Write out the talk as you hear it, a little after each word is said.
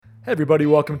Hey everybody,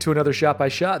 welcome to another Shot by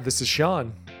Shot. This is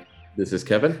Sean. This is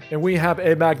Kevin. And we have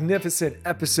a magnificent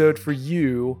episode for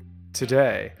you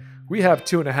today. We have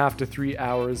 2.5 to 3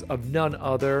 hours of none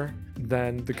other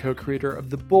than the co-creator of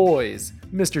The Boys,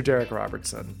 Mr. Darick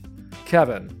Robertson.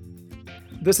 Kevin,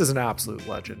 this is an absolute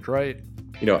legend, right?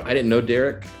 You know, I didn't know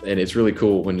Darick, and it's really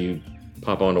cool when you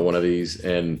pop onto one of these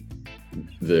and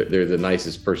they're the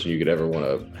nicest person you could ever want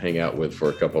to hang out with for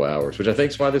a couple hours, which I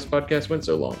think is why this podcast went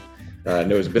so long. I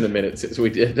know it's been a minute since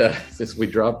we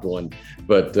dropped one,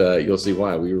 but you'll see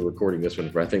why. We were recording this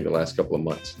one for, I think, the last couple of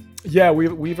months. Yeah,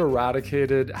 we've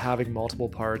eradicated having multiple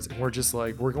parts, and we're just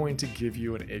like, we're going to give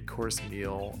you an 8-course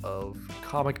meal of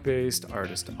comic-based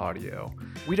artist audio.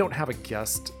 We don't have a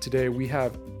guest today. We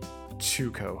have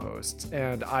 2 co-hosts,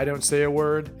 and I don't say a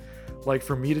word. Like,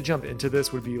 for me to jump into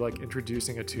this would be like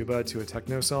introducing a tuba to a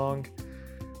techno song.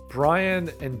 Brian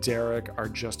and Darick are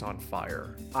just on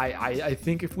fire. I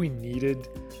think if we needed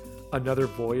another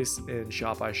voice in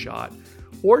Shot by Shot,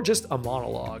 or just a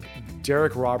monologue,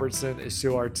 Darick Robertson is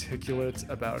so articulate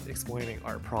about explaining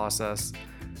art process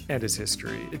and its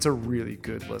history. It's a really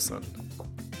good listen.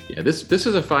 Yeah, this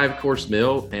is a 5-course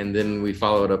meal, and then we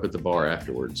follow it up at the bar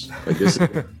afterwards. Like this,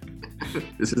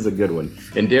 this is a good one.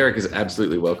 And Darick is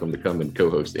absolutely welcome to come and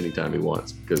co-host anytime he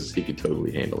wants, because he could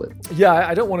totally handle it. Yeah,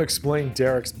 I don't want to explain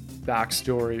Darick's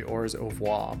backstory or his au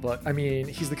revoir, but I mean,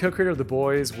 he's the co-creator of The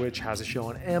Boys, which has a show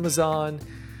on Amazon.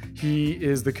 He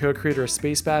is the co-creator of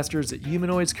Space Bastards at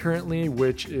Humanoids currently,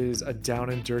 which is a down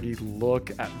and dirty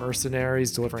look at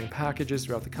mercenaries delivering packages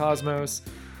throughout the cosmos.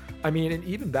 I mean, and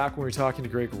even back when we were talking to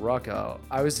Greg Rucka,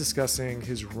 I was discussing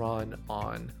his run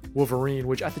on Wolverine,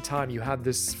 which at the time you had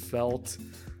this felt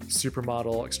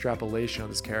supermodel extrapolation of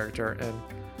this character, and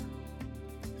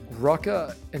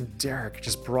Rucka and Darick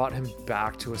just brought him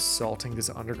back to assaulting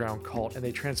this underground cult, and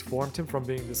they transformed him from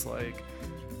being this like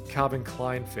Calvin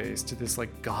Klein face to this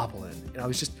like goblin.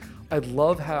 And I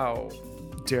love how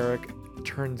Darick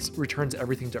returns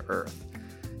everything to earth.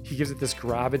 He gives it this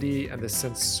gravity and this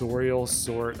sensorial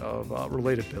sort of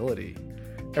relatability.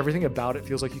 Everything about it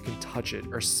feels like you can touch it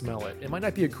or smell it. It might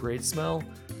not be a great smell,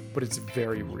 but it's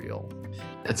very real.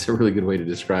 That's a really good way to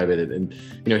describe it. And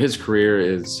you know, his career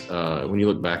is, when you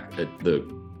look back at the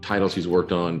titles he's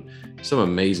worked on, some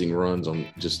amazing runs on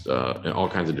just in all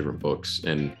kinds of different books.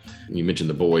 And you mentioned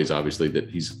The Boys, obviously, that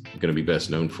he's going to be best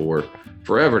known for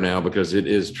forever now, because it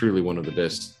is truly one of the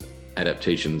best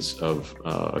adaptations of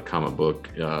a comic book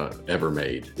ever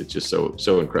made. It's just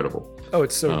so incredible. Oh,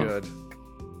 it's so good.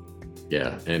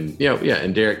 Yeah, and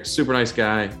and Darick, super nice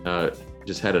guy.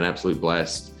 Just had an absolute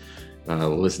blast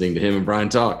listening to him and Brian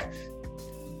talk.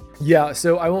 Yeah,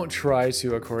 so I won't try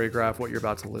to choreograph what you're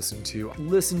about to listen to.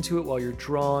 Listen to it while you're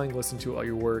drawing, listen to it while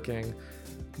you're working.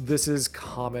 This is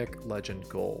comic legend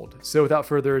gold. So without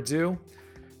further ado,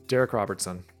 Darick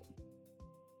Robertson.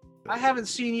 I haven't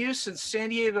seen you since San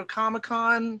Diego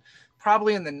Comic-Con,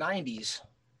 probably in the 90s.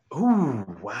 Ooh,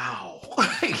 wow.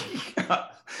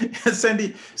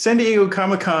 San Diego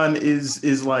Comic-Con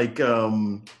is like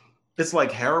it's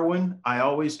like heroin. I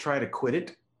always try to quit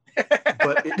it,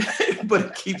 but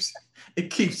it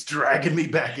keeps dragging me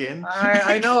back in.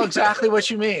 I know exactly what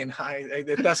you mean.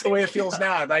 That's the way it feels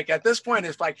now. Like at this point,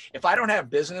 it's like if I don't have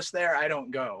business there, I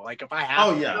don't go. Like if I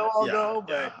have to go, I'll go,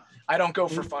 but I don't go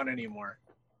for fun anymore.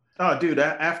 Oh, dude!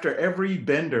 After every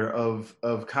bender of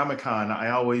Comic-Con,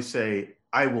 I always say,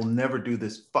 I will never do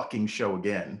this fucking show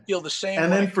again. Feel the same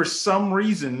and way. Then for some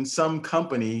reason, some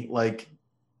company like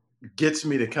gets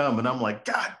me to come, and I'm like,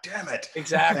 God damn it!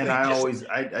 Exactly. And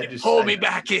I just pull me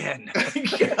back in.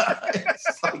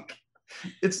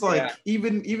 it's like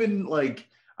even like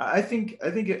I think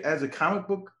as a comic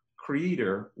book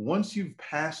creator, once you've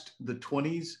passed the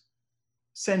 20s,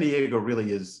 San Diego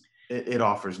really is. It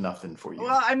offers nothing for you.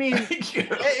 Well, I mean,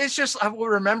 it's just, I will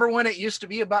remember when it used to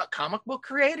be about comic book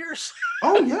creators.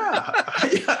 Oh, yeah.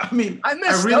 I mean, I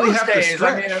miss really those have days. to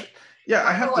stretch.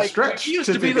 I have to stretch. It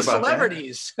used to be the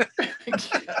celebrities.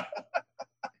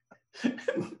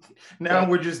 Now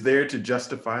we're just there to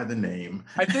justify the name.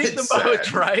 I think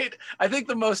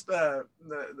the most the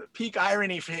peak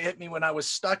irony hit me when I was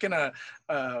stuck in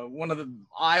one of the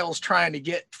aisles trying to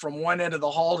get from one end of the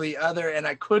hall to the other, and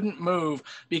I couldn't move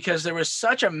because there was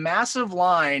such a massive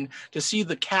line to see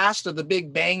the cast of The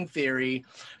Big Bang Theory.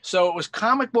 So it was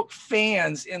comic book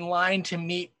fans in line to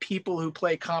meet people who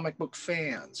play comic book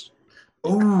fans.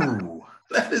 Ooh.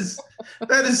 That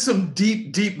is some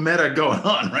deep meta going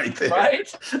on right there.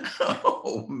 Right?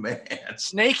 Oh man.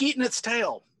 Snake eating its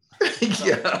tail.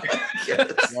 Yeah.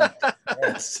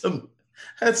 Yes.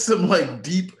 That's some like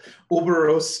deep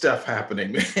Oberos stuff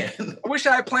happening, man. I wish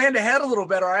I had planned ahead a little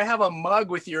better. I have a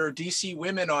mug with your DC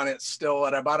women on it still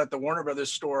that I bought at the Warner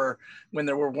Brothers store when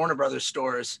there were Warner Brothers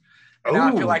stores. And now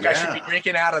I feel like I should be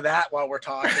drinking out of that while we're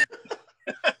talking.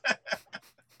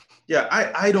 Yeah,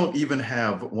 I don't even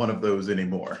have one of those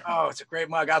anymore. Oh, it's a great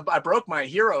mug. I broke my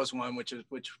Heroes one, which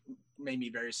made me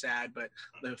very sad, but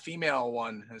the female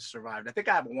one has survived. I think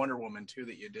I have a Wonder Woman too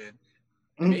that you did.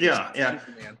 Yeah.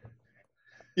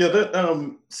 Yeah,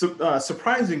 that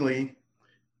surprisingly,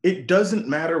 it doesn't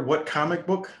matter what comic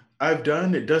book I've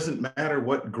done. It doesn't matter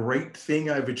what great thing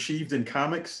I've achieved in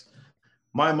comics.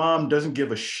 My mom doesn't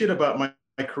give a shit about my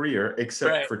career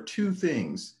except for two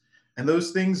things. And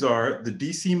those things are the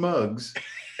DC mugs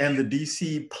and the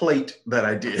DC plate that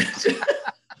I did.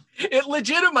 It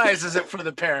legitimizes it for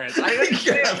the parents. I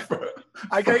understand.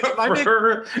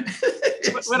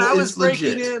 When I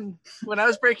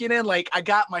was breaking in, like I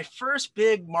got my first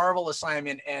big Marvel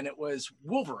assignment and it was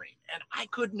Wolverine. And I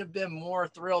couldn't have been more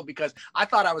thrilled because I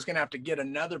thought I was going to have to get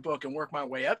another book and work my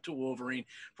way up to Wolverine.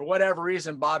 For whatever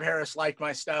reason, Bob Harris liked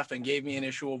my stuff and gave me an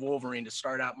issue of Wolverine to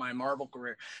start out my Marvel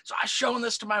career. So I was showing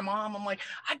this to my mom. I'm like,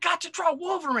 I got to draw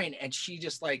Wolverine. And she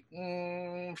just like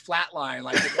flatline,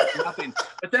 like it was nothing.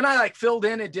 But then I like filled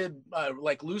in and did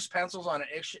like loose pencils on an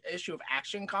issue of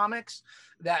Action Comics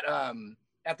that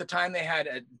at the time they had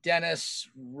a Dennis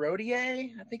Rodier,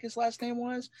 I think his last name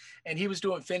was, and he was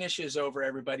doing finishes over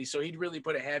everybody. So he'd really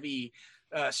put a heavy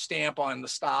stamp on the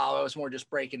style. I was more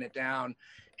just breaking it down.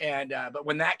 And but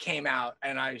when that came out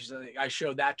and I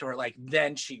showed that to her, like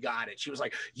then she got it. She was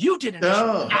like, "You did an issue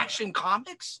of Action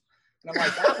Comics?" And I'm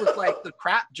like, that was like the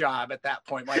crap job at that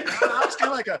point. Like I was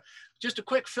kind of like just a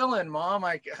quick fill-in, Mom.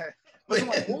 Like it wasn't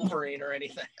like Wolverine or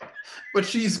anything. But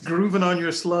she's grooving on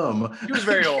your slum. She was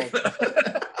very old.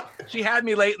 She had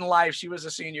me late in life. She was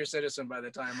a senior citizen by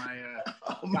the time I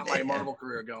got my Marvel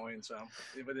career going. So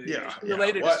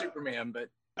related to Superman, but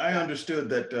I understood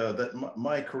that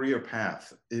my career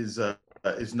path is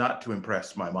not to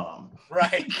impress my mom.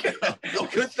 Right.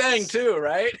 Good thing too,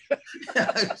 right?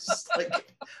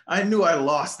 I knew I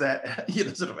lost that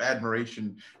sort of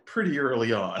admiration pretty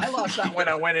early on. I lost that when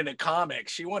I went into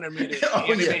comics. She wanted me to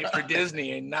animate for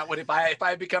Disney, and not if I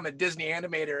had become a Disney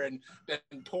animator and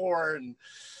been poor and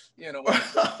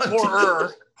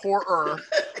poorer,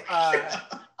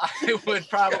 I would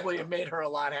probably have made her a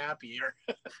lot happier.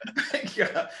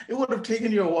 Yeah, it would have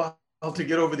taken you a while to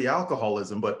get over the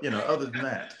alcoholism, but other than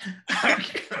that.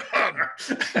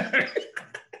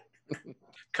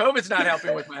 COVID's not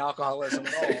helping with my alcoholism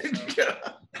at all.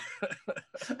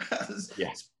 So.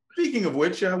 Yeah. Speaking of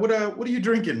which, what are you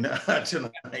drinking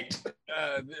tonight?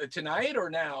 Tonight or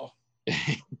now?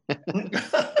 At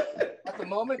the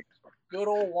moment, good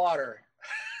old water.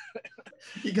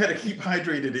 You got to keep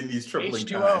hydrated in these troubling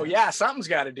H2O, times. yeah, something's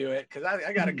got to do it because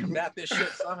I got to combat this shit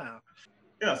somehow.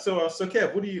 Yeah, so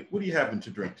Kev, what are you having to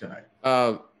drink tonight?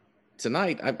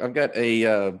 Tonight I've got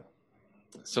a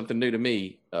something new to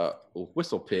me,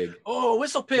 Whistle Pig. Oh,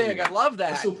 Whistle Pig! I love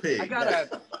that. Whistle Pig. I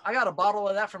got a bottle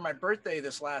of that for my birthday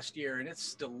this last year, and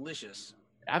it's delicious.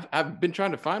 I've been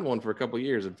trying to find one for a couple of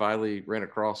years and finally ran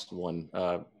across one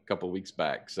a couple of weeks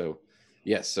back. So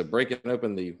yes, so breaking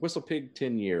open the Whistle Pig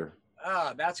 10-year.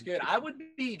 Ah, that's good. I would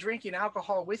be drinking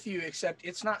alcohol with you, except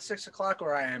it's not 6 o'clock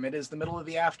where I am. It is the middle of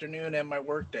the afternoon and my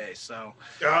work day. So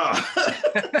that's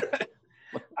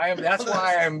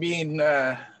why I'm being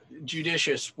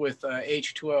judicious with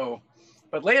H2O.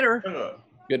 But later,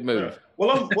 good move.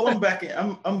 Well, I'm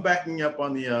backing up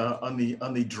on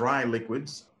the dry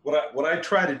liquids. What I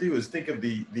try to do is think of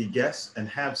the guests and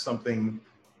have something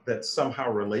that somehow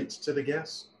relates to the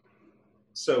guests.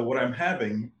 So what I'm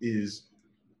having is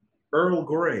Earl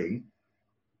Grey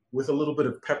with a little bit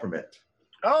of peppermint.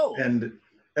 Oh. And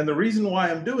the reason why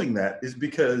I'm doing that is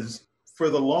because for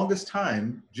the longest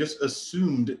time, just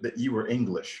assumed that you were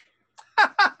English.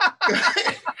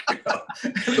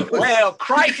 Well,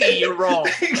 crikey, you're wrong.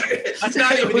 That's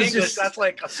not even English. That's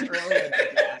like Australian.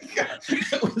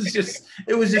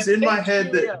 It was just in my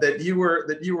head that you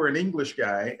were an English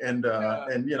guy, and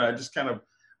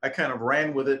I kind of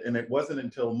ran with it, and it wasn't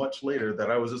until much later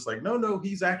that I was just like, no,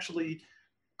 he's actually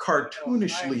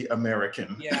cartoonishly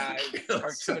American. Yeah,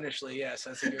 cartoonishly, yes,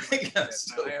 that's a good one. Yeah,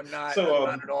 so, I am not. So,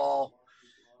 I'm not at all.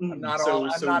 I'm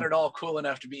not at all cool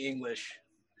enough to be English.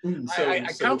 I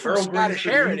come from Scottish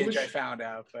heritage, I found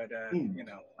out, but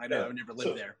I've never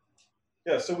lived there.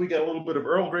 Yeah, so we got a little bit of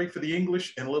Earl Grey for the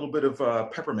English and a little bit of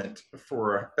peppermint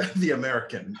for the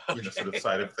American, sort of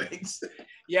side of things.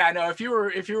 Yeah, no. If you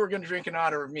were going to drink in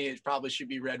honor of me, it probably should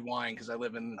be red wine because I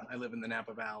live in the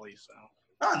Napa Valley. So.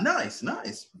 Oh, nice,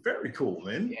 nice. Very cool,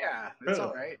 man. Yeah, it's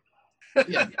all right.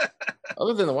 Yeah.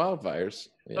 Other than the wildfires.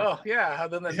 Yeah. Oh yeah,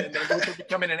 other than which are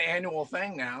becoming an annual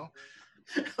thing now.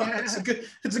 It's a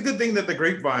good thing that the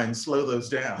grapevines slow those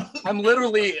down. I'm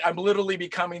literally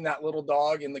becoming that little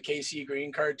dog in the KC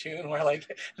Green cartoon where like,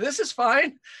 this is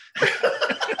fine.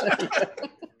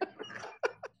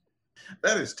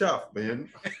 That is tough, man.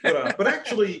 But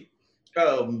actually,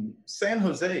 San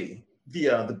Jose,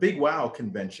 the Big Wow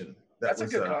convention. That's a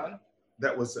good con.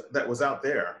 That was out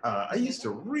there. I used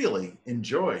to really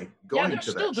enjoy going to that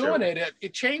show. They're still doing it.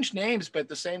 It changed names, but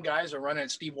the same guys are running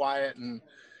it. Steve Wyatt and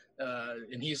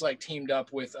he's like teamed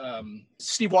up with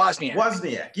Steve Wozniak.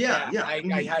 Wozniak, yeah.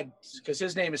 I had, because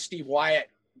his name is Steve Wyatt.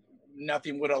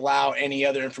 Nothing would allow any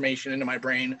other information into my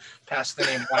brain past the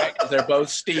name Wyatt, because they're both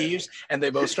Steves and they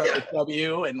both start with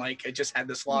W, and like I just had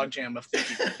this logjam of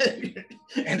thinking.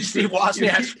 And Steve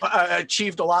Wozniak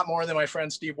achieved a lot more than my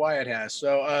friend Steve Wyatt has.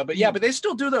 So, but they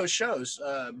still do those shows.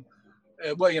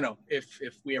 Well, you know, if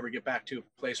we ever get back to a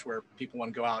place where people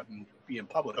want to go out and be in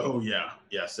public. Oh yeah,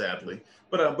 sadly.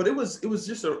 But it was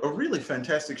just a really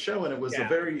fantastic show, and it was a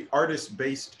very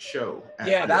artist-based show.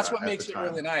 That's what makes it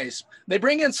really nice. They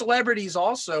bring in celebrities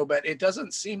also, but it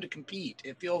doesn't seem to compete.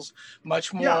 It feels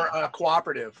much more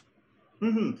cooperative.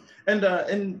 Mm-hmm.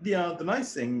 And the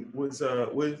nice thing was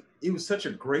it was such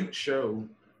a great show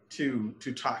to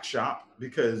talk shop,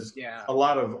 because a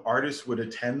lot of artists would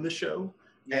attend the show.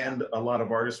 Yeah. And a lot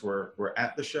of artists were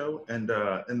at the show, and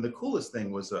the coolest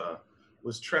thing was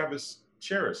Travis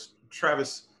Charest.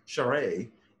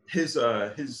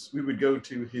 His we would go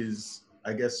to his,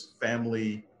 I guess,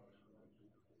 family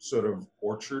sort of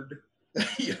orchard,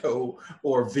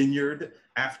 or vineyard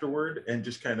afterward, and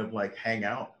just kind of like hang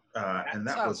out. And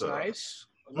that was nice.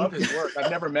 I love his work.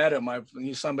 I've never met him.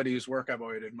 He's somebody whose work I've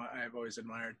always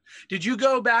admired. Did you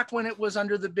go back when it was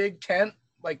under the big tent,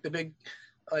 like the big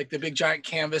giant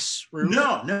canvas roof?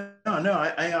 No.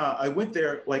 I went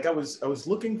there. Like I was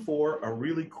looking for a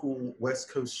really cool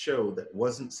West Coast show that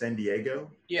wasn't San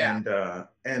Diego. Yeah.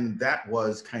 And that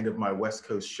was kind of my West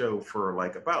Coast show for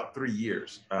like about 3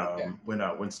 years.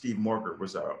 When Steve Morgan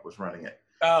was running it.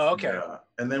 Oh, okay.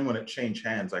 And then when it changed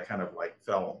hands, I kind of like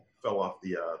fell off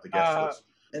the guest list.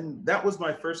 And that was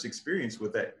my first experience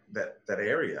with that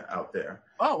area out there.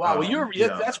 Oh wow! Well,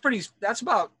 that's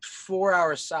about 4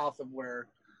 hours south of where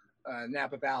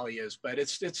Napa Valley is, but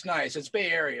it's nice. It's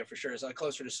Bay Area for sure. It's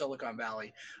closer to Silicon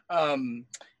Valley.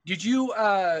 Did you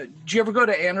ever go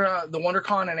to the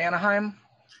WonderCon in Anaheim?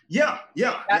 Yeah.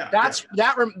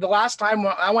 The last time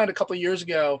I went a couple of years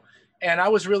ago, and I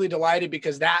was really delighted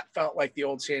because that felt like the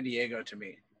old San Diego to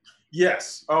me.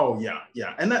 Yes. Oh yeah.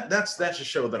 And that's a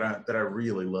show that I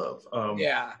really love.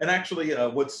 And actually,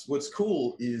 what's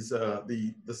cool is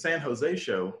the San Jose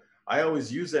show. I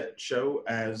always use that show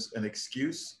as an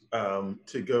excuse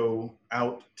to go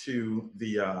out to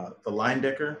the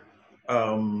Leyendecker.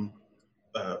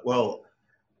 Well,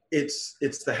 it's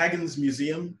the Hagens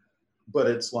Museum, but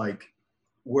it's like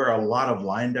where a lot of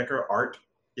Leyendecker art,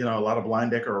 a lot of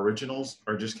Leyendecker originals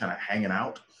are just kind of hanging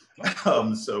out.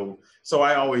 So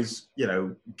I always,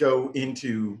 go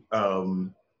into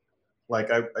I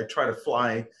try to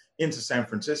fly into San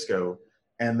Francisco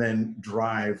and then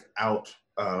drive out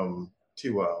to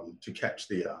catch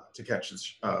the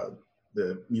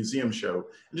museum show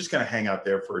and just kind of hang out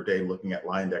there for a day looking at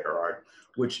Leyendecker art,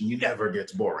 which never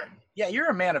gets boring. Yeah, you're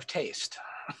a man of taste.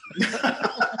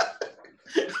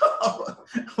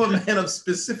 I'm a man of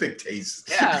specific taste.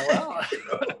 Yeah, well,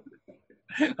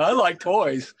 I like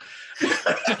toys.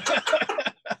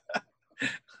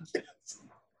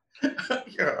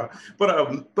 Yeah,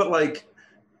 but like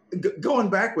going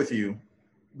back with you,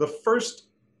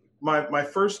 my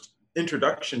first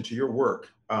introduction to your work,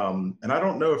 and I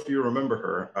don't know if you remember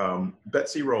her,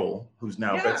 Betsy Roll, who's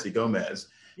now Betsy Gomez.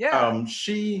 Yeah.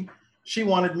 She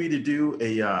wanted me to do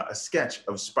a sketch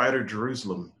of Spider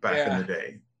Jerusalem back in the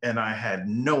day, and I had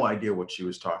no idea what she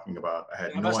was talking about.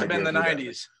 It must have been the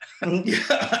 90s.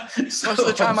 Yeah. Most of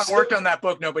the time I worked on that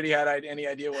book, nobody had any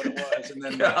idea what it was, and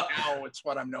then now it's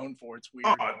what I'm known for. It's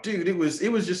weird. Oh, dude, it was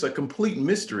just a complete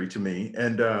mystery to me,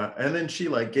 and then she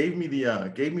like gave me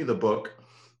the book,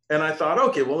 and I thought,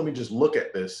 okay, well, let me just look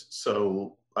at this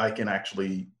so I can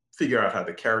actually figure out how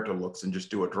the character looks and just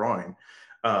do a drawing.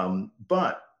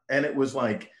 And it was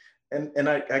like, and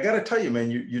I got to tell you, man,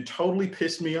 you totally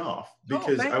pissed me off,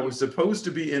 because I was supposed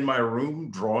to be in my room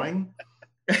drawing,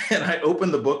 and I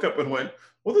opened the book up and went,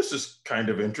 well, this is kind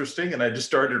of interesting. And I just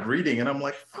started reading and I'm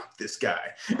like, fuck this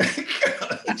guy.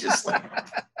 He just like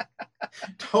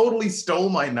totally stole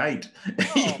my night,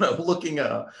 you know,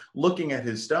 looking at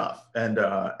his stuff. And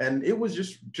it was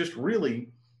just really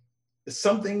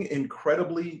something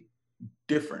incredibly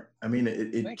different. I mean,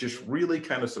 it just really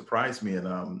kind of surprised me. And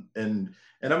I'm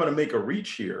going to make a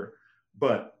reach here,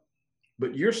 but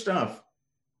your stuff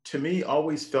to me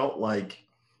always felt like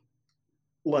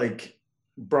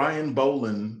Brian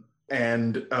Boland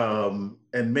and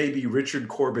maybe Richard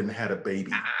Corbin had a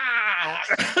baby.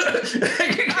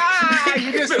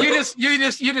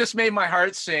 You just made my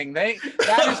heart sing. That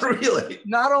is really,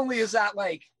 not only is that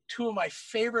like two of my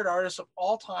favorite artists of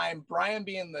all time, Brian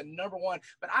being the number one,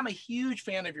 but I'm a huge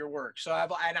fan of your work. So I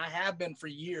have been for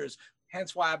years.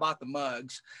 Hence why I bought the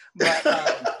mugs.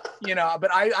 But you know,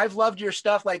 but I've loved your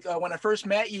stuff. Like when I first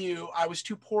met you, I was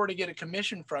too poor to get a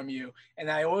commission from you, and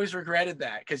I always regretted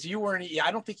that because you weren't.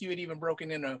 I don't think you had even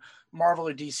broken into Marvel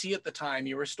or DC at the time.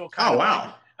 You were still kind of.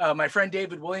 Wow. My friend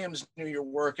David Williams knew your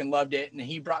work and loved it, and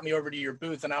he brought me over to your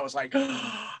booth, and I was like,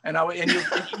 and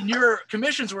your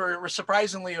commissions were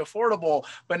surprisingly affordable,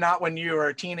 but not when you were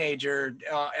a teenager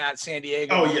at San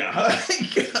Diego. Oh yeah.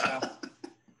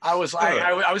 I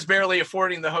was barely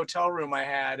affording the hotel room I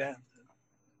had.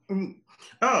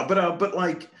 But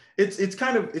like it's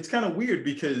kind of weird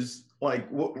because like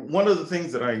one of the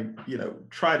things that I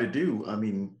try to do. I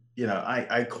mean,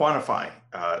 I quantify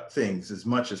things as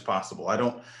much as possible. I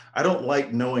don't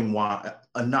like knowing why,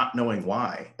 not knowing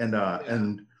why, and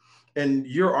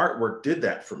your artwork did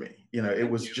that for me. It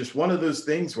was just one of those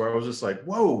things where I was just like,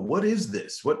 whoa, what is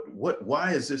this?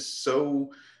 Why is this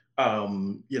so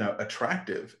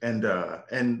attractive?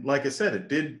 And like I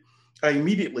said, I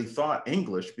immediately thought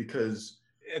English because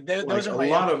those are a my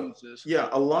lot influences.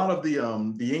 a lot of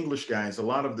the English guys, a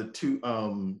lot of the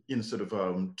 2000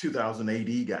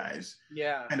 AD guys,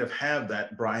 kind of have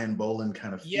that Brian Boland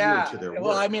kind of feel to their work.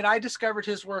 Well, I mean, I discovered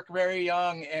his work very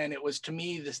young, and it was to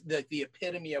me the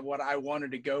epitome of what I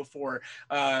wanted to go for.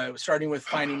 Starting with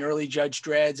finding early Judge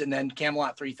Dredd's and then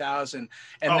Camelot 3000,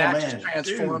 and just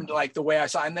transformed like the way I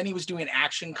saw. And then he was doing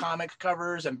action comic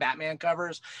covers and Batman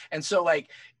covers, and so like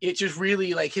it just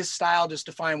really like his style just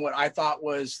defined what I thought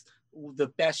was the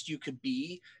best you could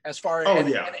be as far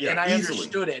as and I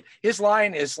understood it. His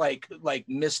line is like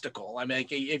mystical. I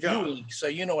mean, so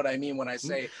you know what I mean when I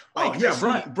say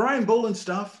Brian Boland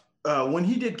stuff when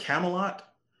he did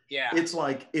Camelot, it's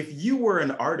like if you were an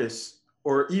artist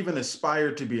or even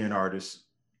aspired to be an artist,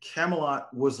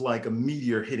 Camelot was like a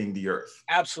meteor hitting the earth.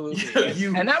 Absolutely.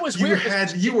 And that was weird.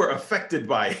 You were affected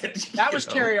by it. That was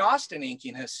Terry Austin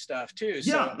inking his stuff too.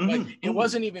 So it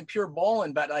wasn't even pure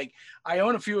Boland, but like I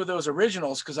own a few of those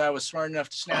originals because I was smart enough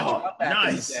to snatch them up back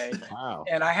in the day. Wow.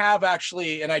 And I have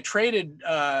actually, and I traded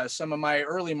some of my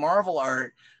early Marvel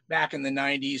art back in the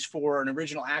 90s for an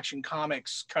original Action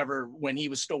Comics cover when he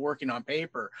was still working on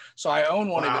paper. So I own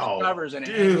one of his covers and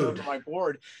it hangs over my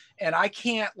board. And I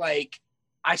can't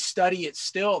I study it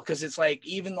still because it's like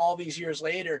even all these years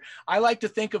later, I like to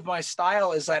think of my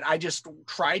style as that I just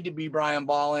tried to be Brian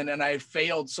Boland and I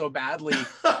failed so badly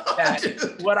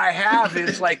that what I have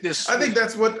is like this. I think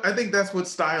that's what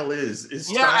style is.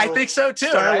 Style, I think so too.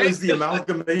 Style is the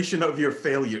amalgamation of your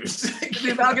failures.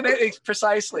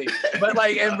 Precisely. But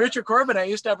and Richard Corbin, I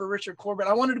used to have a Richard Corbin.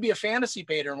 I wanted to be a fantasy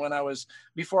painter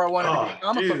before I wanted to be a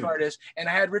comic book artist. And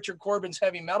I had Richard Corbin's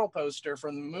heavy metal poster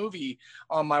from the movie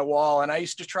on my wall. And I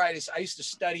used to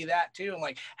study that too, and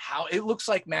like how it looks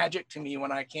like magic to me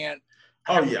when I can't.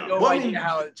 I have no idea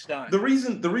how it's done. The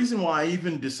reason why I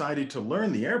even decided to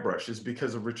learn the airbrush is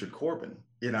because of Richard Corbin.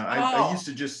 I used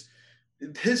to just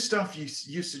his stuff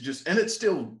used to just, and it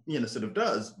still sort of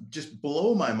does, just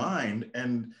blow my mind.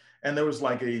 And there was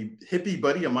like a hippie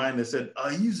buddy of mine that said, "I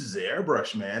uses the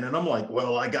airbrush, man." And I'm like,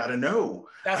 well, I gotta know.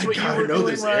 That's what you were doing.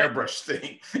 This airbrush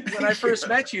thing. When I first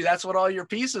met you, that's what all your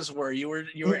pieces were. You were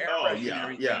airbrushing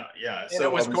everything. Yeah. And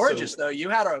it was gorgeous though. You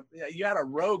had a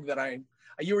Rogue that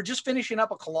you were just finishing up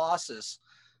a Colossus.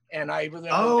 And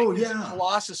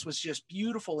Colossus was just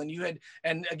beautiful. And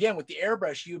again, with the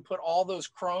airbrush, you would put all those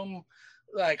chrome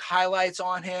like highlights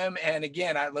on him. And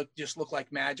again, just looked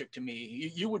like magic to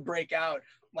me. You would break out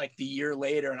like the year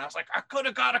later, and I was like, I could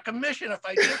have got a commission if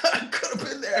I could have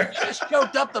been there. I just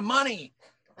choked up the money.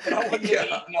 And I wouldn't have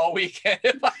eaten all weekend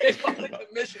if I got a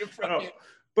commission from you.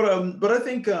 But I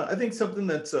think something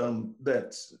that's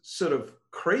sort of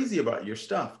crazy about your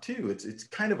stuff too. It's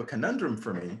kind of a conundrum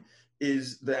for me,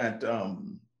 is that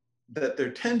that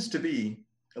there tends to be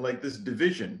like this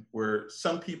division where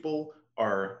some people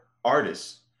are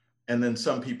artists and then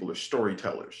some people are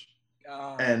storytellers.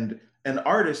 And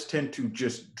artists tend to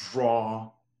just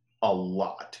draw a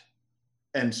lot.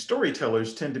 And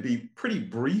storytellers tend to be pretty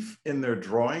brief in their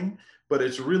drawing, but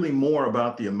it's really more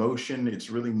about the emotion. It's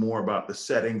really more about the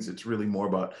settings. It's really more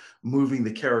about moving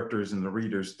the characters and the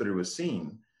readers through a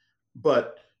scene.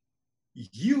 But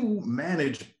you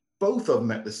manage both of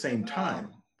them at the same time,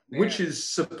 which is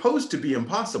supposed to be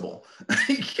impossible.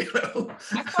 You know,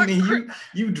 I mean,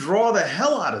 you draw the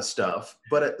hell out of stuff,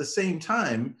 but at the same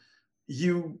time,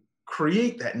 you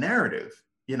create that narrative.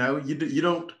 You know, you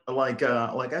don't like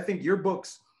I think your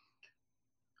books.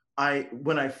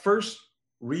 When I first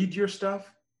read your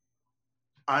stuff,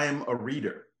 I am a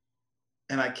reader,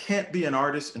 and I can't be an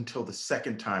artist until the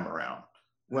second time around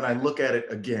when I look at it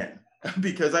again,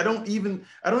 because I don't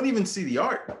even see the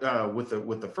art with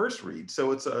the first read.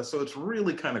 So it's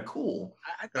really kind of cool.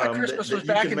 I thought Christmas was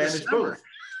back in December.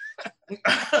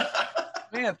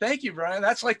 Man, thank you, Brian.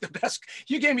 That's like the best.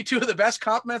 You gave me two of the best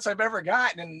compliments I've ever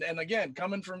gotten. And again,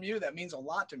 coming from you, that means a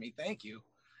lot to me. Thank you.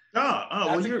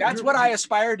 That's what I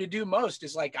aspire to do most,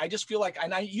 is like, I just feel like,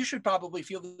 and you should probably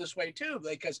feel this way too,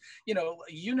 because, you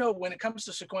know, when it comes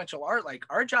to sequential art, like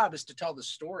our job is to tell the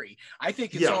story. I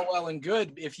think it's all well and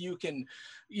good if you can,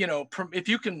 you know, if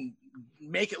you can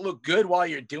make it look good while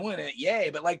you're doing it. Yay.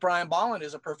 But like Brian Bolland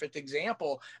is a perfect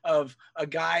example of a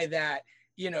guy that,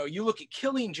 you know, you look at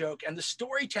Killing Joke and the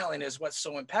storytelling is what's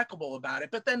so impeccable about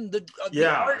it. But then the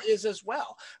art is as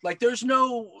well. Like there's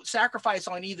no sacrifice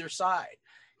on either side.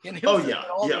 And those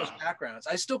backgrounds.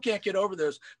 I still can't get over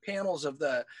those panels of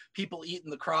the people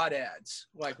eating the crawdads.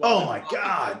 Like, oh my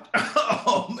God.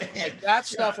 Oh man. Like that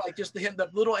stuff, like just the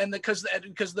little, and because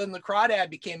then the crawdad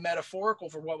became metaphorical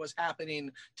for what was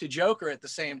happening to Joker at the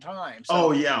same time. So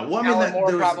well, I mean, Alan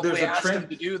Moore probably asked him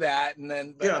to do that, and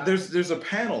then there's a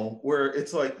panel where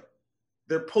it's like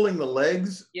they're pulling the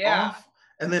legs off,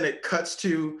 and then it cuts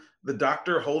to the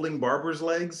doctor holding Barbara's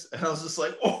legs, and I was just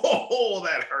like, oh,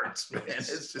 that hurts, man.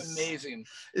 It's just amazing.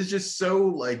 It's just so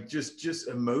like just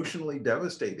emotionally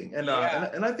devastating. And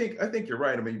and I think you're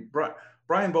right. I mean,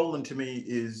 Brian Bolland to me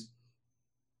is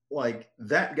like,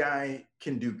 that guy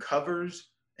can do covers,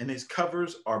 and his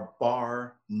covers are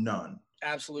bar none.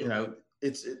 Absolutely. You know,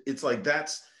 it's like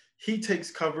he takes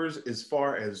covers as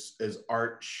far as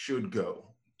art should go.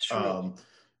 True.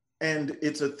 And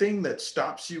it's a thing that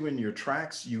stops you in your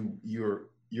tracks.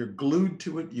 You're glued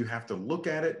to it. You have to look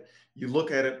at it. You look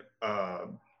at it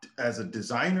as a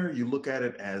designer. You look at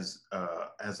it as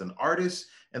an artist,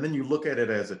 and then you look at it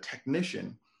as a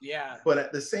technician. Yeah. But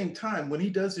at the same time, when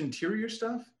he does interior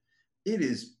stuff, it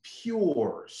is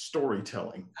pure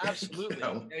storytelling. Absolutely. You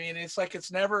know? I mean, it's like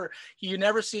you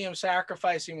never see him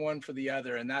sacrificing one for the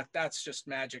other, and that's just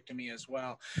magic to me as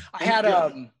well. I had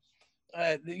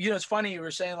you know, it's funny, you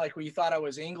were saying like when you thought I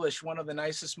was English. One of the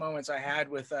nicest moments I had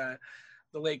with the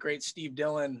late great Steve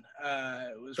Dillon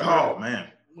was man,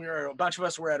 a bunch of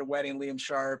us were at a wedding. Liam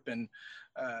Sharp and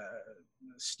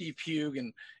Steve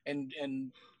Pugh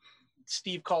and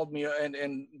Steve called me,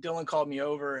 and Dillon called me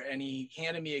over, and he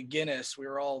handed me a Guinness. We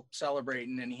were all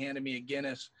celebrating, and he handed me a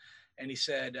Guinness, and he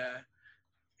said,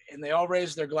 and they all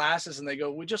raised their glasses and they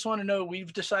go, "We just want to know,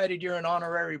 we've decided you're an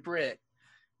honorary Brit.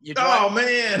 You draw,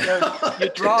 you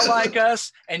draw like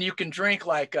us, and you can drink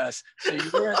like us. So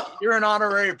you're an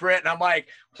honorary Brit." And I'm like,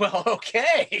 well,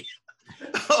 okay.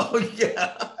 Oh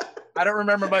yeah. I don't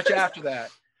remember much after that.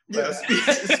 Yeah.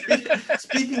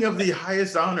 Speaking of the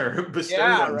highest honor bestowed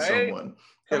on someone,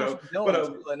 you know,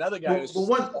 but another guy.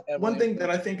 One thing that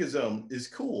I think is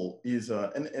cool is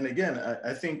and again,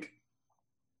 I think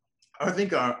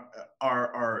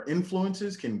our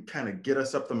influences can kind of get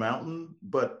us up the mountain,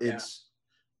 but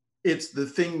it's the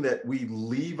thing that we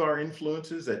leave our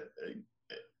influences that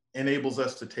enables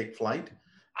us to take flight.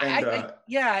 And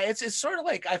it's sort of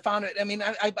like I found it. I mean,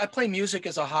 I play music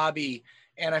as a hobby,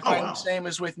 and I find the same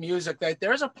as with music, that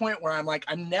there's a point where I'm like,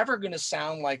 I'm never going to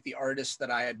sound like the artist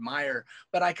that I admire,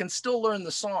 but I can still learn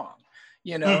the song,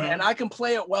 you know, and I can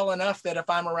play it well enough that if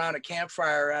I'm around a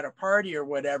campfire or at a party or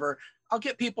whatever, I'll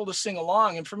get people to sing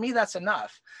along. And for me, that's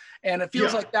enough. And it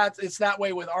feels like it's that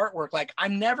way with artwork. Like,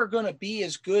 I'm never going to be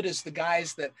as good as the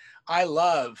guys that I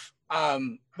love.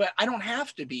 But I don't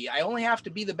have to be. I only have to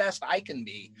be the best I can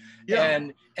be. Yeah.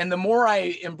 And the more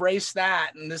I embrace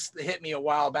that, and this hit me a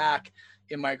while back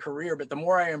in my career, but the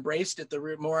more I embraced it,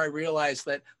 the more I realized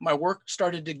that my work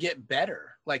started to get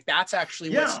better. Like, that's actually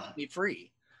what set me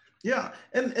free. Yeah,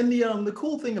 and the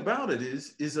cool thing about it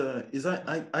is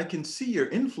I can see your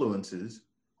influences,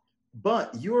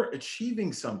 but you're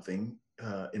achieving something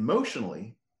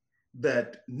emotionally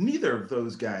that neither of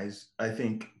those guys, I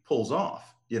think, pulls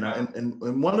off. You know,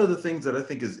 and one of the things that I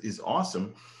think is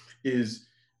awesome is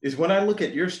is when I look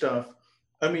at your stuff,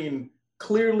 I mean,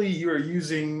 clearly you're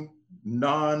using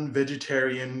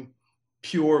non-vegetarian,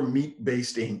 pure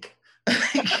meat-based ink.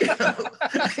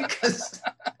 Because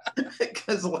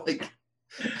like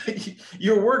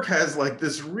your work has like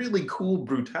this really cool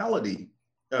brutality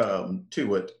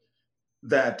to it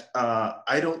that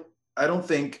I don't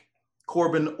think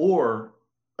Corbin or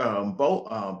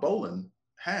Bolin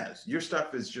has. Your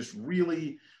stuff is just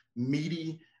really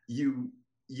meaty. You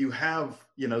have,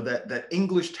 you know, that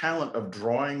English talent of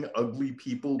drawing ugly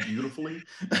people beautifully.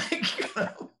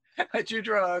 I do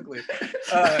draw ugly.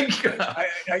 I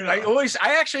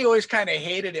actually always kind of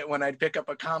hated it when I'd pick up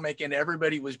a comic and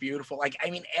everybody was beautiful. Like,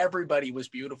 I mean, everybody was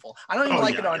beautiful. I don't even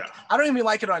like it on. I don't even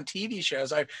like it on TV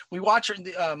shows. We watch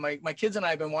my kids and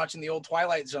I have been watching the old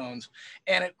Twilight Zones,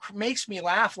 and it makes me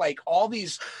laugh. Like all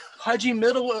these pudgy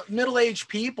middle-aged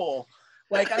people.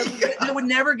 Like I would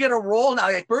never get a role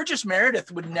now. Like Burgess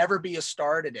Meredith would never be a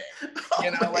star today,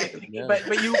 you know. Like, but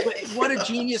what a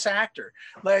genius actor!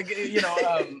 Like, you know,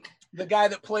 the guy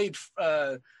that played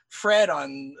Fred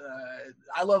on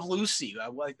I Love Lucy,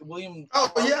 like William.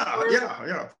 Oh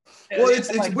yeah. Well,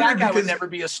 it's like weird that guy would never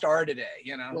be a star today,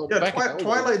 you know. Yeah,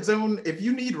 Twilight Zone. If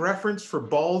you need reference for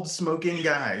bald smoking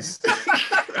guys.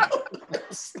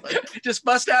 Just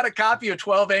bust out a copy of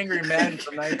 12 Angry Men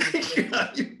from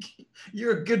 1950.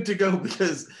 You're good to go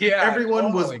because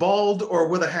everyone was bald or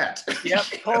with a hat. Yep,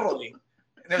 totally.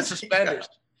 And then suspenders,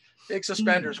 big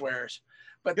suspenders wearers.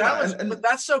 But but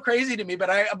that's so crazy to me.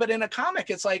 But in a comic,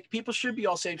 it's like people should be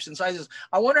all shapes and sizes.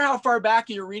 I wonder how far back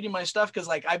you're reading my stuff, because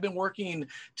like I've been working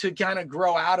to kind of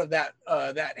grow out of that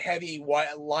that heavy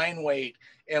line weight,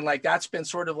 and like that's been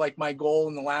sort of like my goal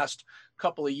in the last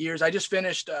couple of years. I just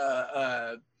finished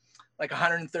like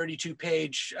 132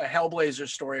 page Hellblazer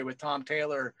story with Tom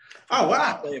Taylor. Oh,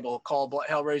 wow. Label called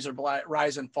Hellraiser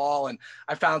Rise and Fall. And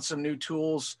I found some new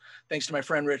tools thanks to my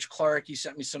friend Rich Clark. He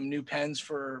sent me some new pens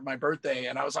for my birthday.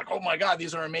 And I was like, oh my God,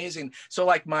 these are amazing. So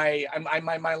like my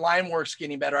line work's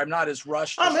getting better. I'm not as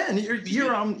rushed. Oh man,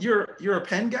 you're a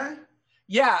pen guy?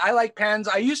 Yeah, I like pens.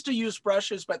 I used to use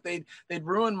brushes, but they'd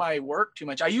ruin my work too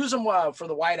much. I use them for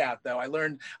the whiteout though. I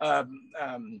learned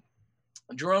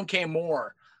Jerome K.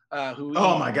 Moore.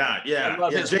 Oh my God, yeah,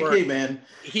 JK work. Man,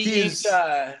 he's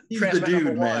the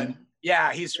dude, man.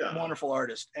 Yeah, he's a wonderful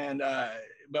artist. And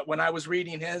but when I was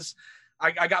reading his,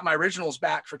 I got my originals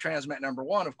back for Transmet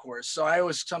 #1, of course. So I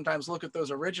always sometimes look at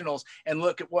those originals and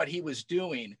look at what he was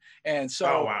doing. And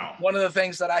so one of the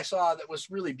things that I saw that was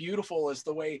really beautiful is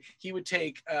the way he would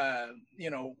take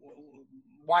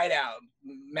whiteout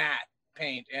matte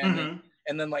paint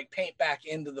and then like paint back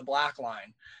into the black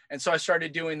line. And so I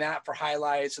started doing that for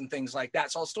highlights and things like that.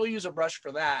 So I'll still use a brush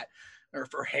for that or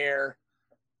for hair.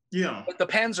 Yeah. But the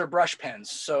pens are brush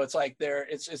pens. So it's like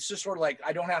it's just sort of like,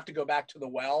 I don't have to go back to the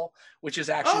well, which is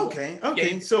actually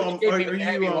okay. So are you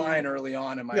heavy line early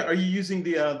on in my are you using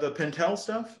the Pentel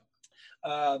stuff?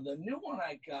 The new one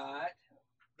I got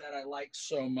that I like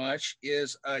so much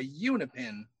is a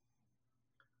Unipin.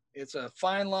 It's a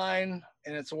fine line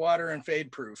and it's water and fade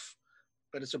proof,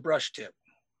 but it's a brush tip.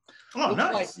 Oh,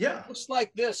 nice. Looks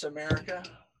like this, America.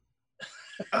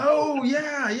 Oh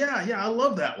yeah. I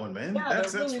love that one, man. Yeah,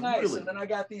 they're really nice. And then I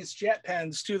got these jet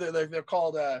pens too. They're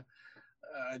called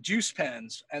juice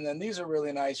pens, and then these are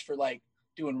really nice for like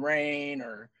doing rain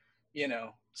or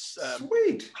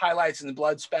sweet highlights in the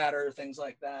blood spatter, things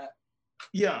like that.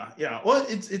 Yeah. Well,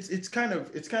 it's kind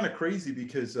of crazy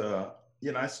because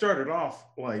I started off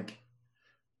like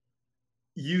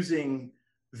using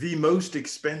the most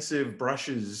expensive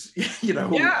brushes,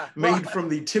 made from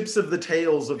the tips of the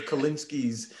tails of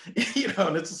Kolinsky's,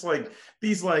 and it's just like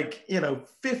these like,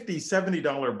 $50,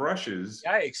 $70 brushes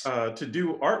to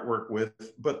do artwork with.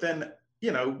 But then,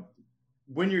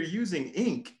 when you're using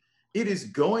ink, it is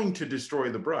going to destroy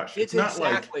the brush. It's not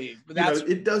exactly. like,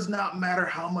 it does not matter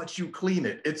how much you clean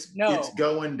it. It's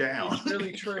going down. It's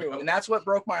really true. And that's what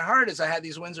broke my heart is I had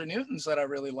these Winsor Newtons that I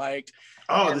really liked.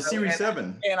 Oh, the Series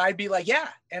 7. And I'd be like,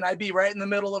 and I'd be right in the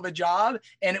middle of a job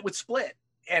and it would split.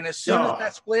 And as soon as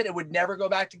that split, it would never go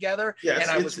back together. Yeah, and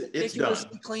I was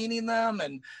ridiculously cleaning them.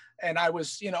 And I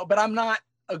was, but I'm not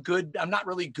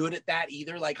really good at that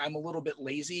either. Like I'm a little bit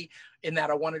lazy in that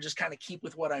I want to just kind of keep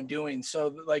with what I'm doing.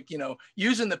 So like,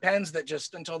 using the pens that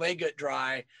just until they get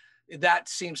dry, that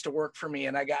seems to work for me.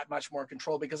 And I got much more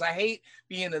control because I hate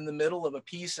being in the middle of a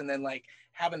piece and then like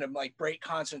having to like break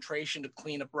concentration to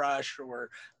clean a brush or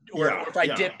if I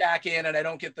dip back in and I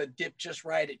don't get the dip just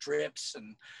right, it drips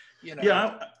and,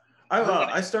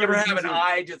 I started. You ever have an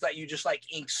eye just that you just like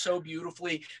ink so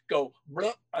beautifully, go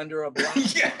under a black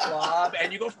blob,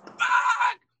 and you go,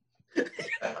 fuck.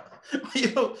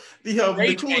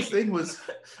 The coolest thing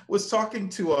was talking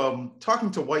to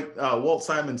Walt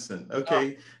Simonson.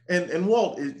 Okay, and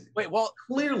Walt is Walt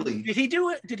clearly did he do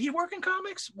it? Did he work in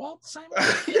comics, Walt Simon?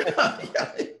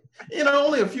 yeah.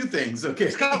 Only a few things. Okay,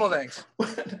 a couple things.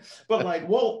 but like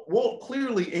Walt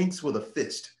clearly inks with a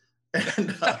fist,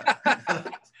 and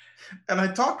I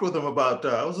talked with him about.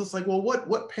 I was just like, well,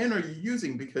 what pen are you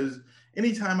using? Because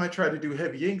anytime I try to do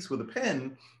heavy inks with a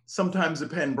pen, sometimes the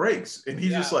pen breaks. And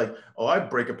he's just like, oh, I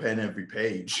break a pen every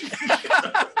page.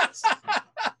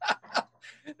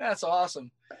 That's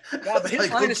awesome. Yeah, but his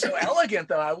line is so elegant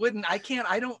though. I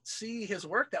don't see his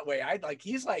work that way.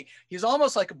 He's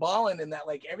almost like a Ballin in that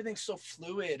like everything's so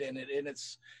fluid and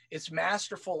it's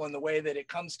masterful in the way that it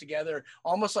comes together,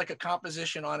 almost like a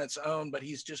composition on its own, but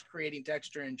he's just creating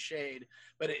texture and shade.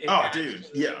 But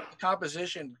the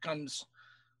composition comes,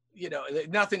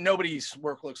 nobody's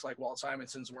work looks like Walt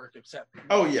Simonson's work except.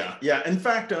 Oh yeah. In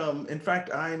fact,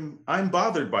 I'm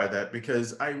bothered by that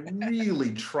because I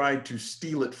really tried to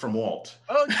steal it from Walt.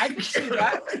 Oh, I can see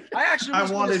that. I actually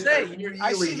was going to say,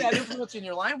 I see that influence in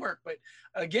your line work, but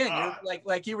again, you're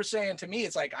like you were saying to me,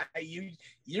 it's like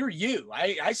you're you.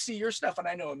 I see your stuff and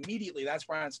I know immediately that's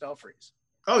Brian Stelfreeze.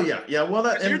 Oh yeah. Well,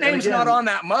 your name's not on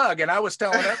that mug, and I was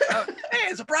telling him, hey,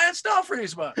 it's a Brian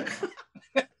Stelfreeze mug.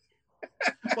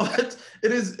 Well,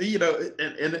 it is,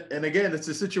 and again, it's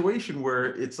a situation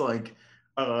where it's like,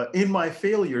 in my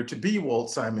failure to be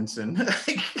Walt Simonson,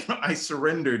 I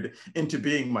surrendered into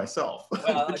being myself.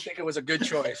 Well, I think it was a good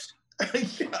choice.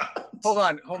 Yeah. Hold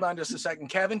on just a second.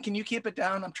 Kevin, can you keep it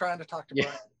down? I'm trying to talk to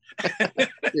Brian.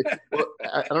 Well,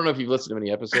 I don't know if you've listened to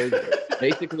many episodes.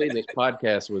 Basically, this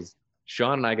podcast was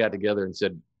Sean and I got together and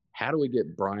said, how do we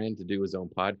get Brian to do his own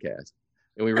podcast?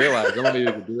 And we realized the only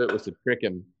way we could do it was to trick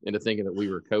him into thinking that we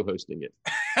were co-hosting it.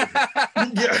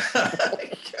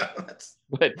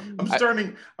 But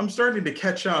I'm starting to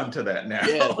catch on to that now.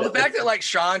 Yeah, the fact that like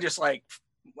Sean just like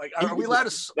are we allowed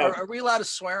to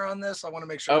swear on this? I want to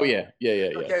make sure. Oh yeah.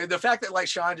 Okay, the fact that like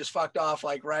Sean just fucked off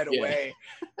like right away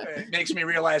makes me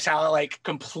realize how like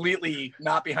completely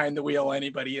not behind the wheel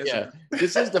anybody is. Yeah,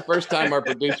 this is the first time our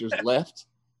producers left.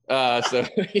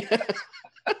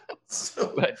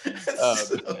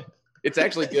 It's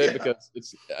actually good because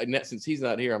since he's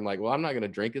not here, I'm like, well, I'm not going to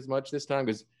drink as much this time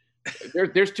because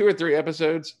there's 2 or 3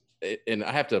 episodes, and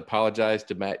I have to apologize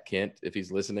to Matt Kent if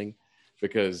he's listening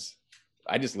because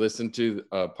I just listened to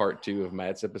part 2 of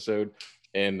Matt's episode,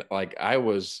 and like I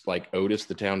was like Otis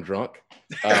the town drunk.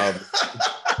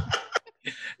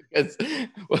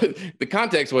 The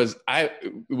context was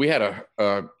we had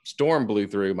a storm blew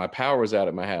through. My power was out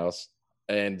at my house.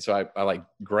 And so I like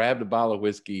grabbed a bottle of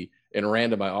whiskey and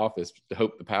ran to my office to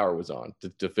hope the power was on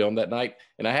to film that night.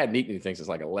 And I hadn't eaten anything since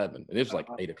like 11, and it was like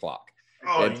 8 o'clock.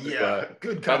 Oh, and,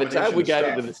 good. By the time we got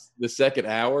into the second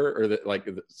hour or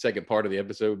the second part of the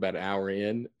episode, about an hour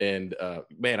in, and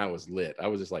man, I was lit. I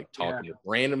was just like talking,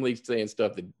 randomly saying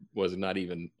stuff that was not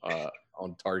even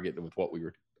on target with what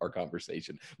our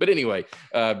conversation. But anyway,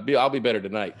 I'll be better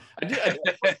tonight. I did.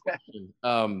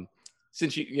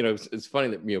 Since it's funny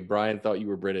that Brian thought you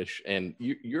were British, and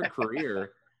your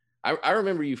career. I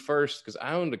remember you first because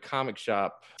I owned a comic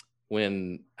shop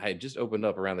when I had just opened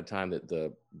up around the time that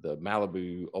the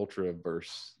Malibu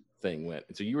Ultraverse thing went,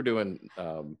 and so you were doing.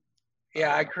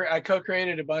 I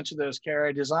co-created a bunch of those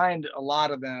characters. I designed a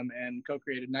lot of them and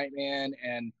co-created Nightman,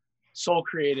 and Soul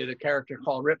created a character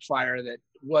called Ripfire that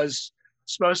was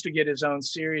supposed to get his own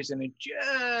series, and it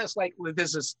just like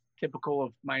this is typical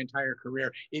of my entire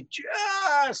career. It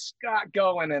just got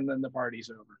going, and then the party's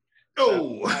over.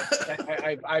 Oh, so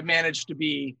I managed to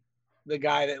be the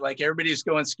guy that like everybody's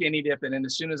going skinny dipping, and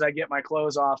as soon as I get my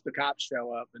clothes off, the cops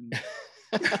show up. And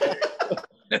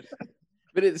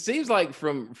but it seems like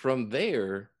from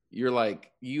there, you're like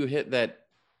you hit that,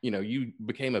 you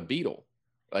became a Beatle,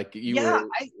 like you were.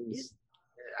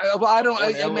 I don't.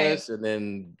 Ellis, and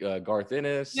then Garth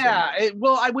Ennis. Yeah,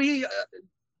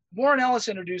 Warren Ellis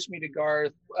introduced me to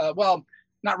Garth. Well,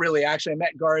 not really. Actually, I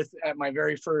met Garth at my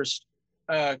very first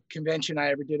convention I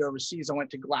ever did overseas. I went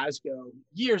to Glasgow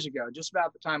years ago, just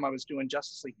about the time I was doing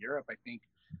Justice League Europe, I think,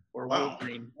 or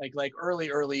Wolverine. Like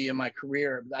early in my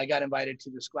career, I got invited to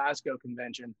this Glasgow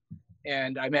convention,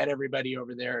 and I met everybody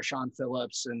over there: Sean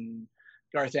Phillips and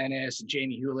Garth Ennis and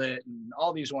Jamie Hewlett and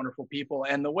all these wonderful people.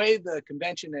 And the way the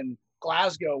convention in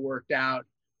Glasgow worked out,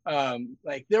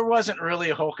 like there wasn't really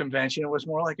a whole convention. It was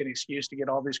more like an excuse to get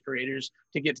all these creators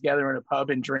to get together in a pub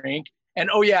and drink. And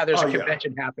there's a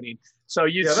convention happening. So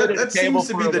you sit at a table. That seems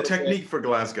to be the technique for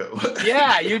Glasgow.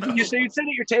 Yeah, you'd sit at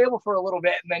your table for a little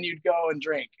bit, and then you'd go and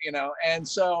drink. And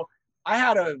so I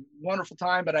had a wonderful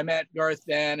time. But I met Garth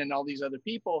then and all these other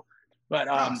people.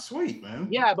 But sweet, man.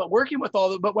 yeah, but working with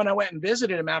all the, but when I went and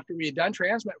visited him after we had done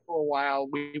Transmet for a while,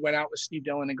 we went out with Steve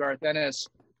Dillon and Garth Ennis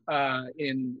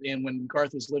in when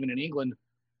Garth was living in England,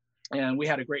 and we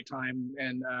had a great time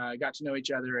and got to know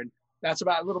each other. And that's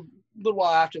about a little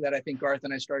while after that, I think Garth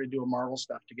and I started doing Marvel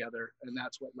stuff together, and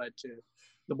that's what led to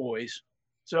The Boys.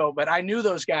 So, but I knew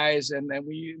those guys, and then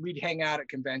we'd hang out at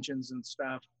conventions and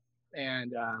stuff.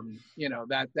 And you know,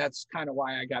 that's kind of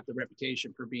why I got the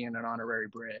reputation for being an honorary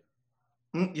Brit.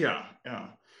 Yeah.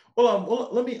 Well,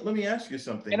 let me ask you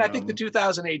something. And I think the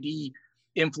 2000 AD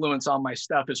influence on my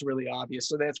stuff is really obvious.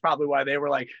 So that's probably why they were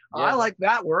like, oh, I like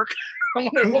that work. I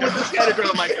wonder what was this guy to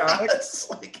draw my comics.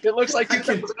 Like, it looks like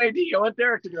 2000 AD. I want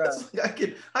Derek to draw.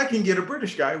 Like I can get a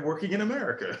British guy working in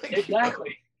America.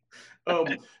 Exactly.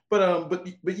 But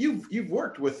you've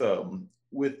worked with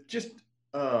just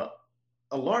a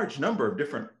large number of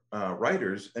different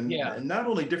writers, and not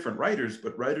only different writers,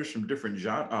 but writers from different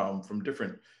from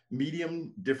different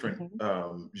medium, different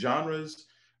genres,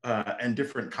 and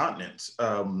different continents.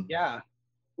 How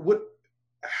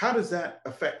does that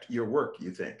affect your work,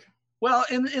 you think? Well,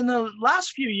 in the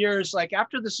last few years, like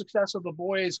after the success of The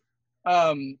Boys,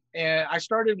 and I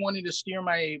started wanting to steer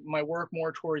my work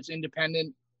more towards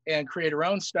independent and create our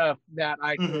own stuff that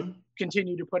I could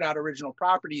continue to put out original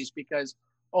properties, because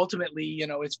ultimately, you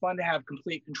know, it's fun to have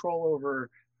complete control over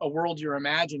a world you're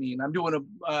imagining. I'm doing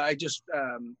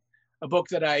a book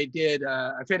that I did.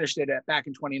 I finished it back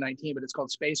in 2019, but it's called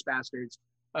Space Bastards.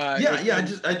 I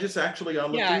just actually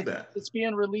looked through that. It's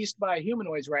being released by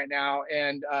Humanoids right now,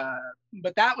 and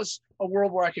but that was a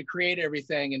world where I could create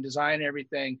everything and design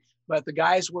everything. But the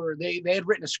guys they had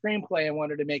written a screenplay and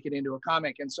wanted to make it into a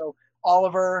comic, and so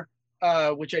Oliver,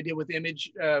 which I did with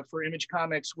Image for Image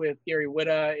Comics with Gary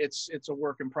Whitta, it's a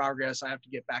work in progress. I have to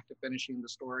get back to finishing the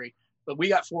story, but we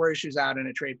got 4 issues out in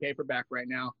a trade paperback right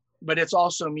now. But it's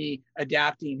also me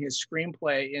adapting his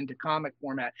screenplay into comic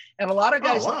format. And a lot of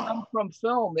guys that come from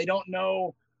film, they don't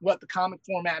know what the comic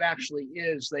format actually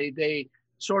is. They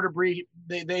sort of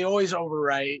they always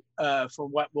overwrite for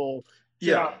what will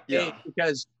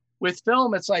because with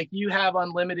film, it's like you have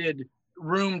unlimited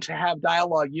room to have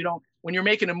dialogue. You don't, when you're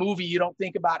making a movie, you don't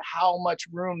think about how much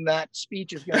room that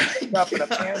speech is going to take up in a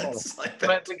panel. Like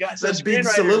that big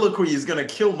soliloquy is going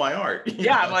to kill my art.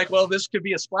 I'm like, well, this could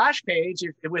be a splash page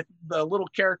with the little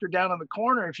character down in the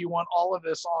corner if you want all of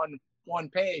this on one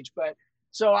page. But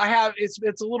so I have,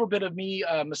 it's a little bit of me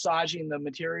massaging the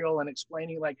material and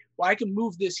explaining like, well, I can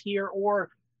move this here.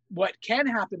 Or what can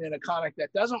happen in a comic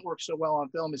that doesn't work so well on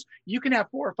film is you can have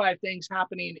 4 or 5 things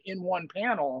happening in one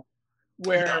panel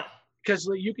where because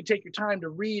you could take your time to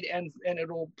read and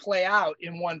it'll play out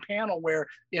in one panel, where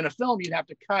in a film you'd have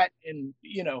to cut and,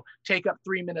 you know, take up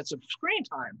 3 minutes of screen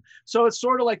time. So it's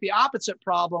sort of like the opposite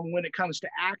problem when it comes to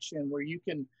action, where you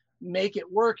can make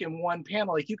it work in one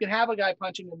panel. Like you can have a guy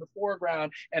punching in the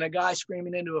foreground and a guy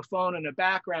screaming into a phone in the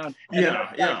background, and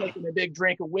a guy taking a big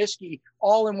drink of whiskey,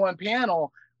 all in one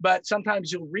panel. But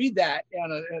sometimes you'll read that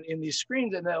in these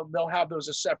screens, and they'll have those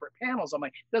as separate panels. I'm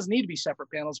like, it doesn't need to be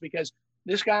separate panels, because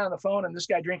this guy on the phone and this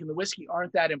guy drinking the whiskey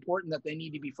aren't that important that they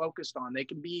need to be focused on. They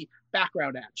can be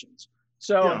background actions.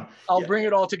 So I'll bring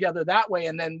it all together that way.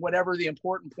 And then whatever the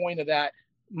important point of that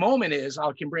moment is,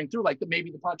 I can bring through, like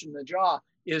maybe the punch in the jaw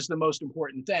is the most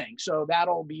important thing. So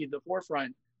that'll be the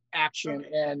forefront action. Okay.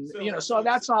 And, so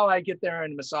that's how I get there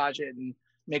and massage it and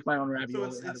make my own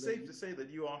ravioli. So it's safe to say that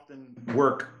you often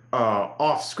work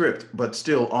off script, but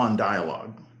still on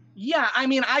dialogue. Yeah. I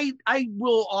mean, I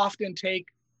will often take,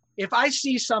 if I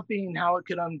see something, how it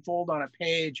could unfold on a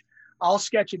page, I'll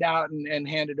sketch it out and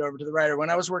hand it over to the writer. When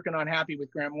I was working on Happy with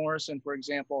Grant Morrison, for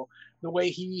example, the way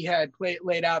he had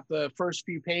laid out the first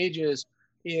few pages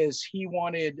is he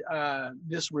wanted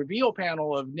this reveal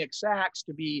panel of Nick Sachs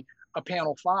to be a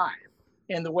panel 5.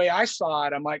 And the way I saw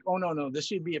it, I'm like, oh, no, this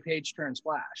should be a page turn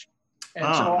splash. And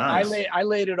nice. I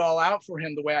laid it all out for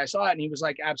him the way I saw it. And he was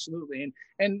like, absolutely.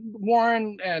 And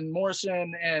Warren and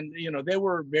Morrison, and, they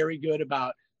were very good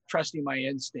about trusting my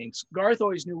instincts. Garth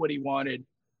always knew what he wanted.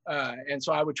 And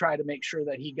so I would try to make sure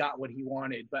that he got what he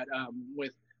wanted. But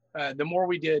with the more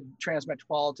we did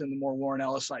Transmetropolitan, the more Warren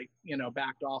Ellis,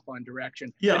 backed off on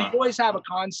direction. Yeah. But he'd always have a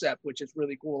concept, which is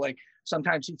really cool. Like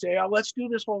sometimes he'd say, oh, let's do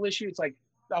this whole issue. It's like,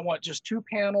 I want just 2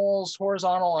 panels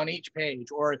horizontal on each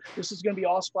page, or this is going to be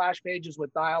all splash pages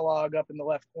with dialogue up in the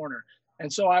left corner.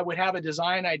 And so I would have a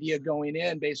design idea going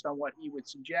in based on what he would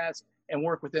suggest and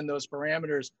work within those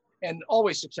parameters, and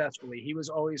always successfully. He was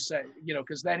always say,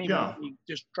 because then he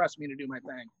just trusts me to do my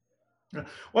thing. Well,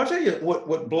 I'll tell you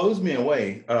what blows me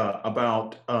away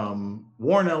about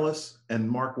Warren Ellis and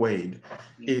Mark Waid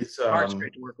is Mark's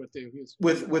great to work with too.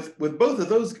 with both of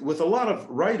those. With a lot of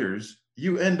writers,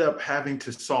 you end up having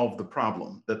to solve the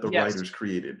problem that the writers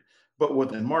created. But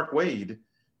with Mark Waid,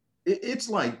 it's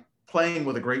like playing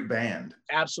with a great band.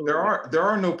 Absolutely. There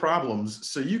are no problems,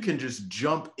 so you can just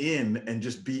jump in and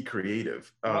just be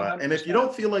creative. And if you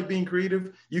don't feel like being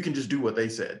creative, you can just do what they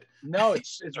said. No,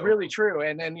 it's really true.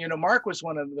 And then, you know, Mark was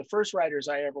one of the first writers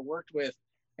I ever worked with.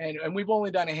 And we've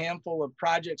only done a handful of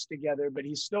projects together, but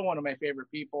he's still one of my favorite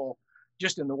people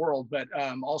just in the world, but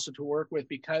also to work with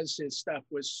because his stuff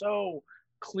was so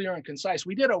clear and concise.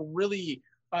 We did a really,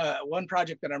 one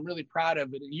project that I'm really proud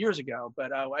of years ago,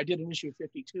 but I did an issue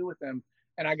 52 with him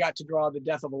and I got to draw the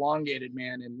death of Elongated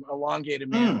Man, and Elongated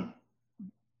Man,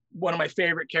 one of my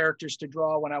favorite characters to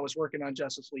draw when I was working on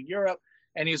Justice League Europe.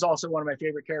 And he's also one of my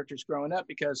favorite characters growing up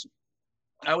because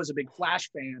I was a big Flash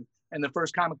fan. And the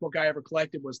first comic book I ever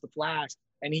collected was The Flash.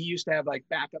 And he used to have like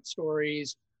backup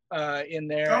stories in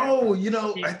there. Oh, you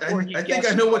know, I think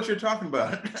I know what you're talking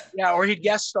about. Yeah, or he'd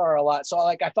guest star a lot. So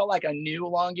like I felt like a new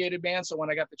Elongated Man. So when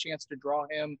I got the chance to draw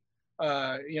him,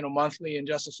 you know, monthly in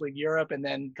Justice League Europe and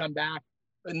then come back.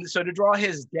 And so to draw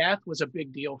his death was a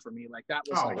big deal for me. Like that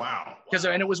was wow. Because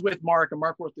and it was with Mark, and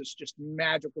Mark wrote this just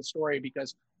magical story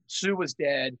because Sue was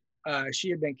dead. She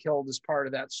had been killed as part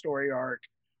of that story arc.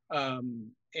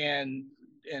 And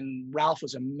Ralph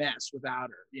was a mess without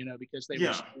her, you know, because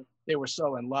they were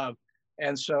so in love.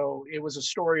 And so it was a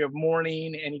story of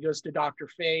mourning, and he goes to Dr.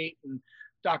 Fate, and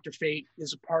Dr. Fate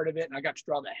is a part of it. And I got to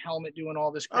draw the Helmet doing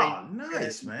all this great. Oh,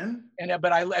 nice, man. And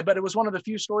but it was one of the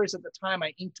few stories at the time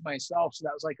I inked myself. So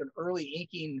that was like an early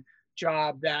inking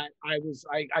job that I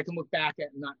can look back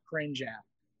at and not cringe at.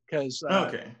 Because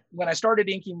when I started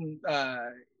inking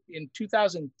in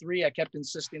 2003, I kept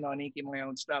insisting on inking my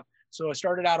own stuff. So I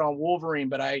started out on Wolverine,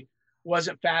 but I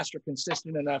wasn't fast or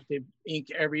consistent enough to ink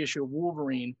every issue of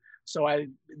Wolverine. So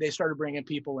they started bringing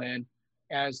people in,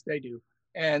 as they do.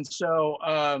 And so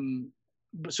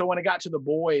so when it got to the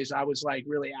boys, I was like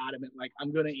really adamant, like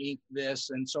I'm going to ink this.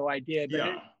 And so I did.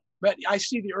 But I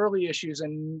see the early issues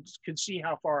and could see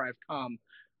how far I've come.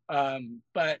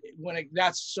 But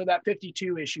that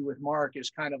 52 issue with Mark is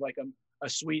kind of like a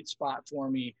sweet spot for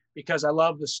me because I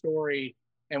love the story,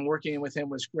 and working with him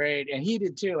was great. And he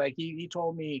did too. Like he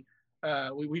told me,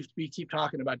 we keep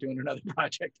talking about doing another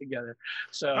project together.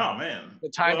 So man, the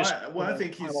time I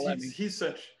think he's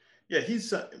such,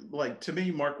 he's like, to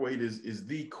me, Mark Waid is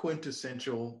the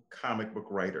quintessential comic book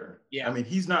writer. Yeah. I mean,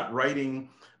 he's not writing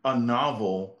a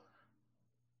novel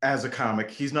as a comic.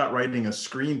 He's not writing a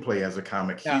screenplay as a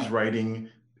comic. He's writing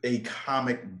a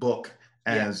comic book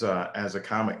as a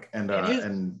comic.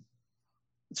 And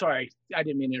sorry, I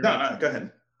didn't mean to interrupt. No, go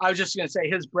ahead. I was just going to say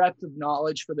his breadth of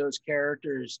knowledge for those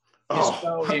characters is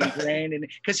so ingrained, and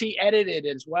because he edited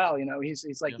as well, you know, he's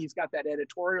like he's got that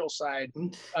editorial side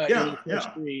in his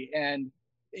history. And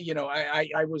you know,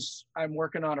 I'm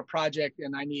working on a project,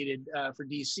 and I needed for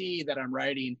DC that I'm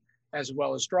writing as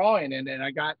well as drawing, and I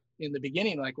got in the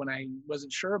beginning, like when I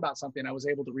wasn't sure about something, I was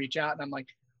able to reach out, and I'm like,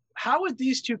 how would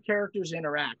these two characters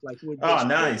interact? Like, would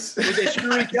they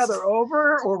screw each other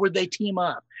over, or would they team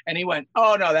up? And he went,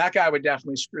 oh no, that guy would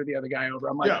definitely screw the other guy over.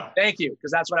 I'm like, thank you,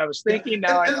 because that's what I was thinking.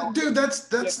 Now I know. Dude, that's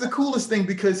the coolest thing,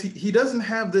 because he doesn't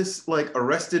have this like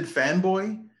Arrested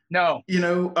fanboy,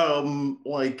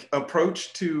 like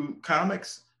approach to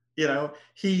comics. You know,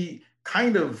 he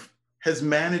kind of has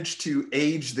managed to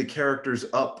age the characters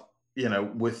up, you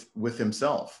know, with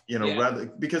himself, you know, rather,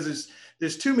 because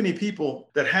there's too many people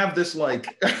that have this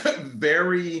like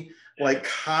very like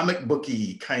comic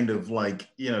booky kind of like,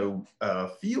 you know,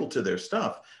 feel to their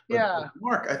stuff. But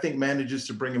Mark, I think, manages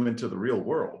to bring him into the real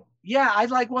world. Yeah,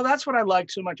 that's what I like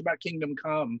so much about Kingdom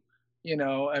Come. You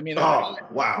know, I mean,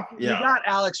 you got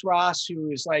Alex Ross,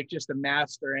 who is like just a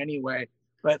master anyway.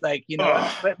 But like, you know,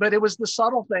 but it was the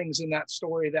subtle things in that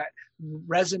story that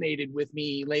resonated with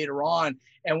me later on.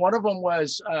 And one of them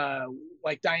was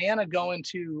like Diana going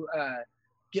to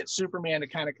get Superman to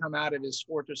kind of come out of his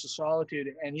Fortress of Solitude.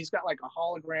 And he's got like a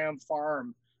hologram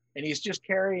farm, and he's just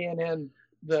carrying in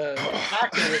the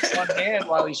tractor with one hand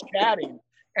while he's chatting.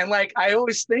 And like, I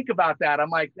always think about that. I'm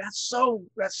like, that's so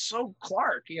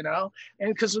Clark, you know?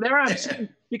 And because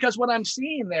because what I'm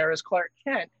seeing there is Clark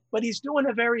Kent, but he's doing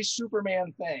a very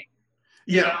Superman thing.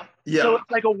 Yeah. So it's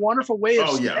like a wonderful way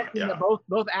of connecting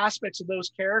both aspects of those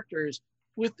characters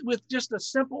with just a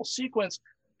simple sequence.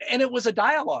 And it was a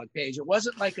dialogue page. It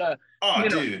wasn't like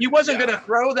he wasn't going to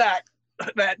throw that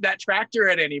tractor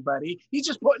at anybody. He's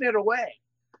just putting it away.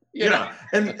 Yeah,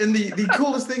 and the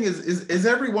coolest thing is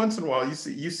every once in a while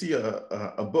you see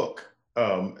a book,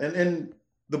 and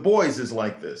The Boys is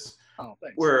like this, Oh,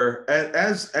 thanks. where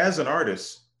as an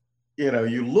artist,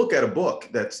 you look at a book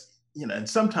that's, and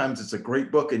sometimes it's a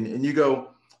great book, and you go,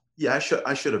 yeah,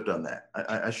 I should have done that.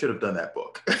 I should have done that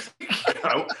book.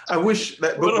 I wish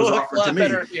that book was offered to me.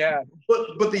 Better, yeah.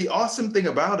 But the awesome thing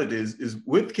about it is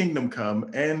with Kingdom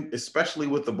Come, and especially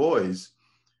with The Boys,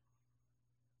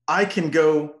 I can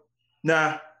go,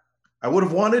 nah, I would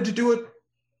have wanted to do it,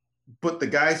 but the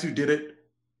guys who did it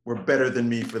were better than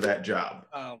me for that job.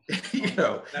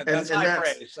 That's high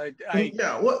praise.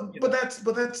 But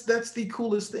that's the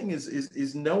coolest thing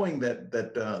is knowing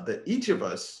that each of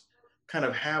us kind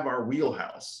of have our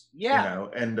wheelhouse. Yeah.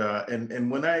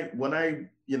 And when I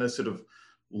sort of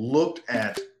looked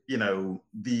at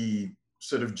the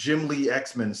sort of Jim Lee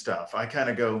X-Men stuff, I kind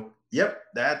of go, yep,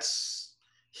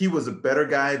 he was a better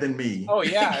guy than me. Oh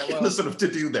yeah, well, sort of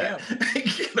to do that.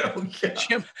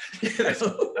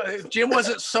 Jim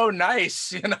wasn't so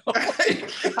nice,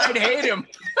 I'd hate him.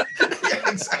 Yeah,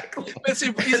 exactly.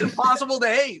 He's impossible to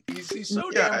hate. He's so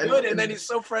damn good, and then he's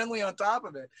so friendly on top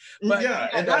of it. But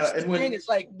that's the thing. It's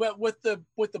like, but with the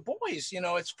Boys,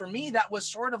 it's, for me, that was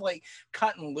sort of like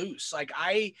cutting loose. Like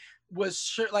I was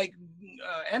sure, like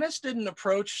Ennis didn't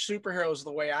approach superheroes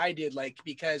the way I did, like,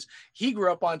 because he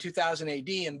grew up on 2000 AD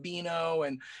and Beano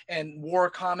and war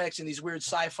comics and these weird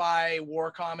sci-fi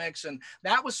war comics, and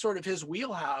that was sort of his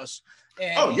wheelhouse.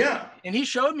 And and he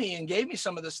showed me and gave me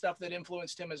some of the stuff that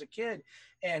influenced him as a kid,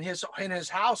 and his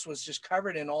house was just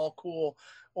covered in all cool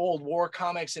old war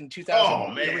comics in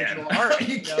 2000 original art. Are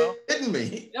you kidding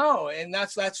me? No, and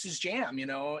that's his jam.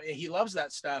 He loves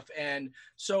that stuff, and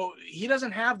so he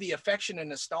doesn't have the affection and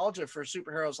nostalgia for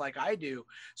superheroes like I do.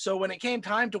 So when it came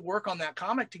time to work on that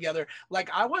comic together, like,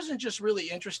 I wasn't just really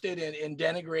interested in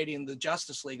denigrating the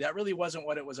Justice League. That really wasn't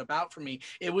what it was about for me.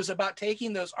 It was about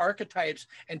taking those archetypes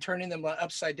and turning them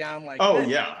upside down. Like,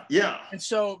 And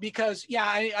so, because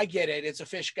I get it. It's a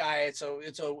fish guy. It's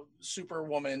a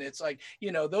superwoman. It's like,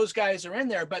 those guys are in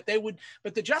there, but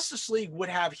the Justice League would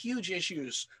have huge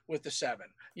issues with the Seven.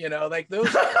 Like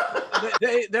those,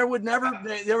 there would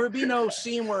be no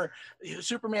scene where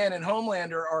Superman and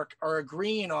Homelander are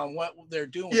agreeing on what they're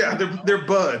doing. Yeah, they're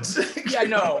buds.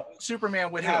 No,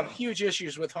 Superman would have huge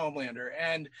issues with Homelander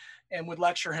and would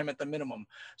lecture him at the minimum.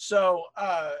 So,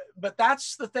 but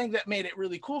that's the thing that made it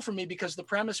really cool for me, because the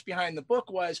premise behind the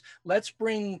book was, let's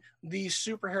bring these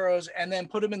superheroes and then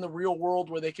put them in the real world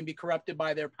where they can be corrupted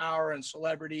by their power and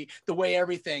celebrity, the way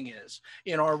everything is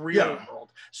in our real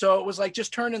world. So it was like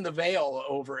just turning the veil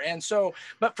over. And so,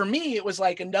 but for me, it was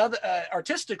like another,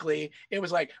 artistically, it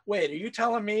was like, wait, are you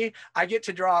telling me I get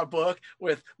to draw a book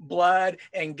with blood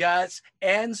and guts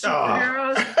and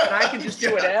superheroes? And I can just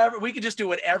do whatever, we could just do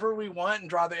whatever we want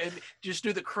and just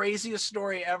do the craziest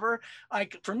story ever.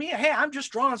 Like, for me, hey, I'm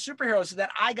just drawing superheroes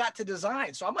that I got to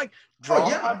design. So I'm like, draw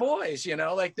my boys,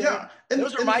 like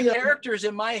those are my characters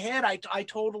in my head. I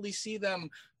totally see them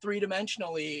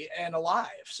three-dimensionally and alive.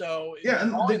 So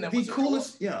and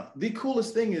the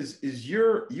coolest thing is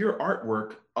your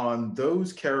artwork on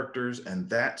those characters and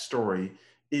that story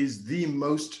is the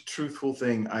most truthful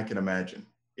thing I can imagine.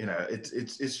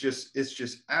 It's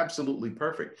just absolutely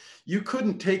perfect. You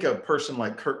couldn't take a person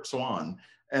like Kurt Swan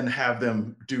and have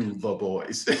them do The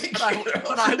Boys. But I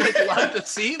would love to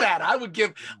see that. I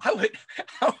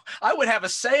would have a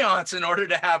seance in order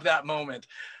to have that moment.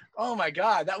 Oh my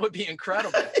God, that would be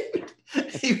incredible.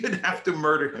 He would have to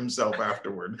murder himself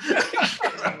afterward.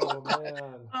 Oh, man.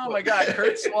 Oh my God,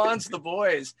 Kurt Swan's The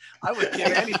Boys. I would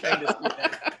give anything to see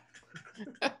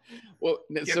that. Well,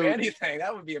 anything,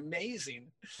 that would be amazing.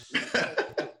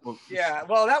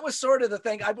 Well, that was sort of the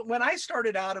thing. When I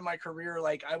started out in my career,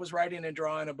 like, I was writing and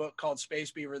drawing a book called Space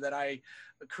Beaver that I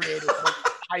created in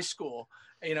high school.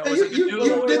 You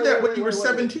did that when you were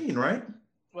 17, right?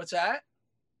 What's that?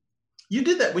 You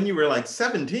did that when you were like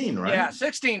 17, right? Yeah,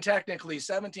 16 technically,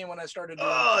 17 when I started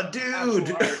doing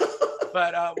dude.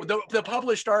 But the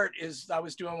published art I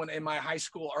was doing one in my high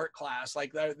school art class.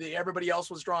 Like, everybody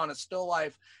else was drawing a still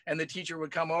life, and the teacher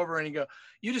would come over and he'd go,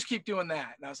 "You just keep doing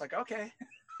that." And I was like, "Okay."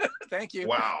 Thank you.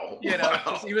 Wow.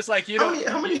 He was like,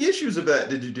 how many issues of that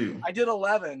did you do? I did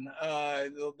 11.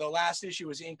 The last issue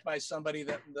was inked by somebody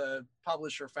that the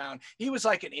publisher found. He was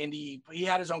like an indie. He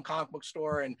had his own comic book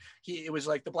store, and it was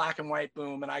like the black and white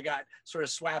boom. And I got sort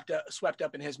of swept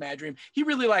up in his mad dream. He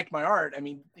really liked my art. I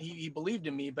mean, he believed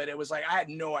in me, but it was like, I had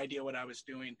no idea what I was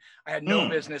doing. I had no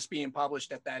business being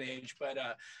published at that age, but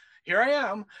here I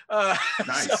am.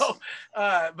 Nice.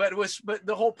 But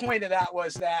the whole point of that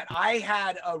was that I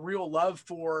had a real love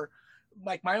for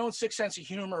like my own sixth sense of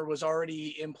humor was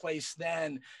already in place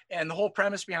then. And the whole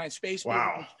premise behind Space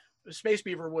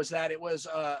Beaver was that it was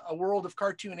a world of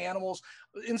cartoon animals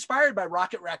inspired by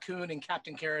Rocket Raccoon and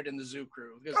Captain Carrot and the Zoo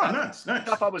Crew. Nice.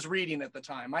 Stuff I was reading at the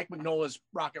time. Mike Mignola's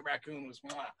Rocket Raccoon was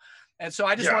mwah. And so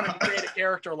I just wanted to create a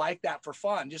character like that for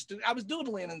fun. I was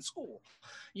doodling in school,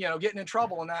 getting in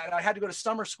trouble. And I had to go to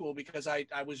summer school because I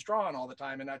was drawing all the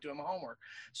time and not doing my homework.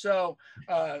 So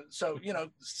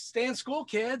stay in school,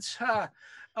 kids.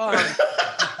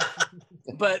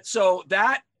 But so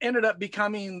that ended up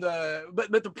becoming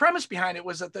but the premise behind it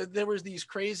was that there was these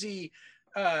crazy,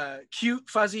 cute,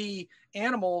 fuzzy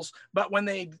animals, but when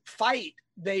they'd fight,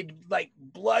 they'd like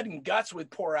blood and guts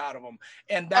would pour out of them.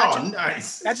 And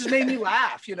nice. That just made me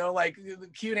laugh, like the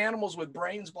cute animals with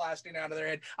brains blasting out of their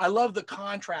head. I love the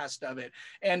contrast of it.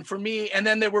 And for me, and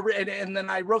then then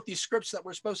I wrote these scripts that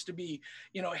were supposed to be,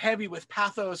 heavy with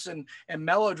pathos and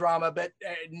melodrama, but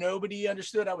nobody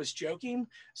understood I was joking.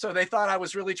 So they thought I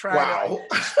was really trying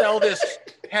to sell this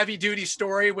heavy duty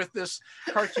story with this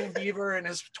cartoon beaver and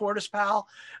his tortoise pal.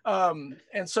 And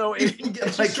so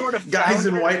it's like sort of guys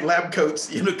in white lab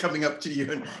coats, coming up to you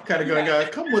and kind of going,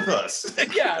 come with us.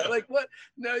 Yeah, like what?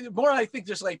 No, more I think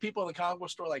just like people in the comic book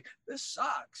store, like this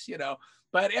sucks,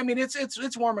 But I mean,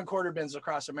 it's warming quarter bins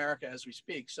across America as we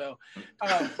speak. So,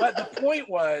 but the point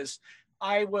was,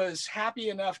 I was happy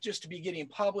enough just to be getting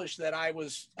published that I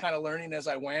was kind of learning as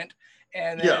I went,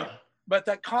 and then, but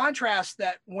the contrast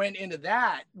that went into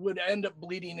that would end up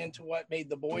bleeding into what made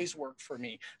The Boys work for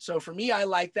me. So for me, I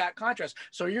like that contrast.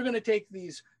 So you're going to take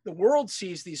the world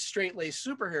sees these straight-laced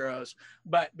superheroes,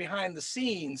 but behind the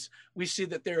scenes, we see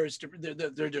that they're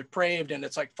depraved and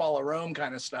it's like Fall of Rome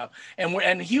kind of stuff.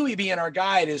 And Huey being our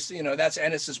guide is, that's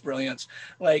Ennis's brilliance.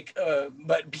 Like,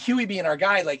 but Huey being our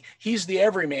guide, like he's the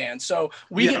everyman. So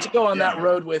we get to go on that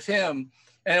road with him.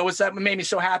 And it was that made me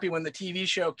so happy when the TV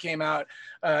show came out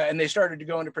and they started to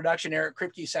go into production. Eric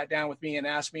Kripke sat down with me and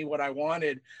asked me what I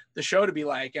wanted the show to be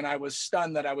like. And I was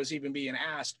stunned that I was even being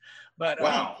asked. But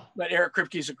but Eric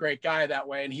Kripke's a great guy that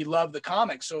way. And he loved the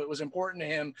comics. So it was important to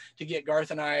him to get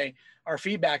Garth and I our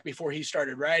feedback before he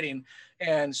started writing.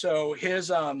 And so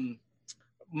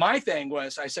my thing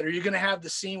was, I said, are you going to have the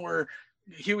scene where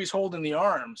Huey's holding the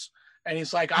arms? And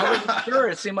he's like, I wasn't sure.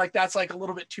 It seemed like that's like a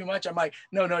little bit too much. I'm like,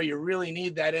 no, you really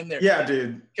need that in there. Yeah,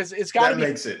 dude. Because it's got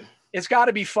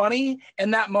to be funny.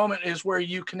 And that moment is where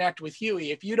you connect with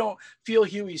Huey. If you don't feel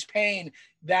Huey's pain,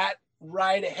 that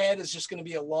ride ahead is just going to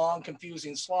be a long,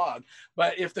 confusing slog.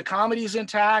 But if the comedy's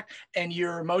intact and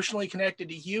you're emotionally connected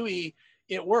to Huey,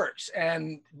 it works.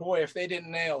 And boy, if they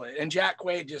didn't nail it. And Jack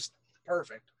Quaid just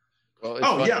perfect.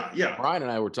 Well, yeah. Brian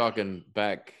and I were talking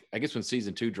back, I guess when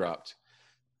season 2 dropped.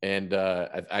 And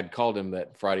I'd called him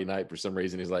that Friday night for some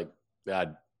reason. He's like,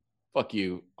 God, fuck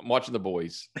you. I'm watching The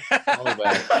Boys.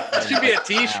 Should be a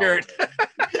t-shirt.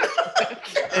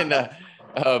 And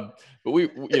but we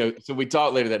so we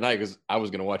talked later that night because I was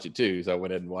going to watch it too. So I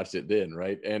went ahead and watched it then.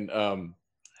 Right. And I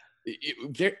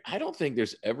don't think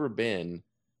there's ever been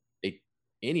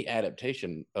any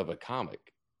adaptation of a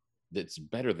comic that's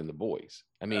better than The Boys.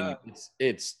 I mean,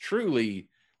 it's truly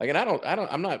like, and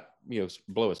I'm not,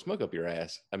 blowing smoke up your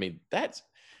ass. I mean,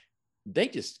 they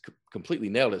just completely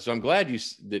nailed it. So I'm glad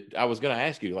that I was going to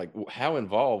ask you, like, how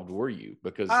involved were you?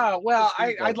 Because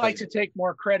I'd like to take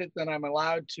more credit than I'm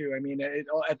allowed to. I mean,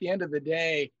 at the end of the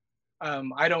day,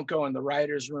 I don't go in the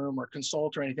writer's room or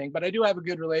consult or anything, but I do have a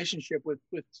good relationship with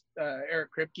Eric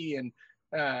Kripke, and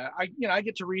I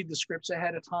get to read the scripts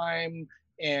ahead of time.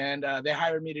 And they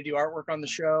hired me to do artwork on the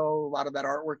show. A lot of that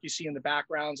artwork you see in the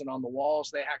backgrounds and on the walls,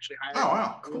 they actually hired me. Oh,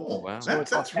 wow, cool. Wow. So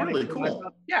that's really cool.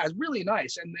 Yeah, it's really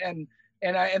nice. And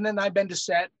then I've been to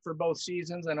set for both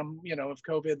seasons, and I'm, if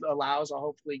COVID allows, I'll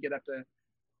hopefully get up to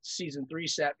season 3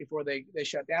 set before they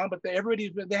shut down. But they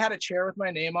had a chair with my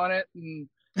name on it, and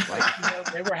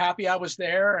they were happy I was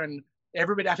there. And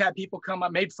everybody, I've had people come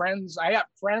up, made friends. I have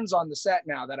friends on the set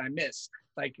now that I miss.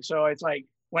 Like, so it's like,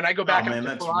 when I go back up to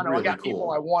Toronto, really I got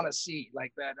people I want to see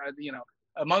like that,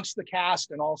 amongst the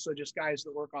cast and also just guys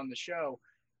that work on the show,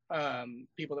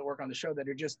 people that work on the show that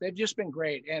they've just been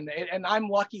great. And I'm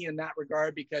lucky in that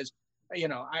regard because,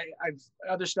 I've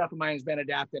other stuff of mine has been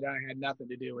adapted and I had nothing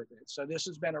to do with it. So this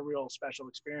has been a real special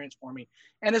experience for me.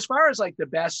 And as far as like the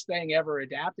best thing ever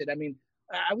adapted, I mean,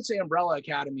 I would say Umbrella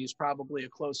Academy is probably a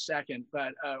close second,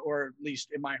 but or at least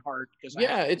in my heart, because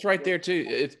it's right there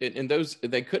too. And those,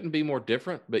 they couldn't be more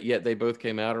different, but yet they both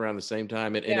came out around the same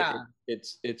time.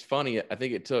 It's funny. I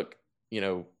think it took,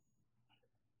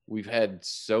 we've had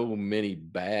so many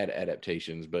bad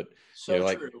adaptations, but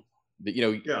true.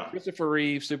 Christopher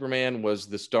Reeve Superman was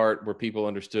the start where people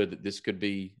understood that this could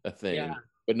be a thing.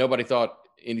 but nobody thought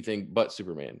anything but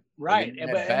Superman. Right.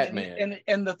 And Batman.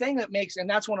 And the thing that makes, and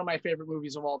that's one of my favorite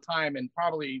movies of all time, and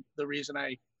probably the reason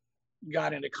I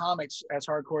got into comics as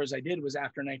hardcore as I did was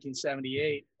after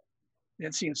 1978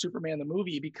 and seeing Superman the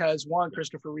movie, because one,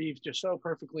 Christopher Reeves just so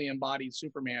perfectly embodied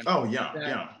Superman. Oh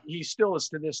yeah. He still is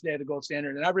to this day the gold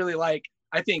standard. And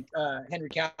I think Henry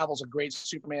Cavill's a great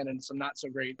Superman and some not so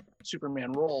great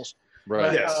Superman roles.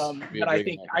 Right. But I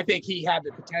think he had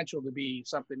the potential to be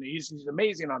something. He's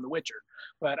amazing on The Witcher,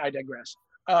 but I digress.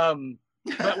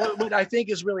 But what I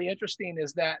think is really interesting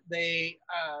is that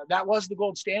that was the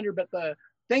gold standard, but the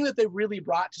thing that they really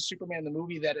brought to Superman the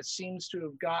movie that it seems to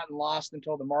have gotten lost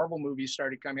until the Marvel movies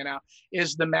started coming out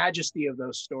is the majesty of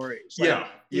those stories.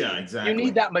 Exactly. You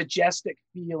need that majestic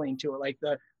feeling to it, like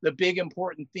the big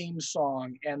important theme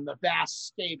song and the vast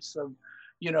scapes of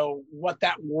what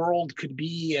that world could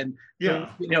be, and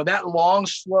that long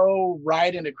slow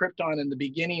ride into Krypton in the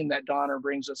beginning that Donner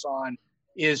brings us on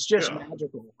is just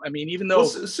magical. I mean, even though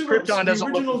Krypton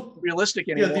doesn't look realistic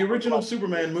anymore. Yeah, the original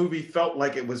Superman movie felt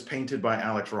like it was painted by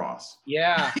Alex Ross.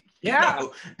 Yeah.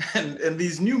 And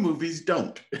these new movies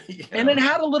don't. And it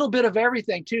had a little bit of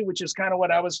everything too, which is kind of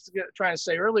what I was trying to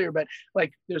say earlier. But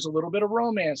like, there's a little bit of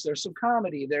romance, there's some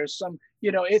comedy, there's some,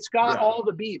 it's got all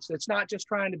the beats. It's not just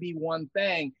trying to be one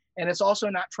thing, and it's also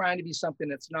not trying to be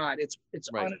something it's not. It's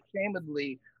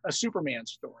unashamedly a Superman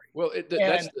story. Well,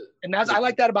 I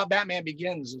like that about Batman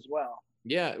Begins as well.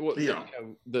 Yeah. Well,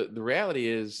 the reality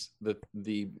is that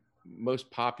the most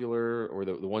popular, or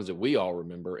the ones that we all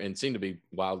remember and seem to be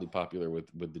wildly popular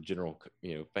with the general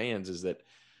fans, is that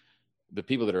the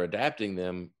people that are adapting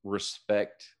them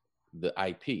respect the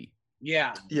IP.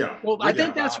 Yeah. Well, I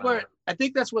think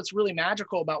that's what's really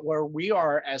magical about where we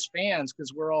are as fans,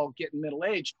 because we're all getting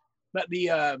middle-aged. But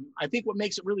I think what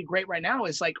makes it really great right now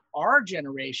is like our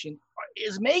generation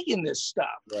is making this stuff.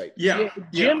 Right. Yeah.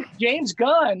 James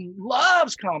Gunn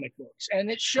loves comic books, and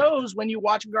it shows when you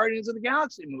watch Guardians of the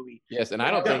Galaxy movie. Yes, and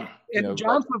I don't think. And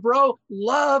Jon Favreau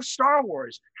loves Star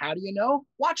Wars. How do you know?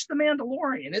 Watch The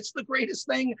Mandalorian. It's the greatest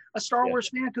thing a Star Wars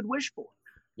fan could wish for.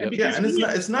 And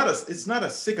it's not a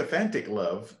sycophantic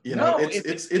love,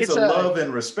 it's a love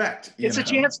and respect. It's a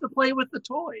chance to play with the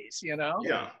toys,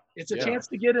 Yeah. It's a chance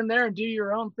to get in there and do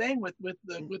your own thing with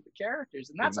the characters,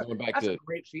 and that's a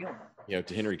great feeling.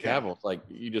 To Henry Cavill, like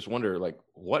you just wonder, like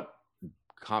what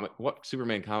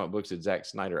Superman comic books did Zack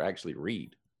Snyder actually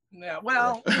read? Yeah,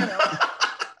 well,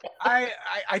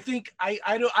 I think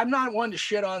I'm not one to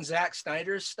shit on Zack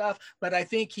Snyder's stuff, but I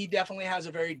think he definitely has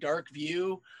a very dark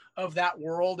view of that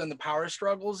world and the power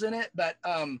struggles in it. But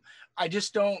I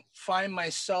just don't find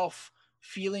myself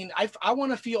feeling, I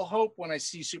want to feel hope when I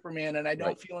see Superman, and I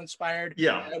don't feel inspired.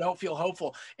 I don't feel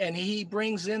hopeful. And he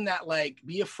brings in that, like,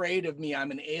 be afraid of me, I'm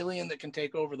an alien that can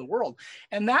take over the world.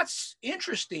 And that's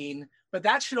interesting, but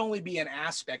that should only be an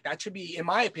aspect. That should be, in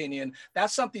my opinion,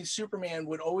 that's something Superman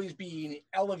would always be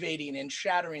elevating and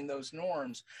shattering those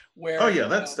norms. Where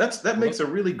that makes a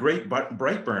really great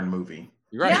Brightburn movie.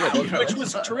 You're right. Which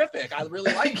was terrific. I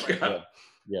really liked it.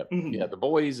 Yeah, The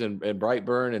Boys and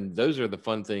Brightburn, and those are the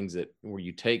fun things where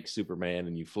you take Superman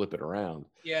and you flip it around.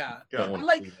 Yeah.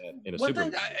 Like one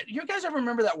thing, you guys ever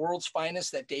remember that World's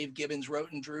Finest that Dave Gibbons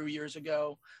wrote and drew years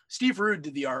ago? Steve Rude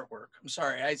did the artwork. I'm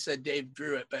sorry, I said Dave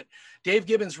drew it, but Dave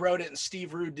Gibbons wrote it and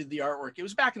Steve Rude did the artwork. It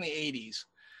was back in the 80s.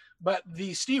 But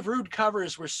the Steve Rude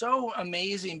covers were so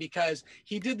amazing because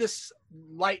he did this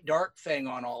light dark thing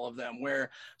on all of them, where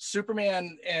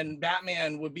Superman and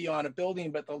Batman would be on a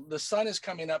building, but the sun is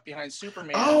coming up behind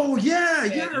Superman. Oh yeah,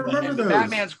 I remember those.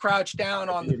 Batman's crouched down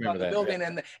on the building,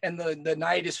 and the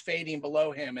night is fading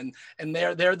below him, and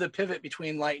they're the pivot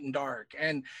between light and dark.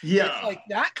 And it's like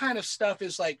that kind of stuff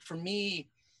is like, for me,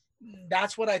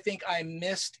 that's what I think I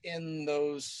missed in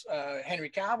those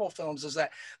Henry Cavill films, is that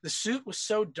the suit was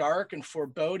so dark and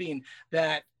foreboding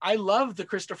that I love the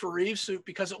Christopher Reeve suit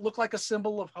because it looked like a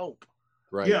symbol of hope.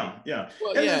 Right. Yeah.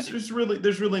 Well, there's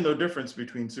really no difference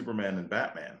between Superman and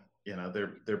Batman.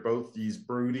 They're both these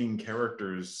brooding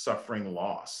characters suffering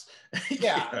loss.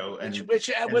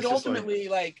 Which would ultimately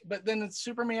but then it's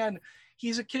Superman.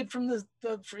 He's a kid from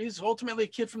he's ultimately a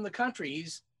kid from the country.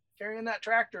 He's carrying that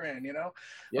tractor in,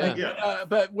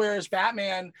 but whereas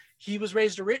Batman, he was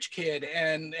raised a rich kid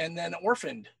and then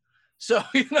orphaned. So,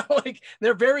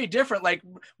 they're very different, like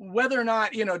whether or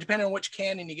not, depending on which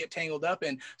canon you get tangled up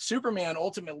in. Superman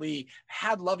ultimately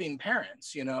had loving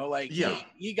parents,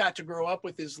 he got to grow up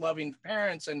with his loving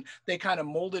parents, and they kind of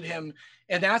molded him.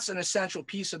 And that's an essential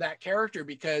piece of that character,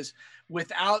 because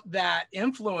without that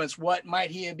influence, what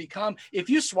might he have become? If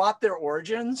you swap their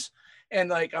origins, and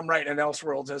like I'm writing in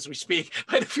Elseworlds as we speak.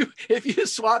 But if you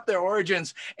swap their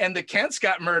origins, and the Kents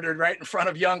got murdered right in front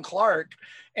of young Clark,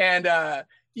 and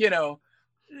you know,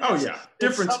 Oh yeah,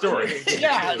 different story.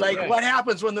 Yeah, like what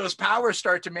happens when those powers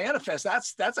start to manifest?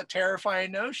 That's a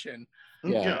terrifying notion.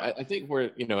 Yeah, I think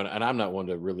we're, you know, and I'm not one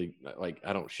to really, like,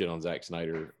 I don't shit on Zack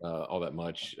Snyder all that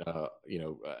much. You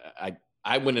know,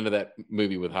 I went into that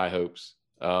movie with high hopes.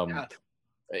 But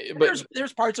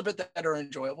there's parts of it that are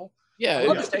enjoyable. Yeah, I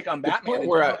love his take on Batman.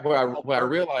 Where I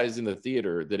realized in the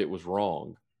theater that it was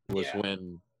wrong was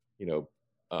when, you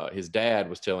know, his dad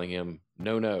was telling him,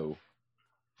 no,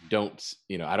 don't,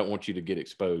 you know, I don't want you to get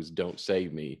exposed. Don't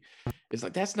save me. It's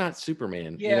like, that's not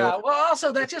Superman. Yeah. You know? Well,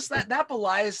 also that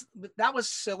belies, that was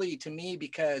silly to me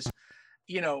because,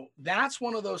 you know, that's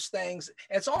one of those things.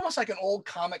 It's almost like an old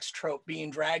comics trope being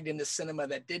dragged into cinema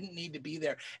that didn't need to be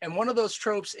there. And one of those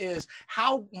tropes is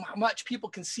how much people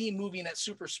can see moving at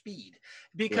super speed.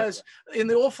 Because in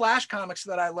the old Flash comics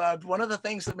that I loved, one of the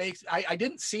things that makes, I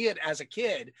didn't see it as a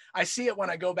kid. I see it when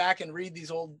I go back and read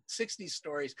these old 60s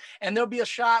stories. And there'll be a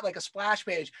shot like a splash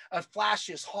page of Flash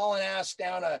just hauling ass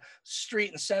down a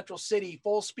street in Central City,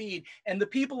 full speed. And the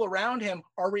people around him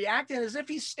are reacting as if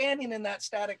he's standing in that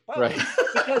static pose. Right.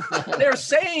 Because they're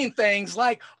saying things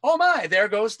like, oh my, there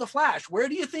goes the Flash. Where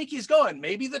do you think he's going?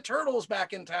 Maybe the Turtle's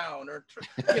back in town, or,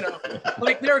 you know,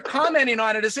 like they're commenting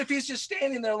on it as if he's just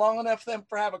standing there long enough for them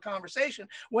to have a conversation,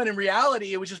 when in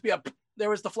reality, it would just be there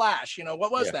was the Flash, you know,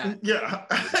 what was that? Yeah.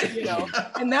 You know,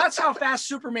 and that's how fast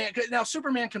Superman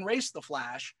can race the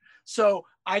Flash. So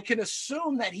I can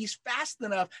assume that he's fast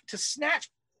enough to snatch,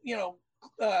 you know,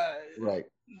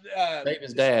 save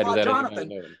his dad without Jonathan.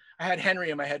 knowing. I had Henry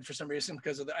in my head for some reason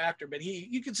because of the actor, but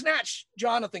you could snatch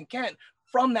Jonathan Kent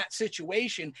from that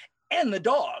situation and the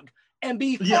dog and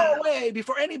be far away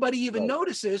before anybody even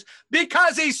notices,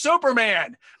 because he's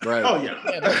Superman. Right. Oh yeah.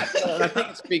 I think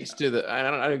it speaks to the, I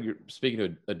know you're speaking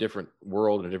to a different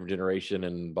world and a different generation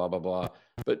and blah, blah, blah,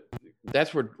 but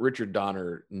that's where Richard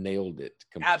Donner nailed it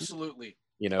completely. Absolutely.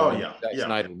 You know, Zack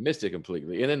Snyder missed it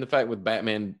completely. And then the fact with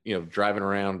Batman, you know, driving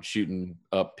around shooting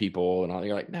up people and all,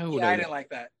 you're like, no. I didn't like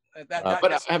that. But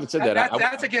I haven't said that.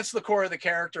 That's against the core of the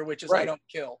character, which is I don't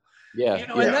kill. Yeah. You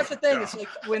know, and that's the thing. It's like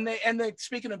when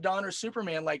speaking of Donner's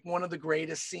Superman, like one of the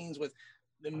greatest scenes with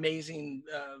the amazing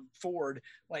Ford,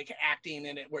 like acting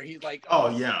in it, where he's like,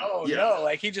 no,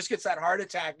 like he just gets that heart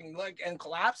attack and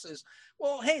collapses.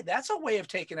 Well, hey, that's a way of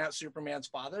taking out Superman's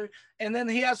father. And then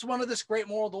he has one of this great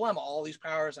moral dilemma, all these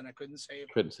powers, and I couldn't save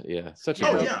him. Such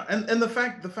a and the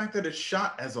fact that it's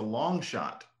shot as a long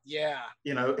shot. Yeah.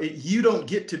 You know, you don't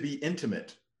get to be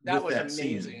intimate. That was that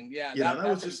amazing. Scene. Yeah. You know, that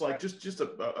was just like just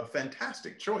a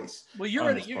fantastic choice. Well,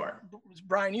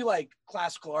 Brian, you like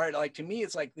classical art. Like, to me,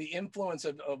 it's like the influence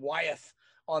of Wyeth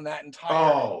on that entire.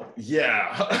 Oh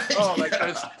yeah. Like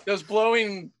those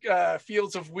blowing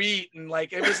fields of wheat, and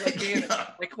like it was like being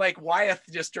like Wyeth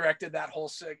just directed that whole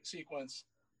sequence.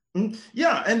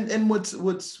 Yeah, and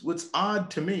what's odd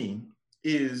to me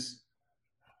is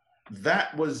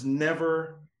that was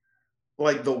never,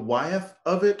 like, the Wyeth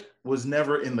of it was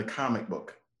never in the comic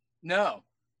book. No.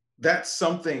 That's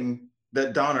something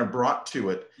that Donner brought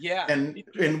to it. Yeah. And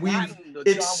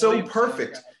it's so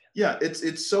perfect. Yeah,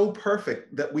 it's so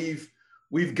perfect that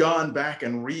we've gone back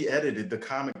and re-edited the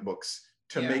comic books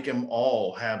to make them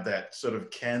all have that sort of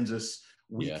Kansas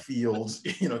wheat fields,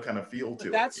 you know, kind of feel to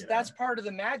it. That's part of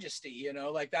the majesty, you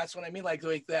know, like that's what I mean, like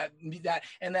that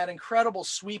and that incredible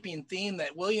sweeping theme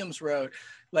that Williams wrote,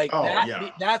 like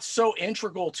that's so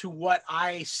integral to what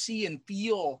I see and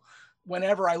feel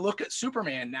whenever I look at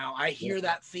Superman now. I hear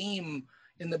that theme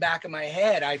in the back of my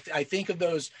head. I think of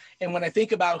those, and when I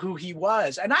think about who he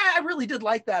was, and I really did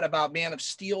like that about Man of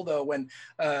Steel, though, when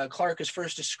Clark is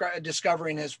first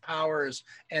discovering his powers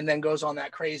and then goes on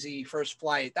that crazy first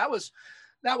flight. That was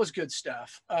good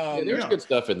stuff. There's good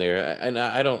stuff in there, and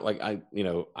I don't like.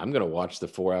 I'm gonna watch the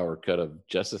 4-hour cut of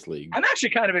Justice League. I'm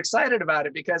actually kind of excited about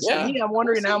it because to me, I'm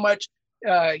wondering how much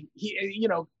he, you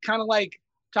know, kind of like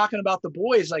talking about The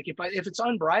Boys, like if it's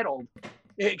unbridled,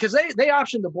 because they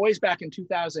optioned The Boys back in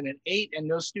 2008, and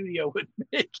no studio would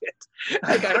make it.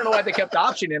 Like, I don't know why they kept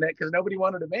optioning it, because nobody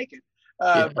wanted to make it.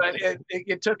 But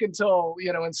it took until,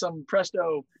 you know, in some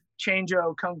presto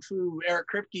changeo kung fu Eric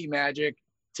Kripke magic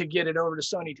to get it over to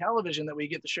Sony Television that we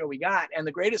get the show we got. And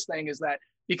the greatest thing is that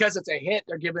because it's a hit,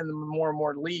 they're giving them more and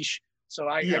more leash. So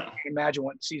I can imagine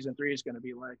what season 3 is going to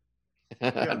be like.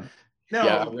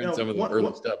 I read some of the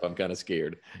early stuff. I'm kind of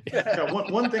scared.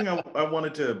 One thing I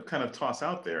wanted to kind of toss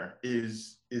out there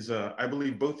is I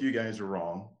believe both you guys are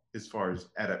wrong as far as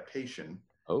adaptation.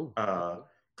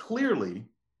 Clearly,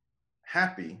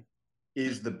 Happy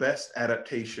is the best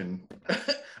adaptation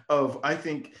of, I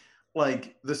think,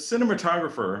 like the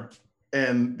cinematographer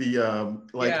and the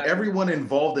everyone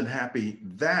involved in Happy,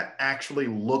 that actually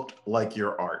looked like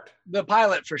your art. The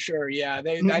pilot for sure. Yeah.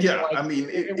 I mean,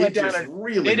 it just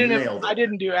really nailed it. I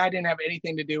didn't have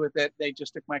anything to do with it. They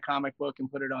just took my comic book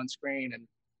and put it on screen, and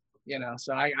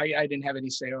so I didn't have any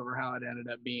say over how it ended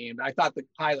up being. But I thought the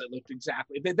pilot looked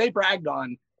exactly. They bragged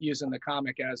on using the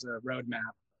comic as a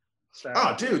roadmap. So,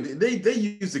 oh, dude, they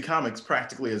use the comics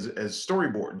practically as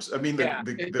storyboards. I mean,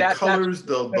 the colors,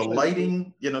 the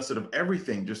lighting, sort of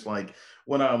everything. Just like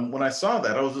when I saw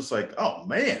that, I was just like, oh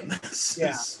man,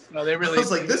 no, they really. I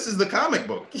was like, this is the comic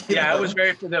book. Yeah, it was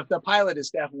very. The pilot is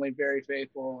definitely very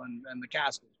faithful, and the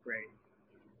cast was great.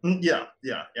 Yeah.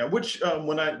 Which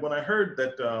when I heard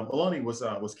that Maloney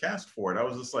was cast for it, I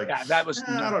was just like, that was.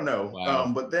 I don't know.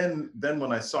 Wow. But then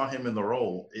when I saw him in the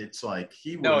role, it's like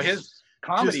he was. His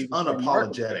comedy just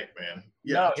unapologetic, man.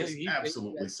 Yeah, no,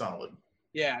 absolutely solid.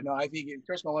 Yeah, no, I think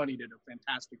Chris Maloney did a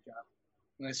fantastic job.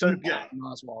 And so did Patton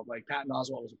Oswalt. Like Patton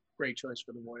Oswalt was a great choice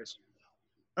for the voice.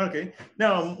 Okay.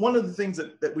 Now, one of the things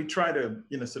that we try to,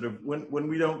 sort of when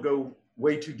we don't go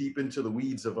way too deep into the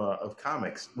weeds of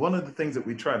comics, one of the things that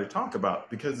we try to talk about,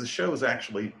 because the show is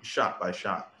actually shot by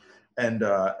shot, and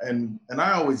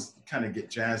I always kind of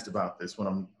get jazzed about this when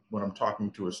I'm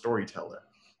talking to a storyteller.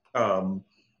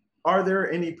 Are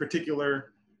there any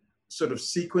particular sort of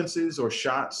sequences or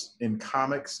shots in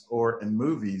comics or in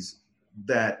movies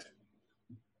that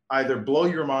either blow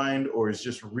your mind or is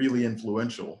just really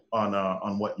influential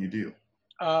on what you do?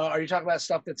 Are you talking about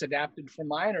stuff that's adapted from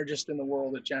mine, or just in the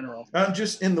world in general?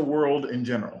 Just in the world in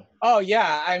general. Oh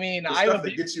yeah, I mean, stuff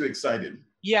that gets you excited.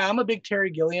 Yeah, I'm a big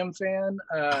Terry Gilliam fan.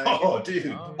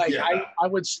 Dude! Like I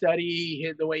would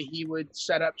study the way he would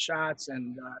set up shots,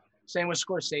 and same with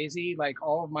Scorsese. Like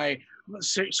all of my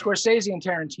Scorsese and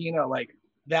Tarantino, like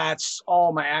that's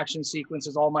all my action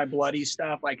sequences, all my bloody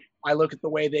stuff. Like I look at the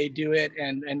way they do it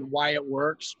and why it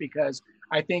works, because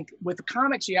I think with the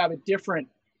comics you have a different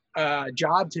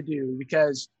job to do,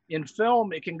 because in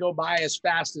film it can go by as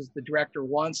fast as the director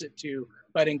wants it to,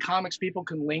 but in comics people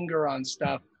can linger on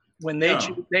stuff when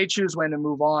they choose when to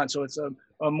move on. So it's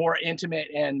a more intimate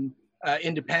and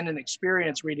independent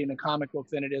experience reading a comic book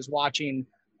than it is watching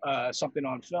something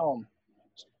on film.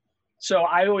 So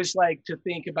I always like to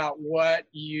think about what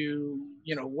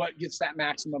what gets that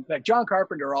maximum effect. John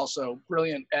Carpenter also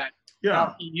brilliant at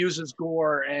how he uses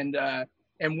gore and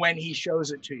when he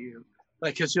shows it to you,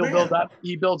 like because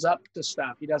he builds up the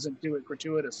stuff. He doesn't do it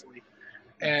gratuitously.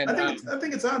 And I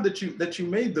think it's odd that you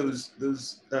made those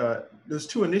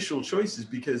two initial choices,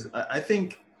 because I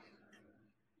think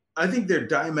they're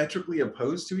diametrically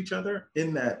opposed to each other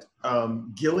in that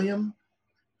Gilliam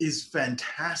is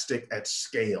fantastic at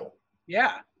scale.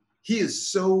 Yeah. He is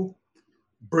so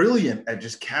brilliant at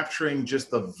just capturing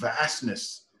just the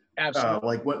vastness.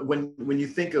 Absolutely. Like when you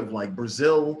think of like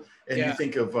Brazil and you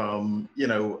think of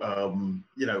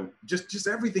just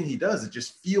everything he does, it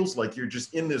just feels like you're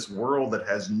just in this world that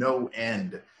has no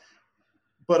end.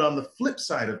 But on the flip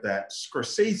side of that,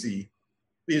 Scorsese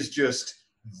is just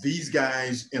these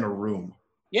guys in a room.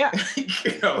 Yeah.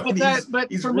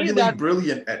 He's really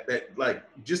brilliant at that, like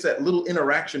just that little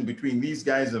interaction between these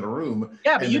guys in a room.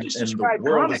 Yeah, but you just described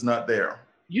the world comics. Is not there.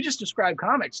 You just described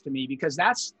comics to me, because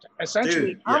that's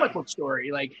essentially a comic book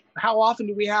story. Like, how often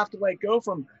do we have to like go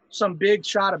from some big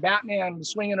shot of Batman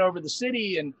swinging over the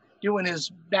city and doing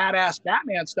his badass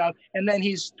Batman stuff, and then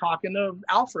he's talking to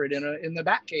Alfred in the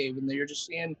Batcave, and you're just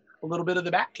seeing a little bit of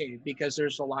the Batcave because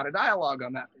there's a lot of dialogue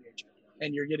on that page,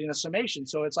 and you're getting a summation.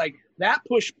 So it's like that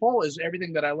push-pull is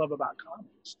everything that I love about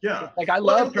comics. Yeah, like I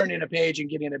love turning a page and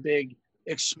getting a big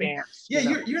expanse.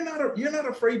 Yeah, you're not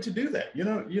afraid to do that.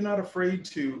 You're not afraid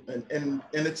to, and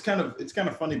it's kind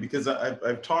of funny, because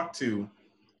I've talked to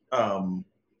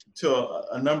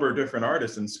a number of different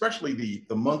artists, and especially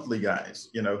the monthly guys,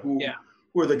 who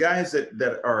are the guys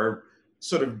that are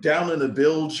sort of down in the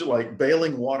bilge, like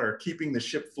bailing water, keeping the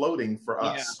ship floating for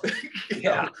us,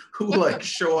 who like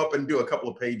show up and do a couple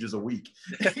of pages a week.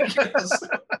 Come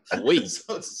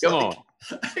on.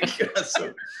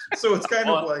 So it's kind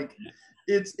of like,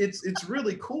 it's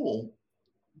really cool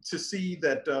to see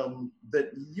that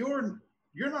that you're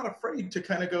not afraid to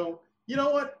kind of go, you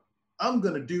know what? I'm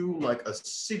going to do like a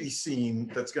city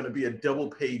scene that's going to be a double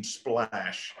page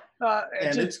splash.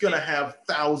 And it's going to have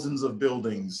thousands of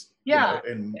buildings. Yeah.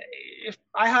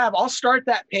 I'll start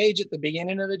that page at the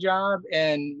beginning of the job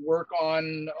and work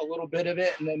on a little bit of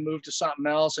it, and then move to something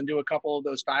else and do a couple of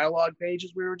those dialogue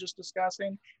pages we were just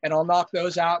discussing. And I'll knock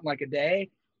those out in like a day.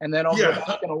 and then I'll go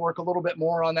back and I'll work a little bit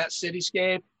more on that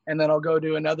cityscape, and then I'll go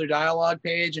do another dialogue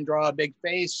page and draw a big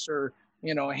face or,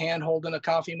 you know, a hand holding a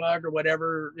coffee mug or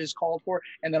whatever is called for.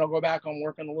 And then I'll go back on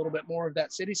working a little bit more of that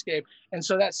cityscape. And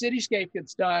so that cityscape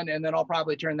gets done, and then I'll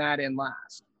probably turn that in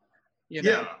last. You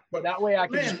know, but that way I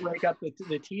can just break up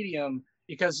the tedium,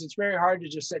 because it's very hard to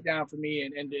just sit down for me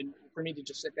and for me to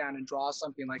just sit down and draw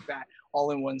something like that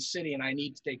all in one city, and I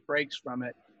need to take breaks from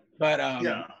it. But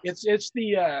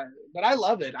but I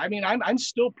love it. I mean, I'm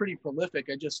still pretty prolific.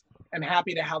 I just am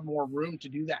happy to have more room to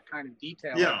do that kind of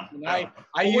detail. And I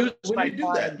use my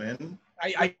time.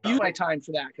 I use my time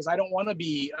for that, because I don't want to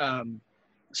be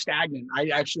stagnant. I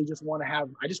actually just want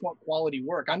quality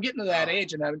work. I'm getting to that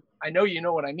age, and I know you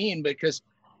know what I mean, because,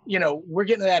 you know, we're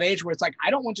getting to that age where it's like, I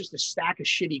don't want just a stack of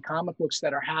shitty comic books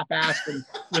that are half-assed and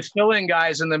with fill-in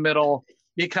guys in the middle,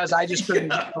 because I just couldn't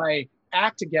get my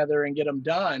act together and get them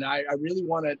done. I really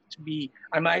want it to be,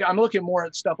 I'm looking more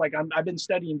at stuff like, I've been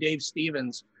studying Dave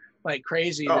Stevens like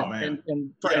crazy,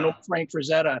 and Frank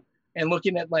Frazetta, and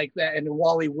looking at like that, and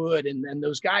Wally Wood and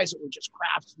those guys that were just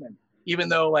craftsmen, even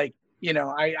though, like, you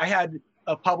know, I had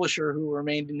a publisher who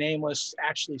remained nameless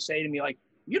actually say to me, like,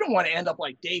 you don't want to end up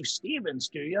like Dave Stevens,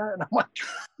 do you? And I'm like,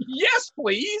 yes,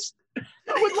 please.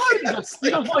 I would love to.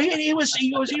 He goes, well,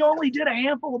 he only did a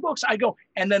handful of books. I go,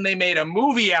 and then they made a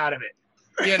movie out of it.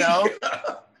 You know,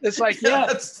 it's like,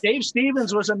 Dave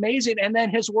Stevens was amazing, and then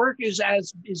his work is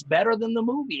better than the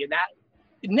movie, and that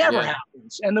it never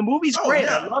happens. And the movie's great.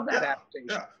 I love that adaptation.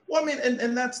 Yeah. Well, I mean,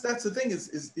 and that's the thing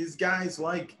is guys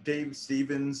like Dave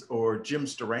Stevens or Jim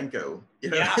Steranko. You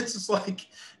know, it's like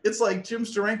Jim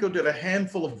Steranko did a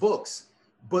handful of books,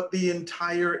 but the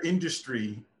entire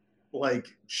industry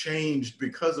like changed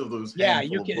because of those.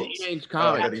 You can change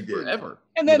comics forever.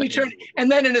 And then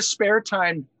then in his spare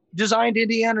time designed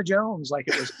Indiana Jones like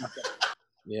it was nothing.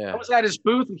 I was at his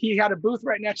booth. He had a booth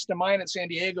right next to mine in San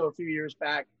Diego a few years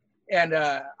back. And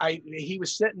he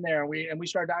was sitting there, and we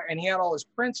started, and he had all his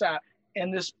prints out,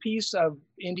 and this piece of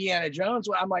Indiana Jones.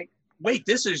 I'm like, wait,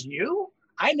 this is you?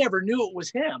 I never knew it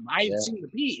was him. I had seen the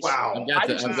piece. Wow. I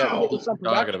just knew it was some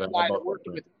production guy that worked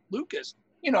with Lucas,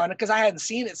 you know, and because I hadn't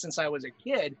seen it since I was a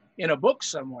kid in a book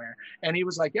somewhere. And he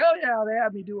was like, oh yeah, they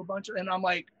had me do a bunch of, and I'm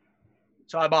like,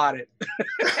 so I bought it.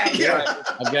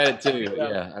 I've got it too.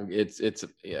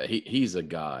 He's a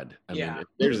god. I mean, if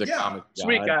there's a comic god,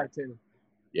 sweet guy too.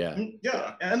 And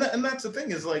that's the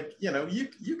thing is, like, you know,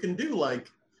 you can do like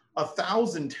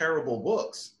 1,000 terrible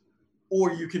books,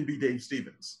 or you can be Dave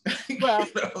Stevens. Well,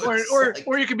 you know,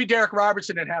 or you can be Derek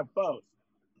Robertson and have both.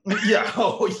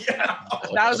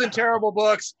 1,000 terrible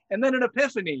books, and then an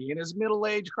epiphany in his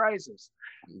middle-age crisis.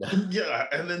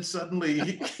 And then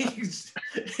suddenly he's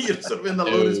sort of in the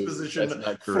lotus position,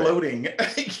 floating.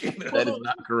 You know? That is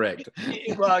not correct.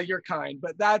 Well, you're kind,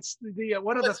 but that's the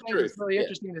one of the things that's really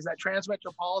interesting is that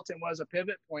Transmetropolitan was a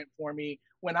pivot point for me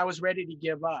when I was ready to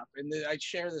give up. And I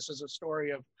share this as a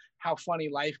story of how funny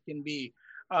life can be.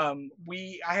 I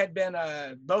had been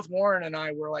both Warren and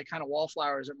I were like kind of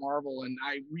wallflowers at Marvel, and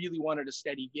I really wanted a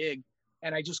steady gig,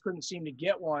 and I just couldn't seem to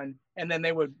get one. And then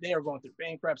they were going through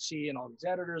bankruptcy, and all these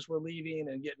editors were leaving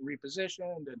and getting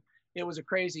repositioned, and it was a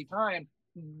crazy time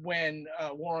when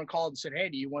Warren called and said, hey,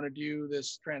 do you want to do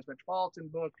this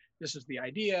Transmetropolitan book? This is the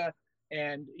idea.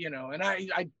 And, you know, and I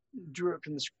drew it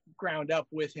from the ground up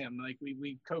with him. Like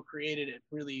we co-created it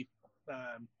really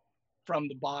from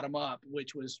the bottom up,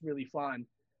 which was really fun.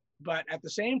 But at the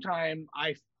same time,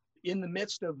 in the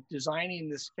midst of designing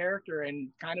this character and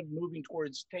kind of moving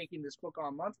towards taking this book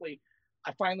on monthly,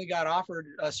 I finally got offered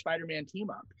a Spider-Man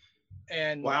team up.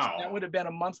 And that would have been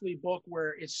a monthly book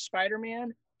where it's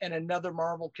Spider-Man and another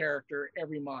Marvel character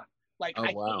every month. Like,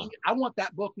 I want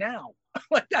that book now.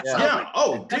 Like that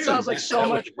sounds like so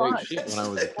much fun.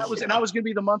 I was going to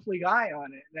be the monthly guy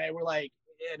on it. And they were like,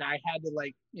 and I had to,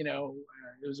 like, you know,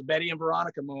 it was a Betty and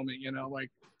Veronica moment, you know, like,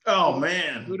 oh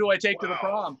man, who do I take to the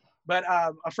prom? But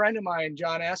a friend of mine,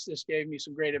 John Estes, gave me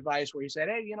some great advice where he said,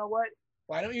 hey, you know what?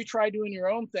 Why don't you try doing your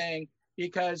own thing?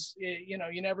 Because, you know,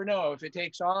 you never know. If it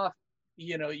takes off,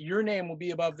 you know, your name will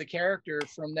be above the character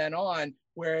from then on.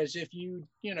 Whereas if you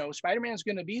know, Spider-Man's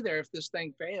going to be there if this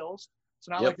thing fails. It's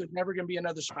not like there's never going to be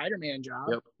another Spider-Man job.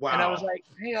 And I was like,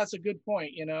 hey, that's a good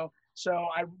point, you know? So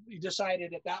I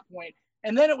decided at that point.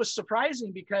 And then it was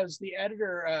surprising because the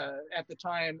editor at the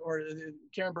time, or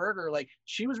Karen Berger, like,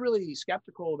 she was really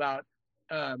skeptical about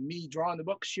me drawing the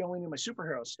book. She only knew my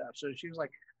superhero stuff. So she was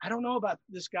like, I don't know about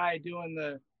this guy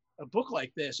doing a book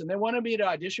like this. And they wanted me to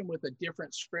audition with a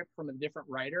different script from a different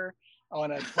writer.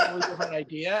 on a totally different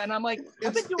idea. And I'm like,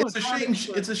 I've been doing it's a shame.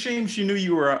 for, It's a shame she knew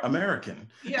you were American.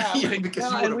 yeah, because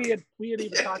well, and we had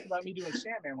even talked about me doing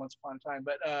Sandman once upon a time,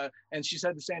 but and she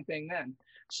said the same thing then.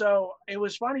 So it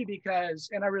was funny because,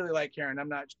 and I really like Karen. I'm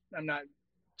not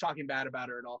talking bad about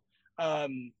her at all.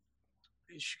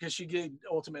 Because she did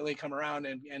ultimately come around,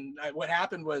 and what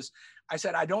happened was I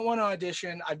said, I don't want to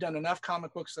audition. I've done enough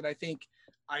comic books that I think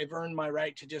I've earned my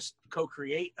right to just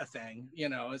co-create a thing. You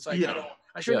know, it's like,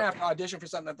 I shouldn't have to audition for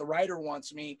something that the writer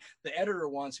wants me, the editor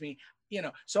wants me, you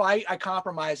know. So I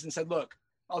compromised and said, look,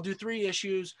 I'll do 3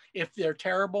 issues. If they're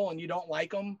terrible and you don't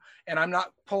like them and I'm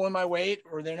not pulling my weight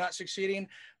or they're not succeeding,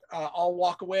 I'll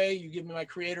walk away. You give me my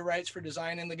creator rights for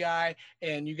designing the guy,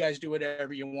 and you guys do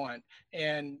whatever you want.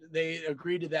 And they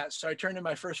agreed to that. So I turned in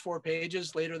my first 4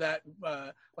 pages later that,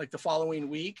 like the following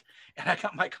week, and I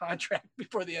got my contract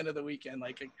before the end of the weekend.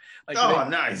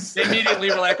 Nice. They immediately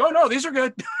were like, oh no, these are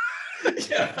good.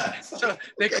 Yeah. So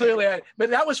they clearly had,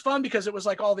 but that was fun because it was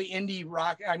like all the indie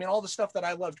rock. I mean, all the stuff that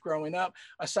I loved growing up,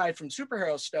 aside from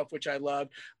superhero stuff, which I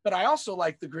loved, but I also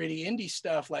like the gritty indie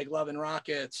stuff like Love and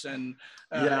Rockets and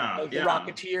the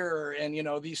Rocketeer, and, you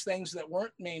know, these things that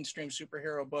weren't mainstream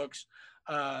superhero books.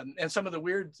 And some of the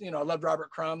weird, you know, I loved Robert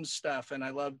Crumb's stuff, and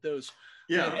I loved those.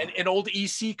 And old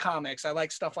EC comics. I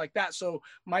like stuff like that. So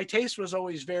my taste was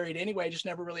always varied anyway. I just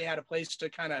never really had a place to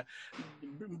kind of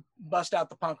bust out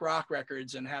the punk rock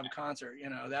records and have a concert, you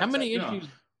know. How many issues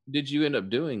did you end up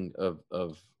doing of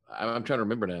I'm trying to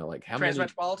remember now, like how many?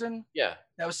 Transmetropolitan? Yeah.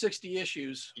 That was 60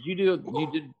 issues. You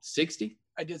did 60?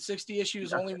 I did 60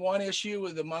 issues, only 1 issue.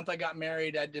 With the month I got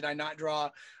married, I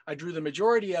drew the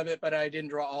majority of it, but I didn't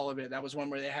draw all of it. That was one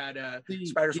where they had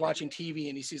Spider's watching TV,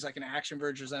 and he sees like an action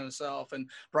version of himself, and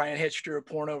Brian Hitch drew a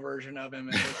porno version of him,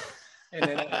 and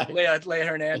then Leia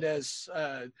Hernandez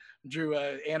drew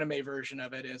an anime version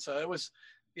of it. And so it was,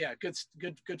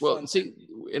 good well, fun. See,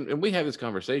 and we have this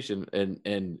conversation,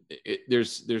 and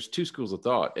there's 2 schools of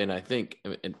thought, and I think,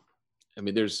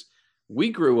 we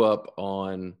grew up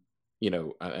on, you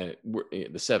know, the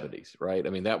 70s, right?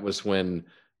 I mean, that was when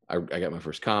I got my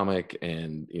first comic,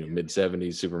 and, you know, mid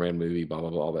 70s Superman movie, blah, blah,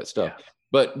 blah, all that stuff. Yeah.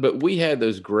 But we had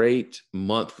those great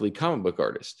monthly comic book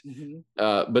artists. Mm-hmm.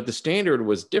 But the standard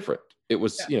was different. It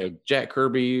was, you know, Jack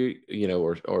Kirby, you know,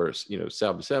 or you know,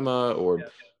 Sal Buscema, or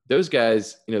those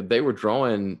guys, you know, they were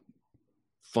drawing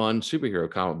fun superhero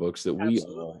comic books that we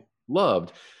all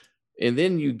loved. And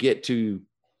then you get to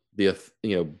the,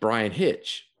 you know, Brian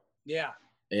Hitch. Yeah.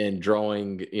 And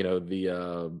drawing, you know, the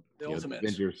Ultimates,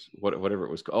 Avengers, whatever it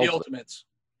was called, the Ultimates,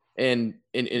 and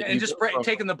just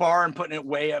taking the bar and putting it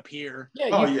way up here.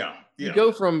 Yeah, you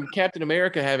go from Captain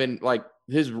America having like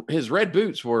his red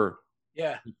boots were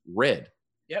red.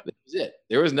 Yep, that was it.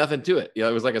 There was nothing to it. You know,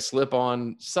 it was like a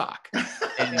slip-on sock.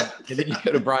 And then you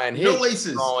go to Brian Hitch, no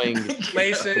laces, drawing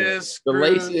laces, the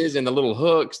laces and the little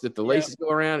hooks that the laces go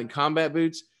around, and combat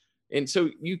boots. And so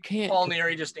you can't. Paul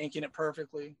Neary just inking it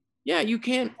perfectly. Yeah, you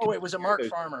can't. Oh, wait, was it Mark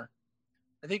Farmer?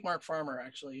 I think Mark Farmer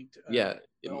actually. I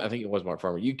think it was Mark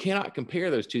Farmer. You cannot compare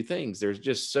those 2 things. They're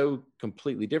just so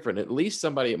completely different. At least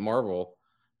somebody at Marvel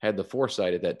had the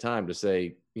foresight at that time to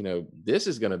say, you know, this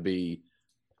is going to be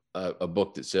a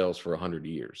book that sells for 100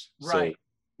 years. Right.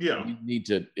 So you need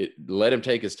to let him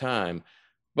take his time.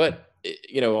 But,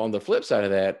 you know, on the flip side of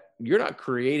that, you're not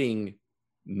creating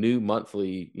new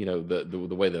monthly, you know,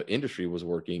 the way the industry was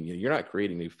working. You know, you're not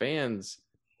creating new fans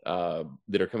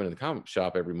that are coming to the comic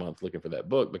shop every month looking for that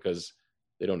book because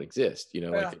they don't exist. You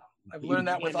know, like I've learned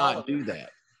that with all of do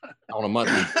that on a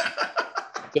monthly.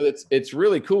 So it's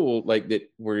really cool, like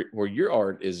that where your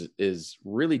art is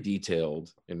really detailed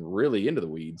and really into the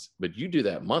weeds, but you do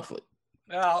that monthly.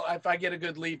 Well, if I get a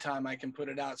good lead time, I can put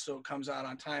it out so it comes out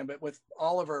on time. But with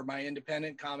Oliver, my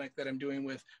independent comic that I'm doing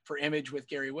for Image with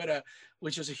Gary Whitta,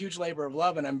 which is a huge labor of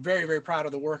love, and I'm very, very proud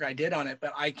of the work I did on it.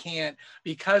 But I can't,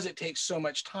 because it takes so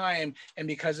much time, and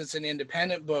because it's an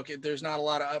independent book, there's not a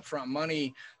lot of upfront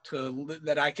money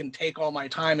that I can take all my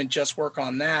time and just work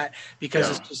on that,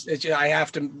 because I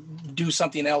have to do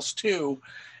something else too.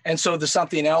 And so the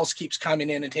something else keeps coming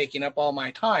in and taking up all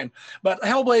my time. But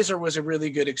Hellblazer was a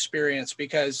really good experience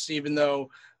because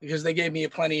they gave me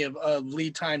plenty of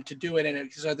lead time to do it. And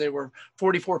because they were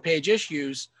 44-page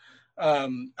issues,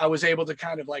 I was able to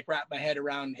kind of like wrap my head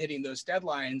around hitting those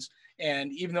deadlines.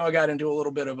 And even though I got into a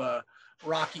little bit of a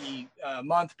rocky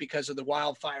month because of the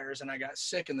wildfires and I got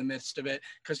sick in the midst of it,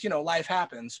 because, you know, life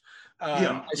happens.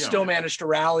 I still managed to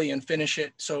rally and finish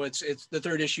it. So it's the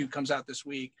 3rd issue comes out this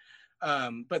week.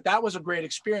 But that was a great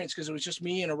experience because it was just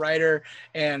me and a writer,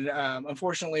 and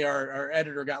unfortunately our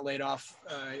editor got laid off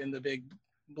in the big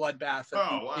bloodbath.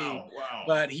 Oh, wow. Wow.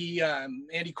 But he,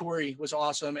 Andy Corey was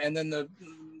awesome. And then the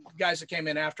guys that came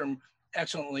in after him,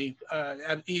 excellently,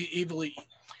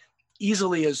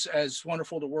 easily as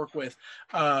wonderful to work with.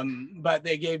 But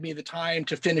they gave me the time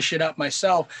to finish it up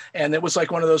myself. And it was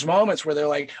like one of those moments where they're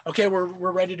like, okay,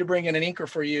 we're ready to bring in an inker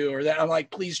for you, or that. I'm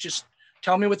like, please just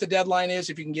tell me what the deadline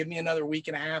is. If you can give me another week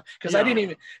and a half. Cause I didn't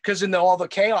even, cause in all the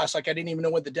chaos, like I didn't even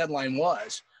know what the deadline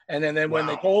was. And then when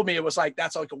they told me, it was like,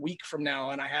 that's like a week from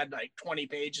now. And I had like 20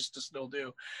 pages to still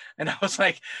do. And I was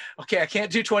like, okay, I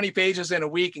can't do 20 pages in a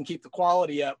week and keep the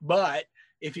quality up. But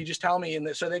if you just tell me,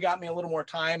 so they got me a little more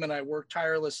time, and I worked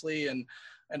tirelessly and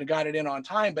got it in on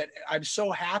time. But I'm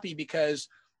so happy because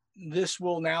this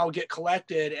will now get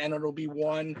collected, and it'll be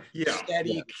one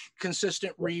steady,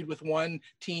 consistent read with one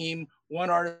team, one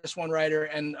artist, one writer,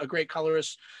 and a great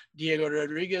colorist, Diego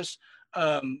Rodriguez.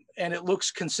 And it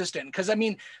looks consistent. Because I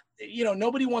mean, you know,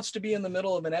 nobody wants to be in the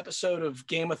middle of an episode of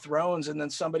Game of Thrones and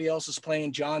then somebody else is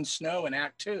playing Jon Snow in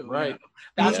Act 2. Right. You know?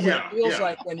 That's what it feels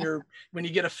like when you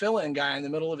get a fill-in guy in the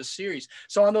middle of a series.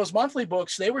 So on those monthly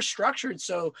books, they were structured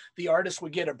so the artist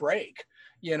would get a break.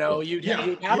 You know, you'd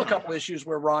have a couple issues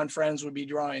where Ron Frenz would be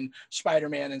drawing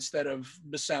Spider-Man instead of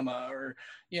Buscema, or,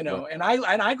 you know, and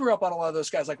I grew up on a lot of those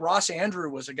guys. Like Ross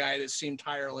Andru was a guy that seemed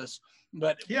tireless.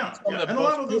 But and a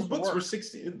lot of those books were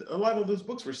 16. A lot of those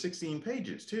books were 16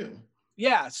 pages too.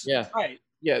 Yes. Yeah. Right.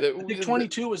 Yeah. I think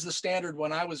 22 was the standard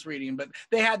when I was reading, but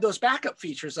they had those backup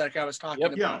features like I was talking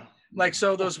about. Yeah. Like,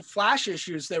 so those Flash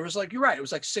issues, there was like, you're right, it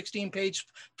was like 16-page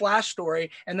Flash story,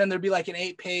 and then there'd be like an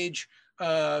 8-page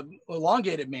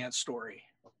elongated man story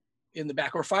in the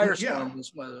back, or Firestorm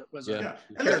was and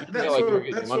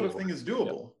that sort of thing is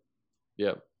doable.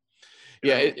 Yeah.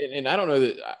 Yeah, and I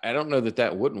don't know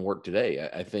that wouldn't work today.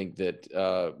 I think that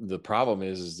the problem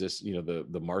is this, you know,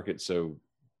 the market's so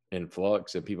in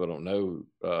flux and people don't know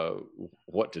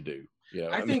what to do.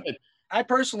 Yeah, I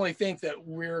personally think that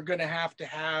we're going to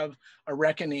have a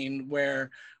reckoning where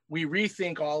we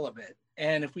rethink all of it.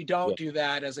 And if we don't do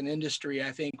that as an industry,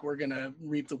 I think we're going to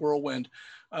reap the whirlwind,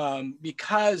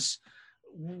 because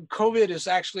COVID has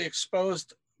actually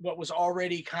exposed what was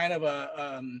already kind of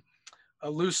a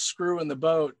loose screw in the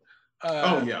boat.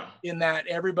 In that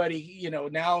everybody, you know,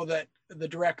 now that the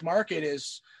direct market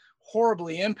is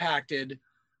horribly impacted,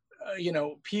 you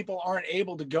know, people aren't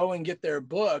able to go and get their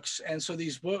books. And so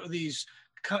these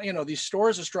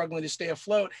stores are struggling to stay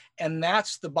afloat. And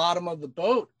that's the bottom of the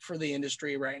boat for the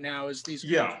industry right now, is these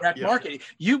direct marketing.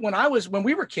 When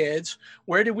we were kids,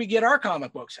 where did we get our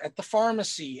comic books? At the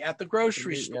pharmacy, at the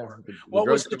grocery store. What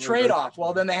was the trade-off?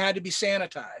 Well, then they had to be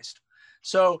sanitized.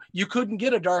 So you couldn't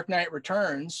get a Dark Knight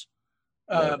Returns,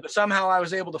 but somehow I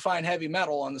was able to find Heavy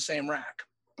Metal on the same rack.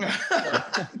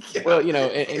 Well, you know,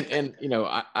 and you know,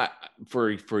 I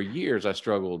for years I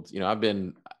struggled. You know, I've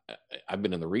been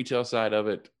in the retail side of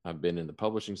it. I've been in the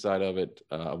publishing side of it.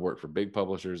 I've worked for big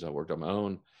publishers. I worked on my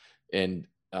own, and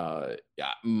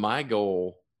my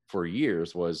goal for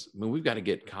years was, I mean, we've got to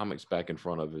get comics back in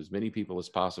front of as many people as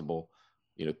possible,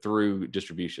 you know, through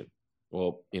distribution.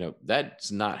 Well, you know,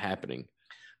 that's not happening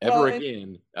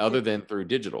again, other than through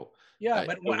digital. Yeah,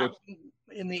 but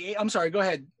I'm sorry, go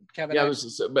ahead, Kevin. Yeah,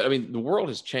 but I mean, the world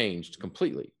has changed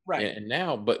completely, right? And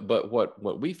now, but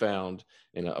what we found,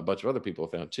 and a bunch of other people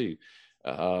have found too,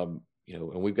 you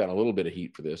know, and we've gotten a little bit of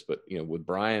heat for this, but you know, with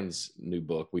Brian's new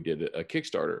book, we did a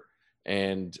Kickstarter,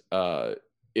 and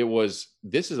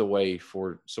this is a way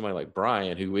for somebody like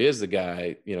Brian, who is the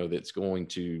guy, you know, that's going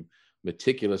to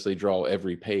meticulously draw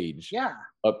every page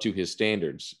up to his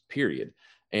standards, period.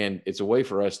 And it's a way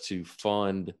for us to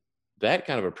fund that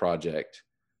kind of a project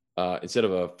instead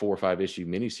of a 4 or 5 issue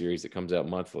miniseries that comes out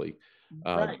monthly.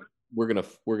 We're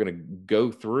gonna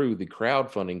go through the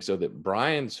crowdfunding so that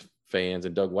Brian's fans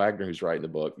and Doug Wagner, who's writing the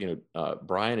book, you know,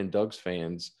 Brian and Doug's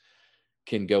fans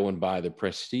can go and buy the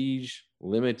Prestige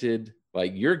limited,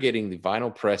 like you're getting the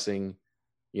vinyl pressing,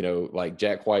 you know, like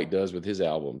Jack White does with his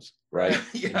albums, right?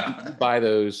 You buy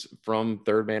those from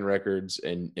Third Man Records,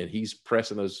 and he's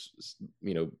pressing those,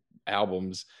 you know,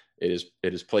 albums. It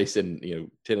is placed in, you know,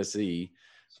 Tennessee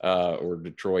or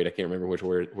Detroit. I can't remember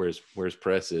where his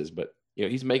press is, but you know,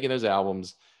 he's making those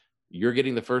albums. You're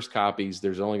getting the first copies.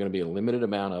 There's only going to be a limited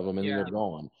amount of them, and then they're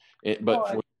gone.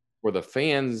 For the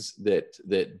fans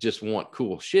that just want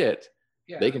cool shit,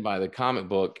 they can buy the comic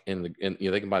book and you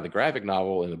know, they can buy the graphic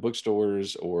novel in the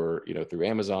bookstores, or you know, through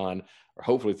Amazon, or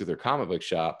hopefully through their comic book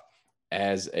shop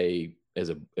as a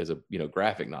you know,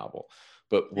 graphic novel.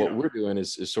 But what we're doing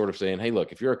is sort of saying, hey,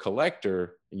 look, if you're a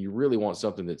collector and you really want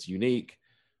something that's unique,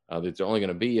 that's only going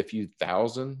to be a few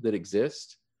thousand that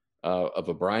exist of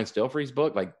a Brian Stelfreeze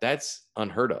book, like that's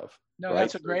unheard of. No, right?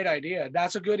 that's a great idea.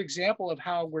 That's a good example of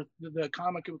how the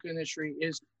comic book industry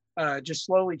is just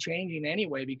slowly changing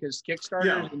anyway, because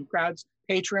Kickstarters and crowds,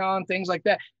 Patreon, things like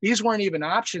that. These weren't even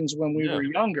options when we were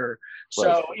younger.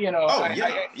 So, you know,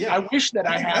 I wish that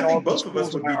I had all both of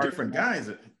us tools would in be my different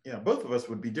arsenal. guys. Yeah, both of us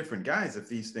would be different guys if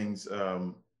these things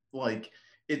like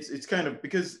it's kind of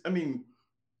because I mean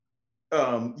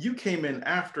you came in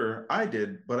after I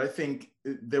did, but I think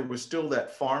there was still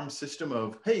that farm system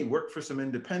of, hey, work for some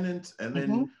independents, and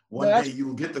then one day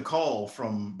you'll get the call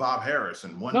from Bob Harris,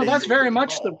 and one day that's you'll very get the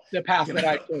much call. the path that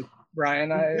I took, Brian.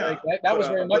 That was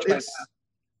very much my path.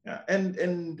 Yeah,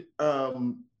 and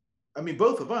I mean,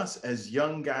 both of us as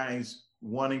young guys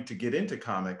wanting to get into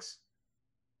comics,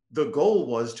 the goal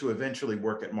was to eventually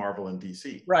work at Marvel and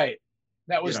DC. Right.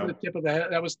 That was the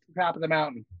top of the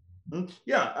mountain.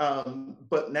 Yeah,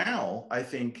 but now I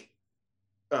think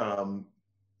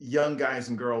young guys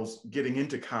and girls getting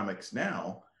into comics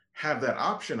now have that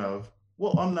option of,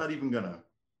 well, I'm not even going to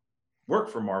work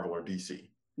for Marvel or DC.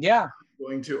 Yeah. I'm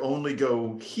going to only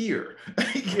go here,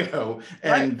 you know,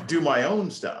 and do my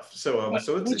own stuff. So,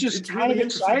 which is kind really of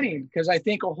exciting, because I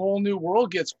think a whole new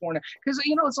world gets born. Because,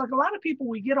 you know, it's like a lot of people,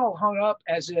 we get all hung up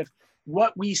as if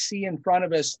what we see in front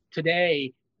of us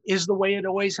today is the way it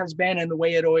always has been and the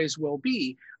way it always will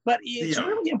be. But it's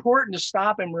really important to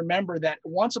stop and remember that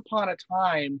once upon a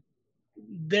time,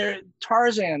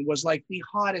 Tarzan was like the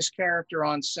hottest character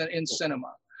in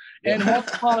cinema. And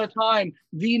once upon a time,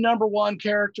 the number one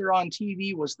character on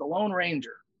TV was the Lone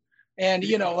Ranger. And,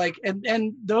 you know, like,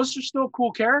 and those are still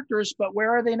cool characters, but where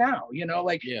are they now? You know,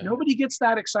 like nobody gets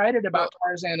that excited about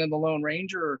Tarzan and the Lone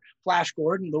Ranger or Flash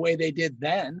Gordon the way they did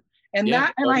then. And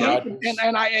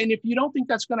and if you don't think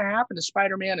that's going to happen to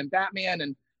Spider-Man and Batman,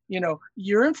 and, you know,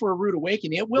 you're in for a rude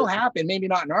awakening. It will happen, maybe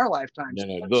not in our lifetimes.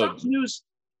 Something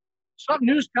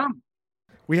new's coming.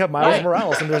 We have Miles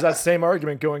Morales, and there's that same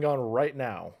argument going on right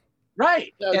now.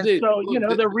 Right. And so, you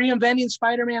know, they're reinventing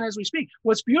Spider-Man as we speak.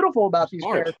 What's beautiful about these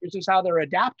characters is how they're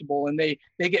adaptable, and they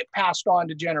get passed on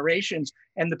to generations,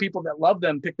 and the people that love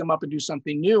them pick them up and do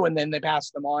something new, and then they pass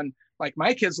them on. Like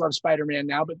my kids love Spider-Man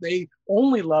now, but they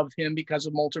only love him because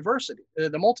of the multiverse.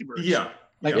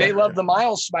 They love the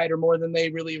Miles Spider more than they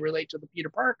really relate to the Peter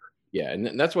Parker. Yeah,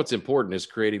 and that's what's important, is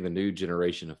creating the new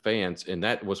generation of fans, and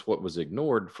that was what was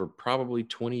ignored for probably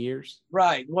 20 years.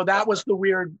 Right. Well, that was the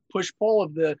weird push-pull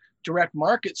of the direct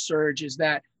market surge, is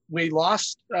that we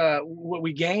lost what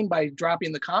we gained by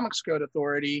dropping the Comics Code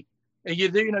Authority.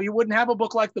 You know, you wouldn't have a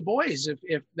book like The Boys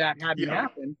if that hadn't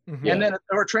happened, and then,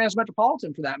 or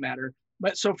Transmetropolitan for that matter.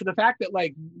 But so for the fact that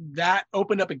like that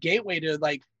opened up a gateway to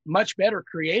like much better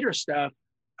creator stuff,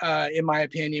 in my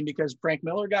opinion, because Frank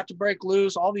Miller got to break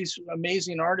loose. All these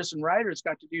amazing artists and writers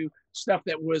got to do stuff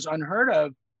that was unheard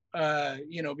of,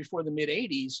 you know, before the mid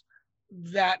 80s.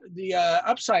 That the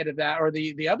upside of that, or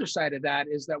the other side of that,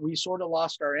 is that we sort of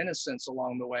lost our innocence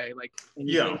along the way. Like,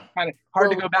 kind of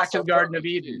hard to go back to the Garden of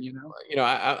Eden, you know. You know,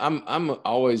 I'm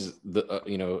always the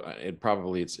you know, it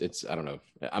probably it's I don't know,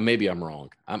 maybe I'm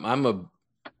wrong. I'm a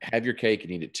have your cake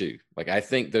and eat it too. Like, I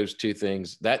think those two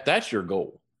things, that's your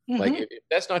goal. Like, if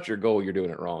that's not your goal, you're doing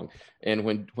it wrong. And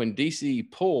when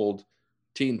DC pulled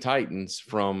Teen Titans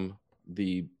from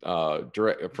the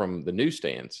from the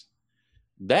newsstands,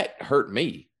 that hurt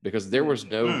me, because there was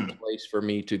no place for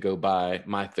me to go buy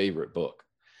my favorite book.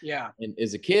 Yeah. And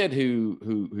as a kid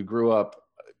who grew up,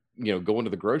 you know, going to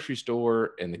the grocery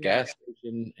store and the gas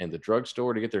station and the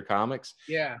drugstore to get their comics.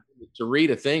 Yeah. To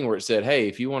read a thing where it said, hey,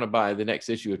 if you want to buy the next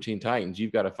issue of Teen Titans,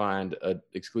 you've got to find an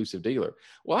exclusive dealer.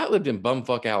 Well, I lived in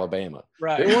bumfuck Alabama.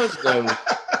 Right. There was no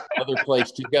other place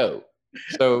to go.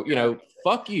 So, you know,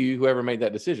 fuck you, whoever made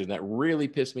that decision. That really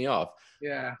pissed me off.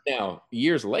 Yeah. Now,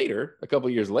 a couple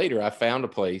of years later, I found a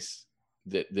place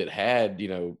that had, you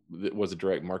know, that was a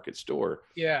direct market store.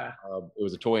 Yeah. It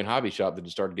was a toy and hobby shop that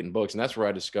just started getting books. And that's where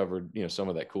I discovered, you know, some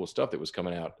of that cool stuff that was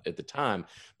coming out at the time.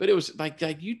 But it was like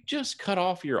you just cut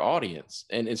off your audience.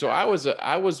 And so I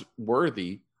was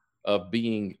worthy of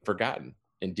being forgotten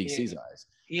in DC's eyes.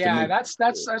 Yeah, that's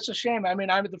a shame. I mean,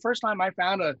 the first time I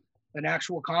found an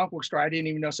actual comic book store, I didn't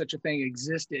even know such a thing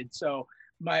existed. So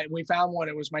we found one.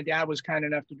 It was, my dad was kind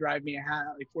enough to drive me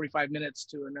like 45 minutes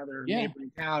to another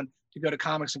neighboring town to go to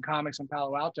Comics in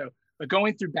Palo Alto. But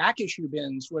going through back issue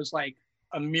bins was like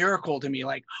a miracle to me.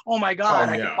 Like, oh my God,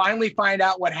 I could finally find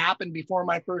out what happened before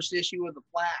my first issue of The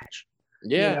Flash.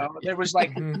 Yeah. You know, there was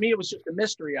like, to me, it was just a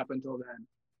mystery up until then.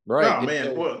 Right. Oh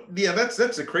man. Well, yeah, that's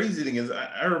the crazy thing is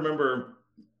I remember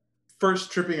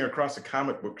first tripping across a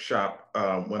comic book shop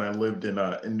when I lived in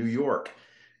New York,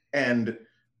 and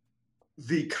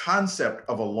the concept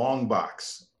of a long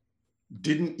box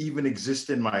didn't even exist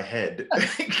in my head.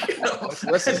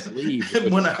 Let's leave.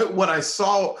 And when I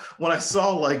saw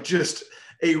like just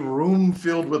a room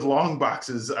filled with long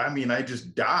boxes, I mean, I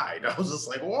just died. I was just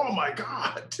like, oh my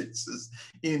God, this is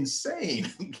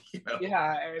insane.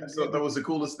 Yeah. I thought that was the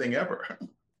coolest thing ever.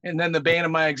 And then the bane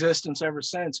of my existence ever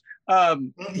since.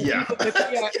 Yeah.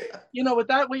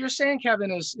 What you're saying,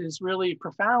 Kevin, is really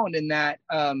profound in that,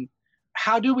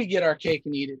 how do we get our cake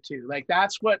and eat it too? Like,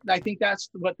 that's what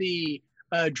the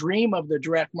dream of the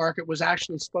direct market was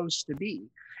actually supposed to be.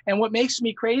 And what makes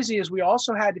me crazy is we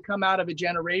also had to come out of a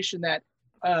generation that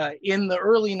in the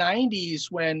early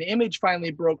 90s, when Image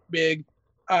finally broke big,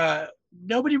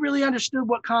 nobody really understood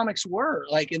what comics were,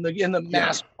 like in the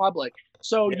mass public.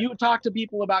 So you would talk to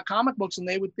people about comic books and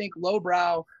they would think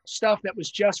lowbrow stuff that was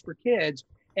just for kids.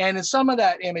 And some of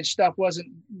that Image stuff wasn't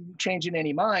changing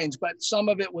any minds, but some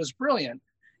of it was brilliant.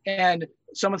 And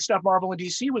some of the stuff Marvel and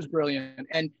DC was brilliant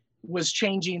and was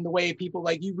changing the way people,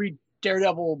 like, you read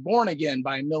Daredevil Born Again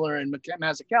by Miller and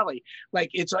Mazzucchelli.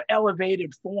 Like, it's an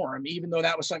elevated form, even though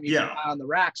that was something you could buy on the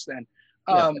racks then.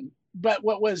 But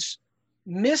what was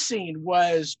missing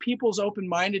was people's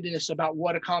open-mindedness about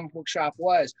what a comic book shop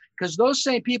was, because those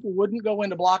same people wouldn't go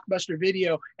into Blockbuster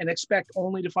Video and expect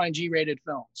only to find G-rated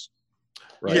films.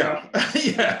 Right. Yeah.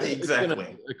 Yeah,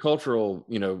 exactly. A cultural,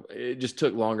 it just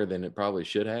took longer than it probably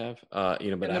should have. But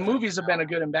and the movies have been a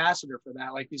good ambassador for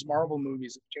that. Like these Marvel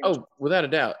movies have changed. Oh, without a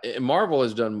doubt, Marvel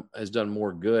has done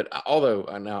more good. Although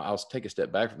now I'll take a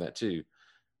step back from that too.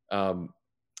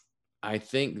 I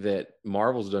think that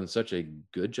Marvel's done such a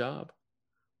good job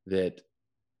that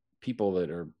people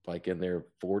that are like in their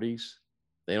 40s,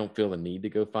 they don't feel the need to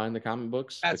go find the comic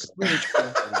books. That's really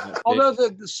true. Although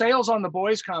the sales on the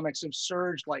boys comics have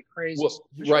surged like crazy. Well,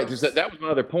 right. That was my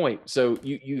other point. So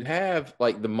you have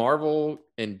like the Marvel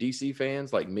and DC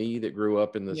fans like me that grew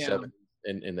up in the 70s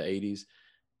and in the 80s.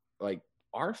 Like,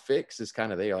 our fix is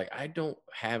kind of there. Like, I don't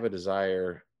have a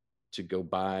desire to go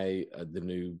buy the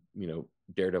new,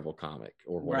 Daredevil comic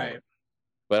or whatever. Right.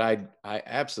 But I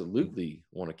absolutely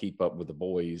want to keep up with the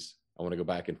boys. I want to go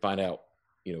back and find out,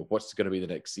 what's going to be the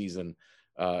next season,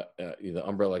 the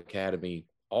Umbrella Academy,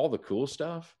 all the cool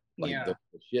stuff, like the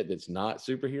shit that's not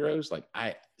superheroes. Like,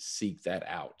 I seek that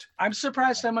out. I'm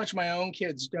surprised how much my own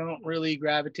kids don't really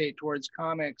gravitate towards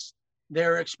comics.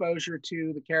 Their exposure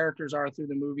to the characters are through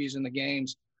the movies and the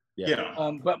games. Yeah.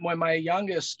 But when my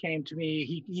youngest came to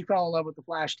me, he fell in love with the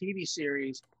Flash TV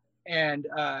series, and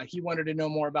he wanted to know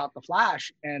more about the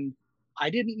Flash, and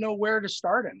I didn't know where to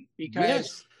start him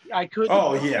because I couldn't.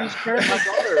 Oh yeah.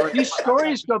 These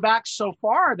stories go back so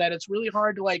far that it's really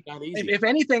hard to, like, if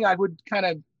anything, I would kind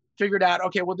of figured out,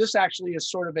 okay, well, this actually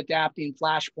is sort of adapting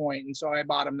Flashpoint. And so I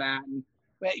bought him that.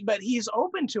 But he's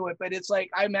open to it. But it's like,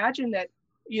 I imagine that,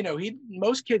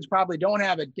 most kids probably don't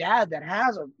have a dad that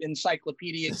has an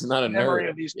encyclopedia memory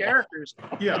of these characters.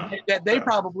 That they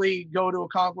probably go to a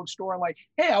comic book store and like,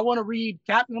 hey, I want to read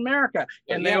Captain America.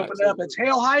 And they open it up, it's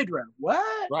Hail Hydra.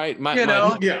 What? Right. My middle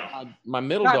Not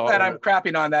daughter. that I'm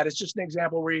crapping on that. It's just an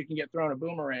example where you can get thrown a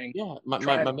boomerang. Yeah. My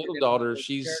middle daughter,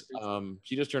 she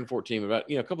just turned 14. About,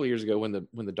 a couple of years ago when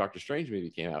the Doctor Strange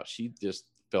movie came out, she just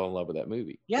fell in love with that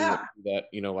movie. Yeah. That,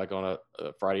 like on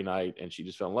a Friday night, and she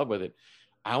just fell in love with it.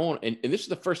 And this is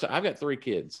the first time. I've got 3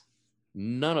 kids.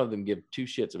 None of them give 2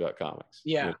 shits about comics.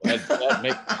 Yeah. That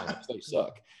makes comics. They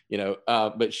suck.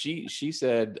 But she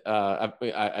said, I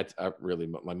really,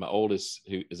 my oldest,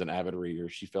 who is an avid reader,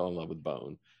 she fell in love with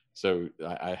Bone. So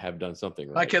I have done something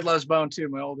right. My kid loves Bone too,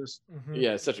 my oldest. Mm-hmm.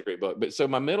 Yeah, it's such a great book. But so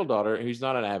my middle daughter, who's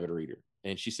not an avid reader,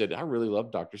 and she said, I really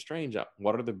love Doctor Strange.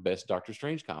 What are the best Doctor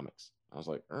Strange comics? I was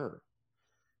like,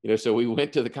 so we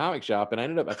went to the comic shop, and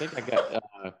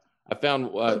I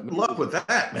found good luck with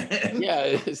that, man.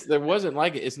 Yeah, there wasn't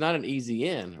like it's not an easy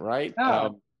in, right?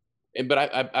 No. But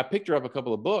I picked her up a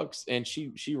couple of books, and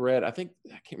she read. I think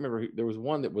I can't remember. There was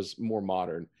one that was more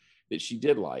modern that she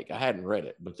did like. I hadn't read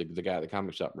it, but the guy at the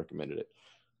comic shop recommended it.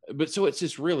 But so it's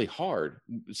just really hard.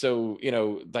 So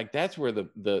like that's where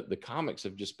the comics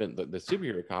have just been. The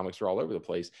superhero comics are all over the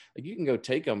place. Like you can go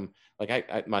take them.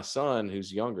 Like my son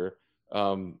who's younger,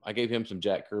 I gave him some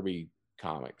Jack Kirby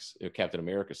comics, Captain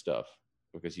America stuff,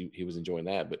 because he was enjoying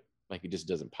that, but like it just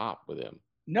doesn't pop with him.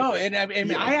 No, and I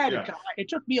mean, it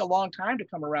took me a long time to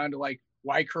come around to like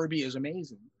why Kirby is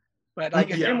amazing. But like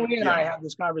Jim Lee and I had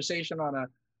this conversation on a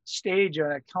stage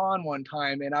at a con one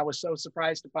time, and I was so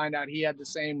surprised to find out he had the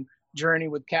same journey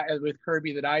with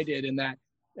Kirby that I did, and that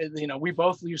we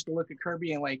both used to look at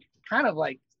Kirby and like kind of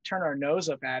like turn our nose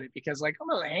up at it because like,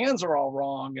 oh, the hands are all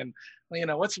wrong, and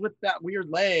what's with that weird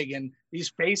leg, and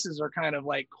these faces are kind of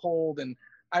like cold,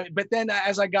 but then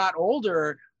as I got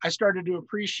older, I started to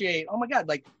appreciate, oh my God,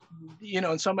 like,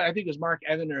 and somebody, I think it was Mark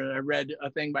Evander, I read a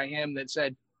thing by him that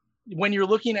said, when you're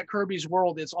looking at Kirby's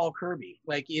world, it's all Kirby.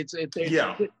 Like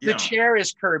the chair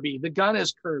is Kirby, the gun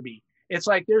is Kirby. It's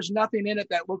like, there's nothing in it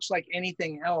that looks like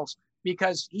anything else,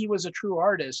 because he was a true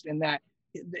artist in that.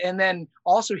 And then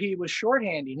also he was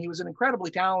shorthanding. He was an incredibly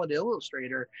talented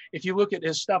illustrator. If you look at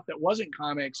his stuff that wasn't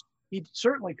comics, he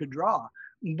certainly could draw,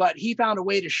 but he found a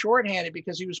way to shorthand it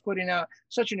because he was putting out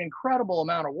such an incredible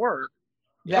amount of work.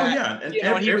 That, and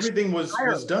everything was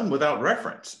done without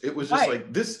reference. It was just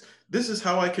like, this is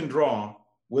how I can draw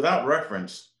without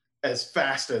reference as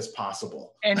fast as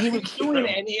possible. And he was doing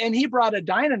it, and he brought a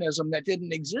dynamism that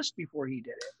didn't exist before he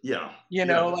did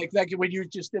it. Like when you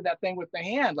just did that thing with the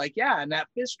hand, and that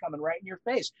fist coming right in your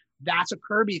face, that's a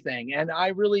Kirby thing. And I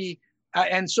really,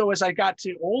 and so as I got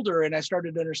to older and I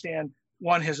started to understand,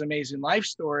 one, his amazing life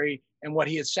story and what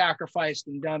he had sacrificed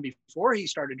and done before he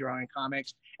started drawing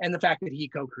comics, and the fact that he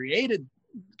co-created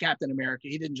Captain America,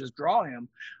 he didn't just draw him.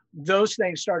 Those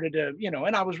things started to,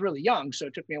 and I was really young, so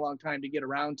it took me a long time to get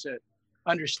around to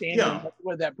understanding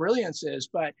what that brilliance is.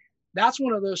 But that's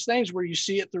one of those things where you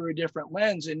see it through a different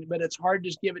lens, but it's hard to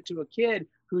just give it to a kid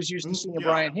who's used to seeing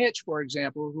Brian Hitch, for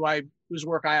example, whose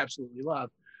work I absolutely love.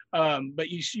 But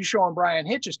you show them Brian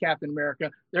Hitch's Captain America,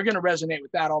 they're going to resonate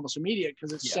with that almost immediate,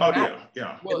 because it's cinematic.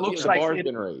 Well, it looks like it's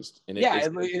been raised. And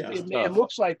it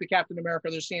looks like the Captain America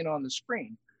they're seeing on the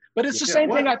screen. But it's the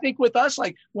same thing I think with us.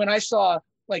 Like when I saw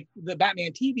like the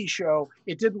Batman TV show,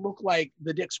 it didn't look like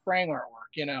the Dick Sprang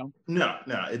artwork, No,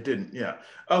 it didn't. Yeah.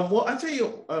 Well, I tell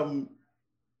you,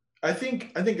 I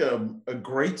think a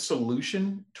great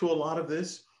solution to a lot of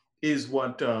this is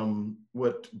what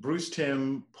Bruce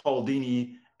Timm, Paul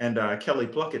Dini, and Kelly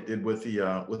Plunkett did with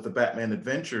the Batman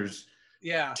Adventures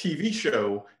TV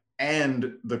show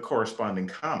and the corresponding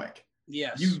comic.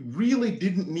 Yes. You really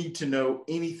didn't need to know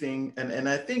anything. And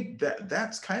I think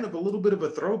that's kind of a little bit of a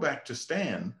throwback to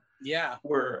Stan. Yeah.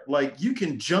 Where like you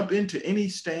can jump into any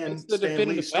Stan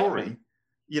Lee story,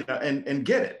 and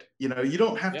get it. You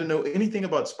don't have to know anything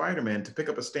about Spider-Man to pick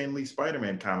up a Stan Lee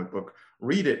Spider-Man comic book,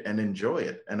 read it, and enjoy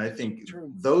it. And I think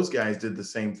those guys did the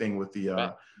same thing with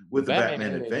the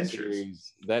Batman Adventures.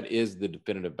 Series, that is the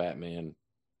definitive Batman.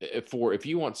 If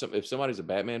somebody's a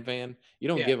Batman fan, you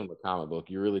don't give them a comic book.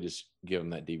 You really just give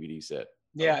them that DVD set.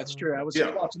 Yeah, it's true. I was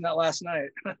watching that last night.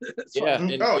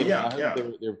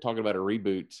 They're talking about a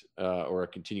reboot or a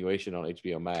continuation on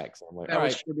HBO Max. I'm like, that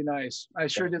would sure be nice. I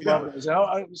sure did love it,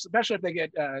 especially if they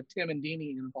get Tim and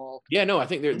Dini involved. Yeah, no, I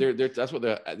think they're that's what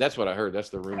I heard. That's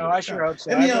the rumor. Oh, I sure hope so.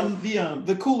 And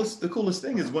the coolest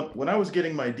thing is when I was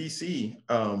getting my DC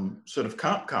sort of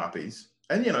comp copies,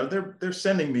 and they're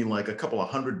sending me like a couple of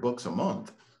 100 books a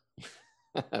month.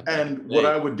 And what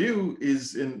I would do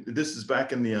is, this is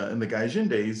back in the Gaijin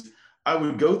days, I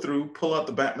would go through, pull out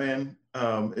the Batman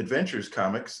Adventures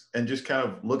comics, and just kind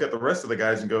of look at the rest of the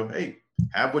guys and go, hey,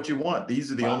 have what you want.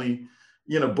 These are the only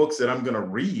books that I'm going to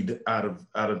read out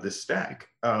of this stack.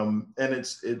 And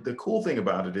the cool thing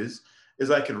about it is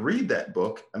I could read that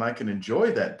book and I can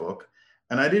enjoy that book,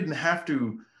 and I didn't have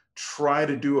to try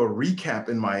to do a recap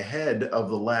in my head of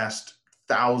the last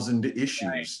 1,000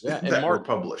 issues that were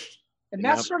published. And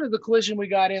that's sort of the collision we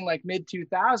got in like mid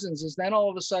 2000s, is then all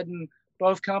of a sudden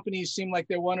both companies seemed like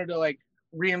they wanted to like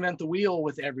reinvent the wheel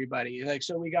with everybody. Like,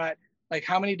 so we got like,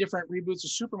 how many different reboots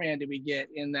of Superman did we get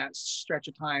in that stretch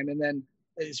of time? And then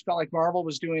it felt like Marvel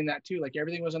was doing that too. Like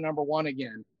everything was a #1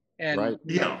 again. And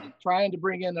trying to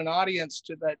bring in an audience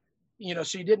to that,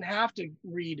 so you didn't have to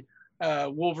read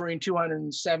Wolverine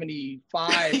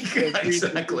 275.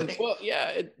 Exactly. Well,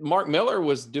 Mark Miller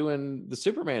was doing the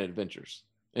Superman adventures.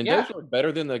 And those were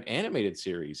better than the animated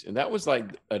series, and that was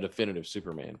like a definitive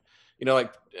Superman.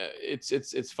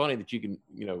 It's funny that you can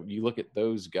you look at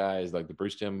those guys like the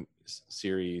Bruce Timm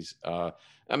series. I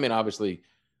mean, obviously,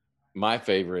 my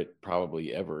favorite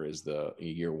probably ever is the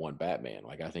Year One Batman.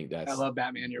 Like I think I love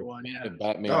Batman Year One. Yeah,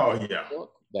 Batman. Oh yeah,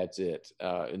 that's it.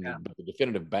 But the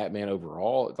definitive Batman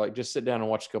overall, it's like just sit down and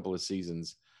watch a couple of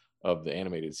seasons of the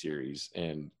animated series,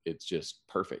 and it's just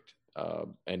perfect.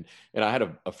 And I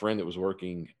had a friend that was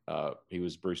working. He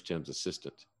was Bruce Timm's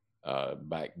assistant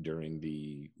back during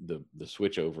the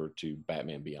switch over to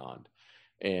Batman Beyond,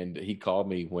 and he called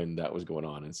me when that was going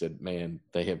on and said, "Man,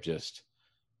 they have just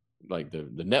like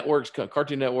the networks,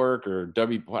 Cartoon Network or I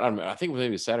don't know. I think it was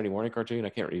maybe a Saturday morning cartoon. I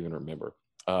can't even remember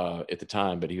at the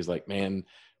time, but he was like, man."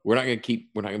 We're not going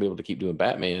to be able to keep doing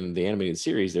Batman, the animated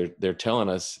series. They're telling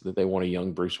us that they want a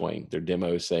young Bruce Wayne. Their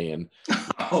demo saying,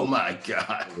 "Oh my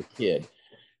God, the kid."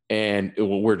 And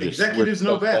we're just executives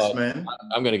know best, man.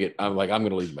 I'm going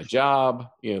to lose my job.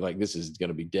 Like this is going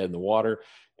to be dead in the water.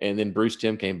 And then Bruce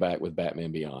Timm came back with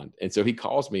Batman Beyond. And so he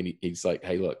calls me and he's like,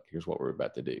 hey, look, here's what we're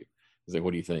about to do. He's like,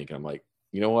 what do you think? And I'm like,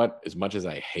 you know what? As much as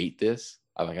I hate this,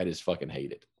 I just fucking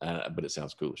hate it. But it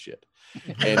sounds cool as shit.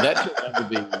 And that's to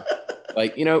be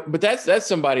like, but that's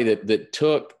somebody that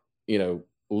took,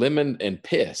 lemon and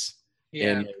piss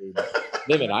and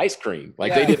lemon ice cream.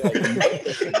 Like they did.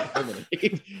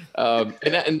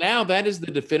 And now that is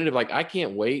the definitive, like, I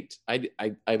can't wait. I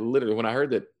literally, when I heard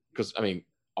that, because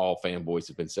all fanboys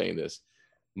have been saying this,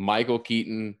 Michael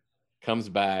Keaton comes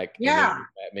back. Yeah.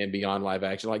 Batman Beyond live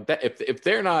action, like that. If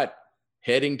they're not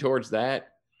heading towards that,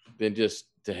 then just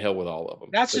to hell with all of them.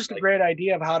 That's just a great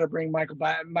idea of how to bring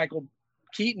Michael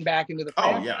Keaton back into the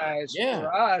franchise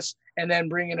for us, and then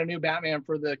bring in a new Batman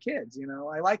for the kids.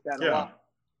 I like that a lot.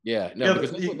 Yeah, no,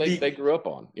 because that's what they grew up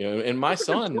on. And my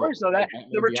son. So that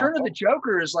the Return of the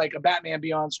Joker is like a Batman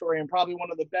Beyond story, and probably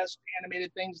one of the best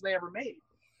animated things they ever made.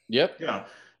 Yep. Yeah.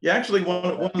 Yeah, actually, one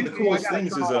of the coolest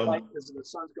things is the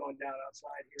sun's going down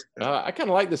outside here. I kind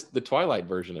of like the Twilight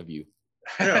version of you.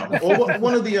 Yeah. Well,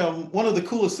 one of the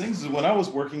coolest things is when I was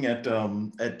working at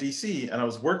DC and I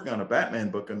was working on a Batman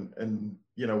book, and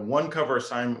one cover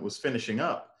assignment was finishing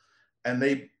up, and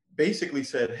they basically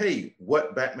said, hey,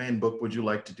 what Batman book would you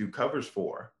like to do covers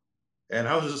for? And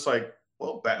I was just like,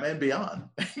 well, Batman Beyond.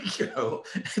 It's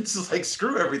just like,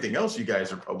 screw everything else you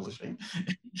guys are publishing.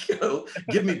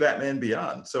 Give me Batman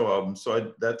Beyond. So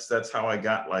that's how I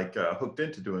got hooked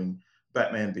into doing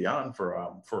Batman Beyond for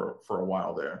a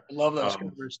while there. I love those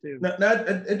covers too. Now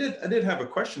I did have a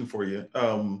question for you.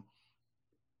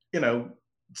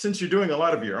 Since you're doing a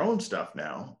lot of your own stuff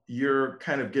now, you're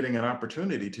kind of getting an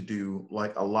opportunity to do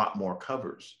like a lot more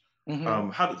covers. Mm-hmm.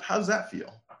 How does that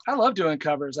feel? I love doing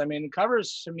covers.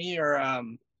 Covers to me are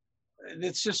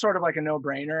it's just sort of like a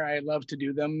no-brainer. I love to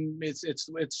do them. It's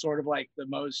sort of like the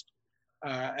most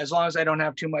as long as I don't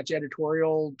have too much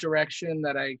editorial direction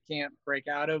that I can't break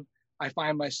out of, I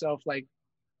find myself like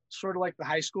sort of like the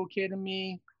high school kid in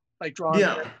me, like drawing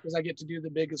because I get to do the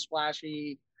biggest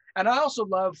flashy. And I also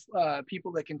love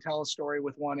people that can tell a story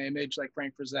with one image, like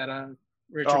Frank Frazetta,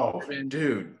 Richard Corbin,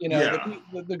 dude,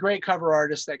 the great cover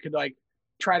artists that could like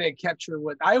try to capture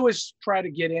what I always try to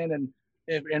get in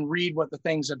and read what the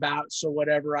thing's about. So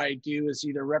whatever I do is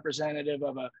either representative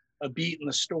of a beat in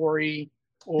the story,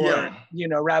 or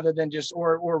rather than just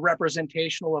or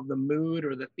representational of the mood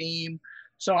or the theme.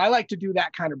 So I like to do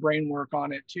that kind of brain work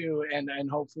on it too,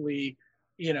 and hopefully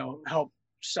help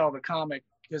sell the comic.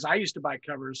 Because I used to buy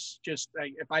covers just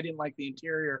like, if I didn't like the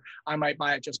interior, I might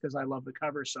buy it just because I love the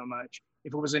cover so much.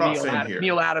 If it was a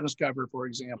Neil Adams cover, for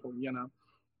example,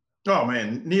 Oh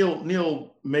man,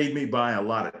 Neil made me buy a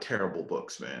lot of terrible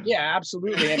books, man. Yeah,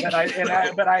 absolutely.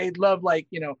 But I love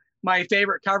my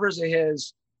favorite covers of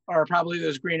his are probably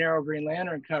those Green Arrow, Green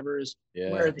Lantern covers,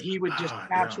 where he would just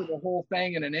capture the whole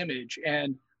thing in an image,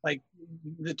 and like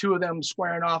the two of them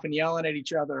squaring off and yelling at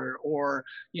each other, or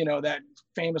that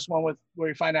famous one where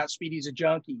you find out Speedy's a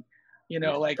junkie, he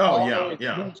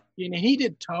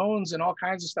did tones and all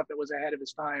kinds of stuff that was ahead of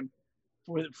his time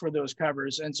for those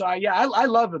covers. And so I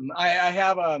love him. I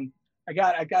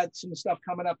got some stuff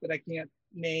coming up that I can't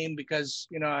name because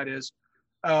how it is.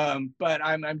 But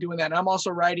I'm doing that, and I'm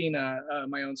also writing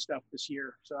my own stuff this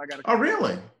year. So I got. Oh,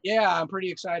 really? Yeah, I'm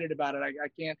pretty excited about it.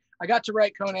 I got to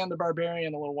write Conan the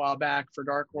Barbarian a little while back for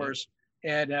Dark Horse,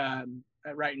 and I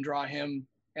write and draw him,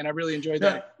 and I really enjoyed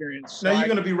that experience. So now you're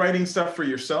going to be writing stuff for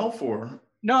yourself, or?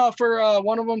 No, for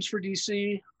one of them's for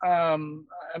DC. I'm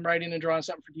writing and drawing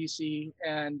something for DC,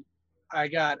 and I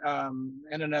got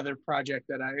and another project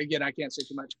that I can't say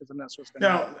too much because I'm not supposed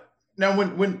to. Now,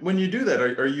 when you do that,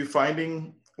 are you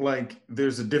finding like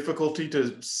there's a difficulty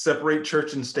to separate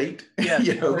church and state? Yeah,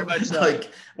 very much so.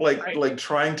 like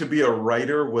trying to be a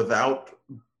writer without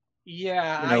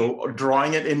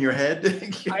drawing it in your head.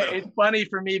 It's funny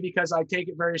for me because I take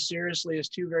it very seriously as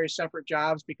two very separate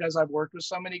jobs, because I've worked with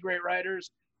so many great writers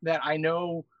that I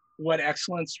know what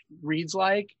excellence reads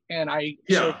like, and I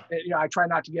try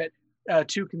not to get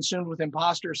too consumed with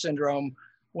imposter syndrome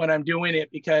when I'm doing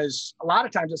it, because a lot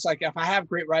of times it's like, if I have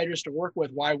great writers to work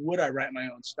with, why would I write my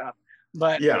own stuff?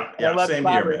 But I love same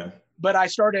here, man. But I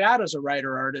started out as a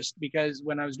writer artist because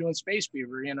when I was doing Space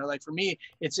Fever, like for me,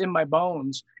 it's in my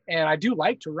bones, and I do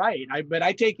like to write. But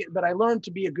I learned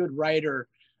to be a good writer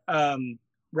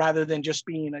rather than just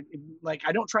being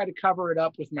I don't try to cover it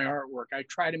up with my artwork. I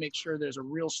try to make sure there's a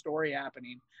real story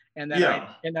happening, and that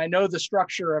I know the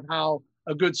structure of how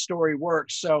a good story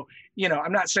works. So,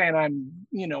 I'm not saying I'm,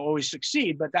 always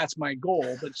succeed, but that's my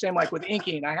goal. But same like with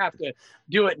inking, I have to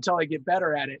do it until I get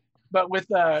better at it. But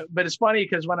but it's funny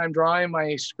because when I'm drawing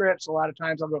my scripts, a lot of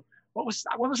times I'll go, what was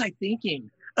I thinking?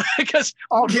 because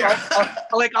I'll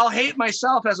hate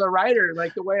myself as a writer,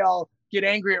 like the way I'll get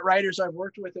angry at writers I've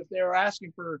worked with if they're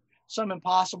asking for some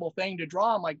impossible thing to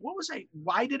draw. I'm like,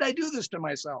 why did I do this to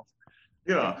myself?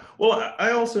 Yeah. Well,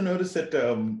 I also noticed that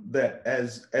that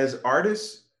as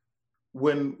artists,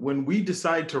 when we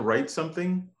decide to write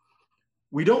something,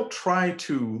 we don't try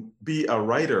to be a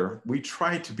writer. We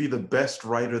try to be the best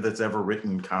writer that's ever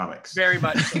written comics. Very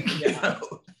much so, yeah. You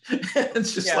know?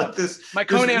 It's just like this. My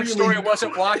Conan story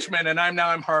wasn't Watchmen, and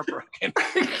I'm heartbroken.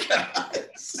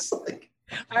 It's like,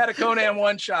 I had a Conan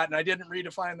one shot, and I didn't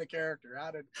redefine the character.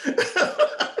 How did?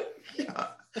 Yeah,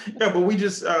 but we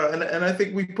just and I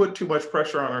think we put too much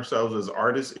pressure on ourselves as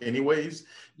artists, anyways.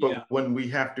 But when we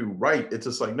have to write, it's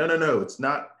just like no, it's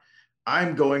not.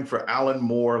 I'm going for Alan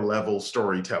Moore level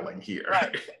storytelling here.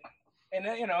 Right. And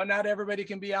not everybody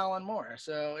can be Alan Moore.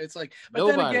 So it's like, but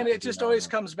then again, it just always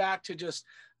comes back to just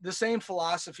the same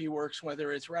philosophy works,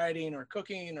 whether it's writing or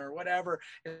cooking or whatever.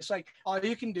 It's like, all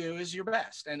you can do is your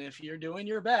best. And if you're doing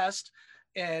your best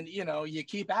and, you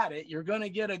keep at it, you're going to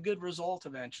get a good result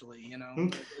eventually,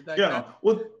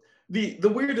 Well, the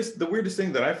weirdest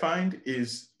thing that I find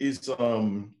is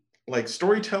like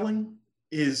storytelling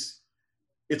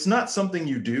it's not something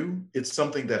you do, it's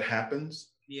something that happens.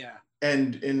 Yeah.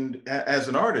 And as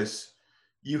an artist,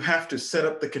 you have to set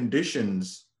up the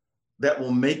conditions that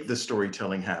will make the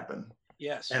storytelling happen.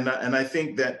 Yes. And I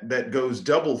think that goes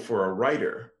double for a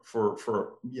writer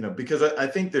for because I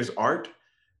think there's art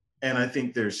and I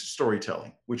think there's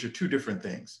storytelling, which are two different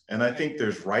things. And I think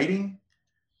there's writing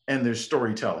and there's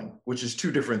storytelling, which is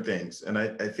two different things. And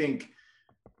I think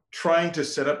trying to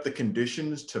set up the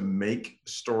conditions to make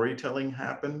storytelling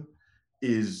happen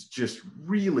is just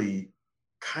really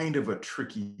kind of a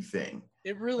tricky thing.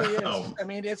 It really is. I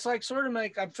mean, it's like sort of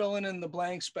like I'm filling in the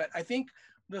blanks, but I think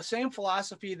the same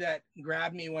philosophy that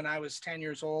grabbed me when I was 10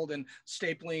 years old and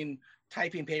stapling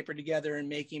typing paper together and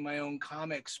making my own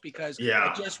comics because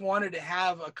I just wanted to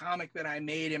have a comic that I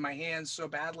made in my hands so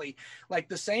badly. Like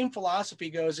the same philosophy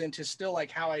goes into still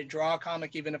like how I draw a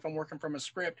comic, even if I'm working from a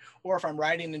script or if I'm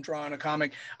writing and drawing a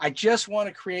comic. I just want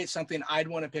to create something I'd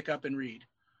want to pick up and read.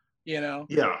 Yeah.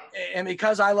 And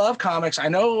because I love comics, I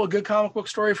know a good comic book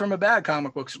story from a bad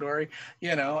comic book story,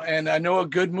 and I know a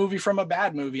good movie from a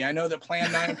bad movie. I know that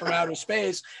Plan 9 from Outer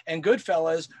Space and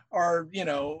Goodfellas are,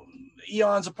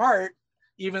 eons apart,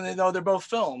 even though they're both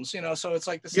films, so it's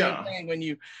like the same thing when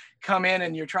you come in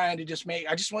and you're trying to just make,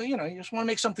 you just want to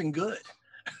make something good.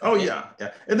 Oh yeah.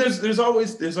 And there's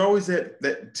always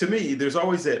that to me, there's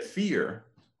always that fear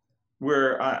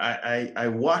where I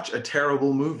watch a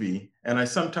terrible movie and I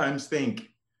sometimes think,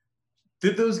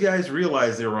 did those guys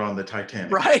realize they were on the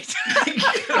Titanic? Right.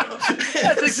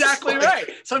 That's exactly right.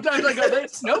 Sometimes I go,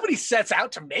 nobody sets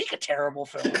out to make a terrible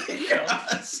film.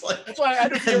 That's why I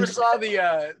don't know if you ever saw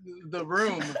the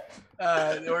Room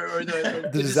or the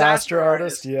Disaster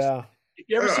Artist. Yeah. If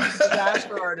you ever see the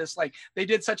Disaster Artist, like they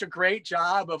did such a great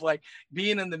job of like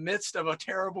being in the midst of a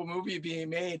terrible movie being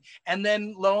made, and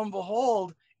then lo and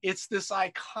behold, it's this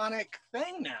iconic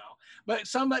thing now. But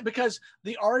because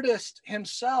the artist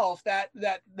himself, that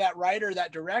writer,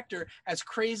 that director, as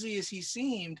crazy as he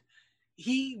seemed,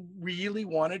 he really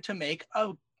wanted to make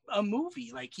a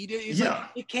movie. Like he did. Like,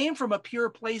 it came from a pure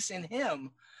place in him.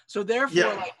 So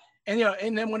therefore,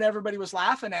 and then when everybody was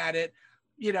laughing at it,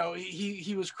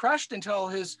 he was crushed until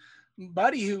his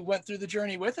buddy who went through the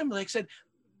journey with him, like said,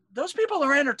 those people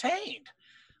are entertained.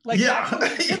 Like,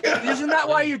 isn't that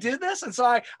why you did this? And so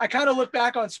I kind of look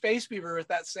back on Space Beaver with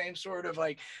that same sort of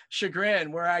like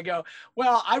chagrin where I go,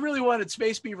 well, I really wanted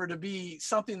Space Beaver to be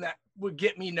something that would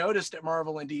get me noticed at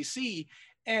Marvel and DC.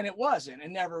 And it wasn't,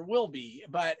 and never will be.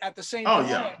 But at the same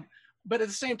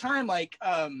time, like,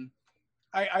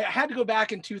 I had to go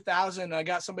back in 2000. I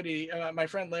got somebody, my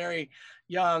friend Larry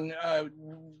Young,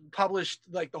 published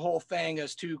like the whole thing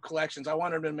as 2 collections. I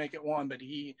wanted him to make it one, but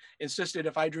he insisted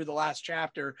if I drew the last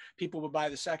chapter, people would buy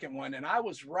the second one. And I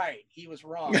was right. He was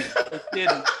wrong. It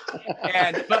didn't.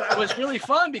 But it was really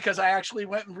fun because I actually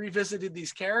went and revisited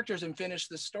these characters and finished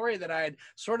the story that I had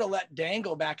sort of let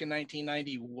dangle back in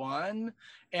 1991.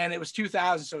 And it was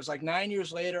 2000. So it was like 9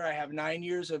 years later. I have 9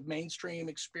 years of mainstream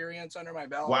experience under my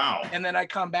belt. Wow. And then I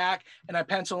come back and I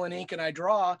pencil and ink and I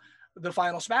draw the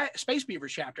final Space Beaver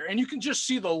chapter, and you can just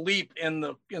see the leap in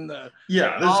the there's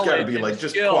got to be like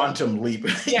just skill. Quantum leap.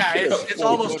 Yeah, it's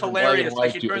almost hilarious.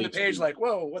 Like you turn the page like,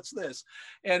 whoa, what's this?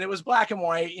 And it was black and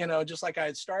white, just like I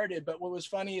had started. But what was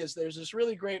funny is there's this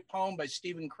really great poem by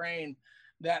Stephen Crane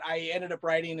that I ended up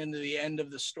writing into the end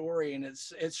of the story, and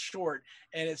it's short,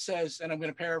 and it says, and I'm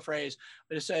going to paraphrase,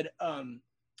 but it said,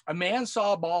 a man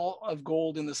saw a ball of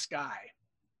gold in the sky,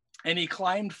 and he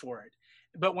climbed for it.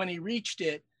 but when he reached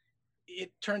it,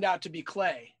 it turned out to be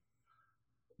clay.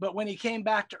 But when he came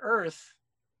back to Earth,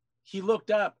 he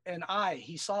looked up and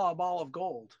he saw a ball of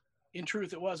gold. In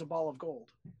truth, it was a ball of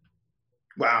gold.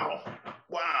 Wow.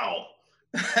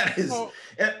 That is, So,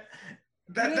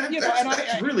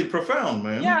 that's really profound,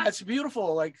 man. Yeah, it's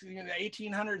beautiful. Like,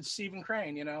 1800s Stephen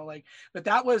Crane, but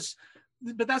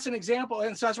that's an example.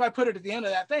 And so that's why I put it at the end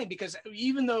of that thing, because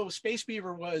even though Space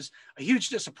Beaver was a huge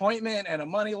disappointment and a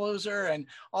money loser and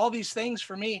all these things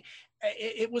for me,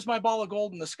 it was my ball of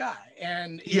gold in the sky.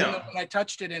 And even though when I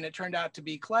touched it and it turned out to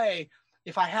be clay,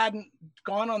 if I hadn't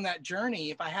gone on that journey,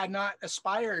 if I had not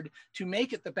aspired to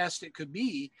make it the best it could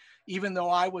be, even though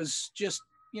I was just,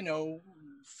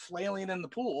 flailing in the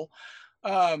pool,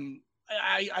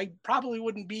 I probably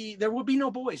wouldn't be, there would be no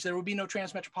boys, there would be no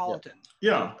Transmetropolitan.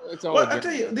 Yeah. Well, I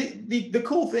tell you, the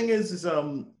cool thing is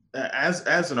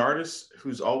as an artist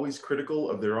who's always critical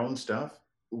of their own stuff,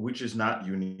 which is not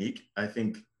unique, I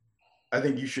think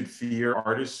you should fear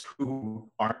artists who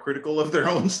aren't critical of their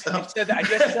own stuff. I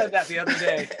just said that the other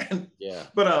day.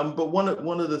 But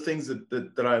one of the things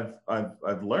that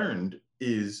I've learned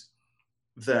is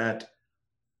that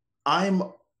I'm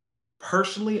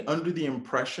personally under the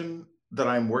impression that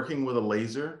I'm working with a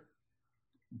laser,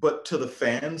 but to the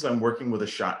fans, I'm working with a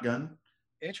shotgun.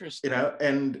 Interesting.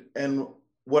 And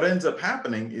what ends up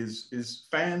happening is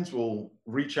fans will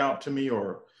reach out to me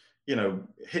or,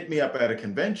 hit me up at a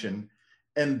convention,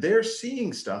 and they're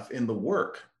seeing stuff in the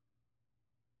work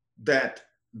that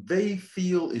they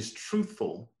feel is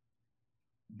truthful,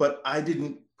 but I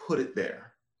didn't put it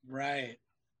there. Right.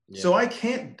 Yeah. So I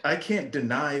can't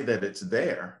deny that it's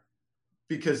there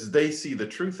because they see the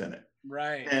truth in it.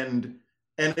 Right. And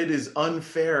it is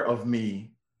unfair of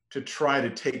me to try to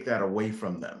take that away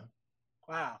from them.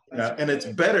 Wow. And it's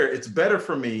better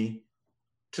for me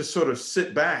to sort of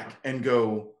sit back and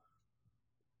go,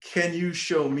 can you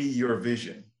show me your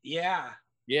vision? Yeah.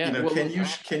 Yeah.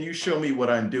 Can you show me what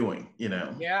I'm doing?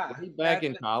 Yeah. Back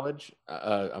in college,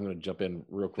 I'm going to jump in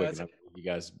real quick and I'll get you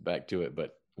guys back to it.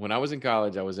 But when I was in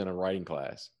college, I was in a writing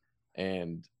class,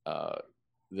 and I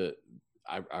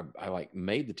like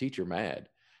made the teacher mad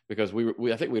because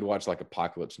I think we'd watched like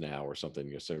Apocalypse Now or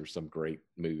something, so some great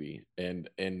movie, and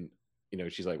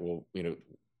she's like, well,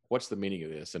 what's the meaning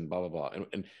of this, and blah blah blah,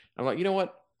 and I'm like, you know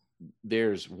what?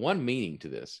 There's one meaning to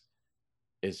this,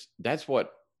 is that's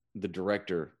what the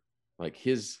director, like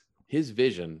his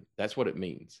vision, that's what it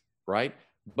means, right?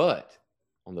 But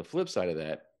on the flip side of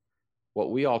that,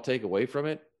 what we all take away from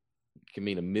it can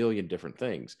mean a million different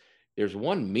things. There's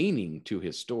one meaning to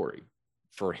his story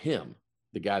for him,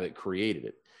 the guy that created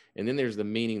it. And then there's the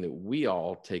meaning that we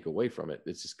all take away from it.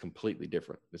 It's just completely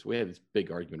different. We had this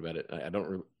big argument about it.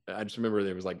 I just remember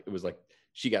it was like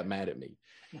she got mad at me.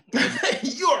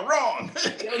 You're wrong.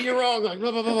 You're wrong. Like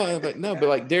blah blah blah. But no, but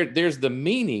like there's the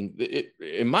meaning.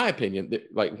 In my opinion,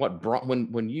 like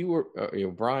when you were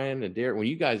Brian and Derek,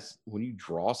 when you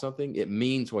draw something, it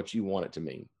means what you want it to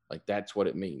mean. Like that's what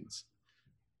it means.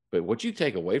 But what you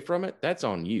take away from it, that's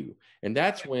on you. And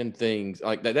that's when things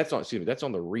like that. That's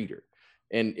on the reader.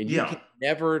 And you can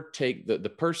never take the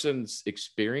person's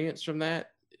experience from that.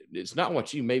 It's not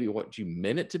what you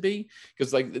meant it to be.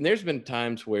 Because there's been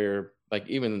times where like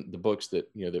even the books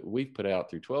that that we've put out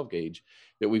through 12 Gauge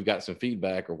that we've got some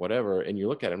feedback or whatever, and you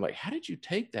look at them like, how did you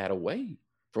take that away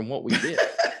from what we did?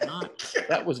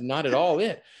 That was not at all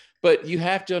it. But you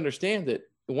have to understand that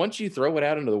once you throw it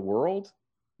out into the world,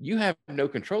 you have no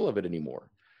control of it anymore.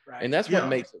 Right. And that's what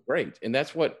makes it great. And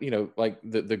that's what, like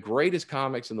the greatest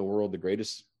comics in the world, the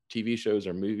greatest TV shows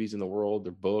or movies in the world,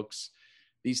 their books,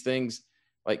 these things,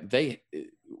 like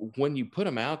when you put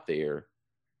them out there,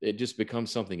 it just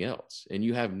becomes something else and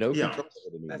you have no control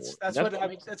of it anymore.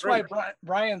 That's why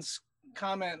Brian's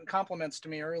compliments to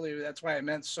me earlier, that's why it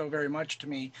meant so very much to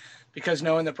me, because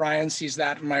knowing that Brian sees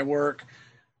that in my work,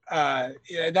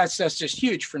 that's just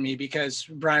huge for me, because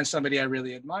Brian's somebody I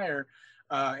really admire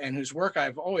and whose work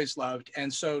I've always loved.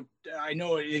 And so I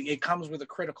know it comes with a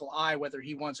critical eye, whether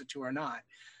he wants it to or not.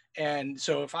 And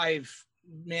so if I've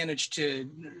managed to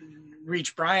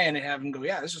reach Brian and have him go,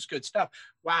 yeah, this is good stuff.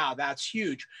 Wow, that's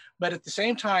huge. But at the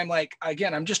same time, like,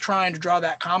 again, I'm just trying to draw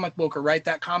that comic book or write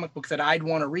that comic book that I'd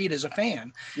want to read as a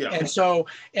fan. Yeah. And so,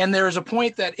 and there's a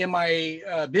point that in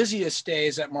my busiest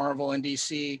days at Marvel and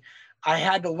DC, I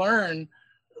had to learn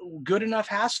good enough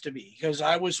has to be, because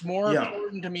I was more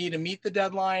important to me to meet the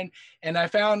deadline. And I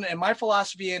found, and my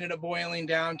philosophy ended up boiling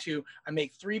down to, I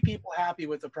make 3 people happy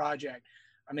with the project.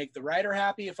 I make the writer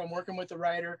happy if I'm working with the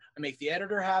writer. I make the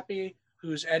editor happy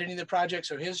who's editing the project,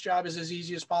 so his job is as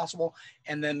easy as possible.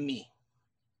 And then me.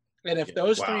 And if Yeah.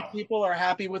 those Wow. three people are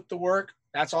happy with the work,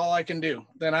 that's all I can do.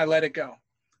 Then I let it go.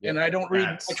 Yep. And I don't read,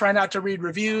 That's- I try not to read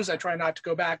reviews. I try not to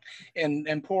go back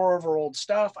and pore over old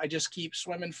stuff. I just keep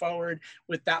swimming forward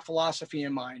with that philosophy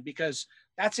in mind, because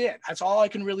that's it. That's all I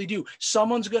can really do.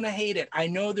 Someone's going to hate it. I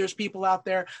know there's people out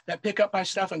there that pick up my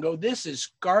stuff and go, this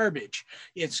is garbage.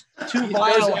 It's too He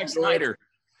knows violent. Zack Snyder.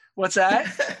 What's that?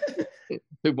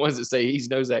 The ones that say he's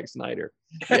no Zack Snyder.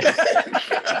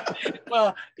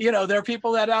 Well, there are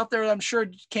people that out there, I'm sure,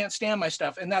 can't stand my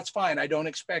stuff, and that's fine. I don't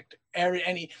expect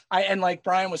and like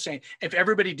Brian was saying, if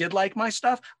everybody did like my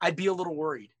stuff, I'd be a little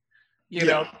worried,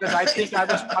 because I think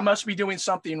I must be doing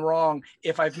something wrong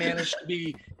if I've managed to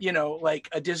be, like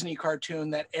a Disney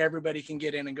cartoon that everybody can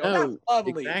get in and go, that's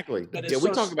lovely. Exactly. But Yeah, we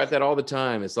talk about that all the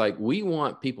time. It's like, we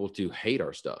want people to hate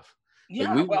our stuff.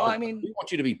 Yeah, Like, we mean,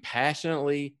 want you to be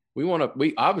passionately. We want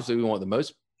the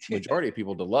most majority of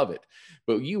people to love it,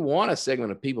 but you want a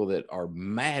segment of people that are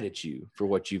mad at you for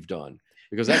what you've done,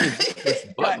 because that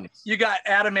means buttons. You got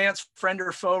Adamant's friend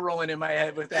or foe rolling in my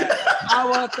head with that. I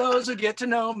want those who get to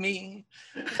know me,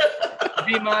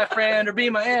 be my friend or be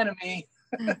my enemy.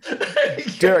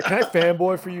 Derek, can I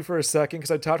fanboy for you for a second?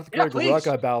 Because I talked with Greg please.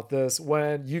 Rucka about this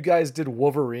when you guys did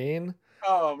Wolverine.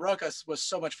 Oh, Ruckus was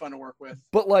so much fun to work with.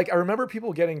 But I remember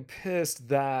people getting pissed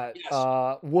that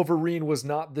Wolverine was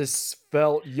not this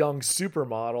svelte young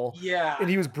supermodel. Yeah.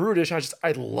 And he was brutish.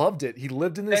 I loved it. He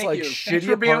lived in this Thank you.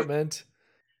 shitty apartment.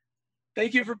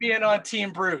 Thank you for being on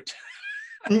Team Brute.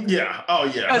 Yeah. Oh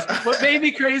yeah. What made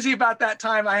me crazy about that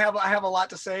time, I have a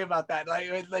lot to say about that.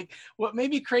 Like what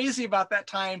made me crazy about that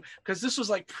time, because this was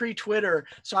like pre-Twitter,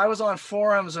 so I was on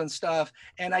forums and stuff,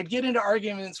 and I'd get into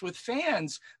arguments with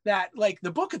fans that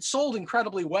the book had sold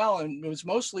incredibly well and it was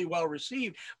mostly well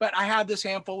received, but I had this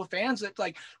handful of fans that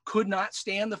could not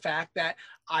stand the fact that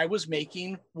I was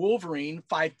making Wolverine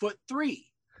 5'3".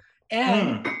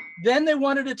 And then they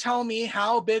wanted to tell me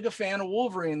how big a fan of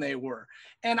Wolverine they were.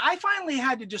 And I finally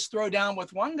had to just throw down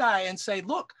with one guy and say,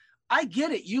 look, I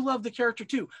get it. You love the character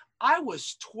too. I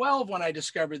was 12 when I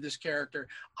discovered this character.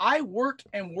 I worked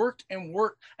and worked and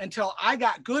worked until I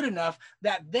got good enough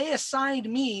that they assigned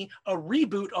me a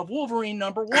reboot of Wolverine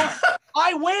 #1.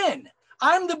 I win.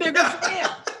 I'm the bigger fan.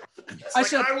 I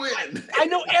said, I win. I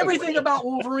know everything about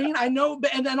Wolverine. I know,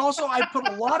 and then also I put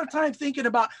a lot of time thinking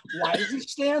about, why does he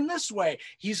stand this way?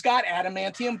 He's got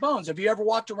adamantium bones. Have you ever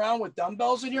walked around with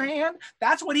dumbbells in your hand?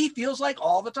 That's what he feels like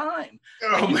all the time.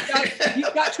 He's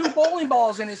got 2 bowling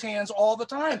balls in his hands all the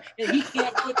time, and he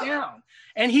can't put down.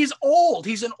 And he's old.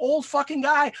 He's an old fucking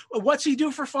guy. What's he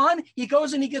do for fun? He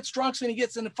goes and he gets drunk and he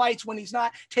gets into fights when he's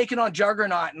not taking on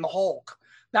Juggernaut and the Hulk.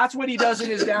 That's what he does in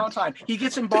his downtime. He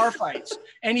gets in bar fights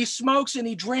and he smokes and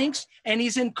he drinks and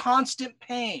he's in constant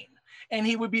pain. And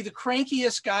he would be the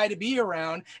crankiest guy to be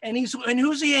around. And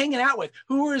who's he hanging out with?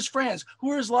 Who are his friends?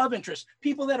 Who are his love interests?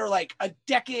 People that are like a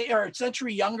decade or a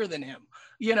century younger than him,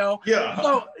 Yeah.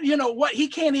 So, what, he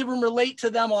can't even relate to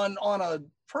them on a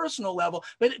personal level,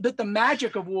 but the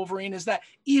magic of Wolverine is that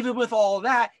even with all of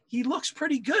that, he looks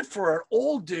pretty good for an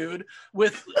old dude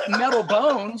with metal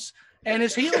bones and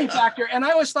his healing factor. And I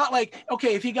always thought,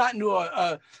 okay, if he got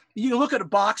into you look at a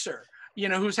boxer,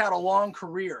 who's had a long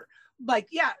career,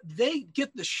 they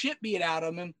get the shit beat out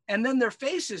of them and then their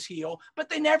faces heal, but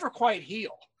they never quite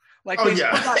heal.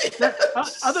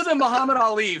 Other than Muhammad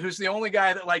Ali, who's the only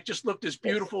guy that just looked as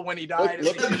beautiful when he died.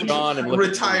 Look at John and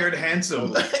retired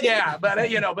handsome. Yeah, but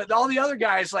but all the other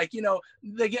guys,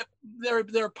 they get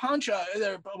they're punch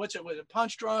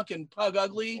punch drunk and pug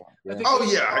ugly.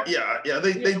 Yeah.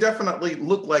 They definitely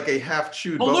look like a half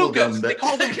chewed Palookas. They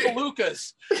call them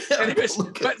palookas.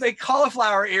 But they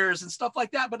cauliflower ears and stuff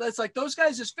like that. But it's those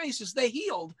guys' faces, they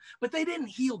healed, but they didn't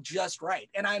heal just right.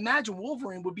 And I imagine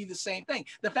Wolverine would be the same thing.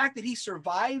 The fact that he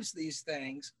survives these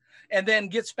things and then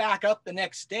gets back up the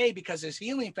next day because his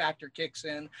healing factor kicks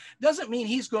in doesn't mean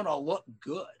he's going to look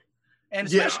good. And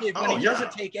especially when he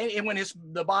doesn't take any, and when his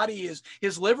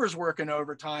liver's working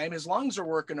overtime, his lungs are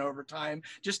working overtime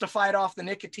just to fight off the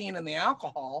nicotine and the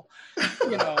alcohol,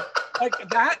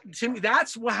 that, to me,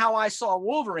 that's how I saw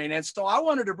Wolverine. And so I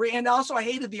wanted to bring, and also I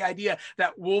hated the idea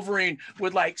that Wolverine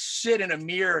would sit in a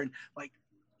mirror and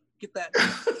get that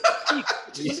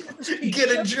get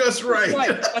it just right.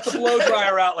 That's a blow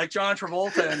dryer out like John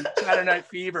Travolta in Saturday Night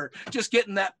Fever. Just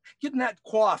getting that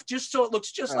coif just so it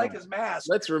looks just like his mask.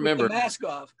 Let's remember the mask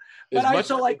off. But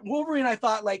Wolverine, I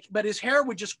thought but his hair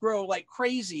would just grow like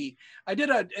crazy. I did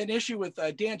an issue with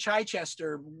Dan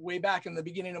Chichester way back in the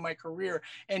beginning of my career,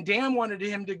 and Dan wanted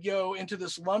him to go into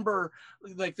this lumber,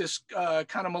 this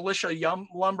kind of militia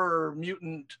lumber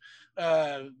mutant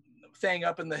thing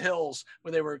up in the hills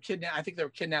where they were I think they were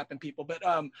kidnapping people. But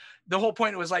the whole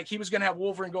point was like he was going to have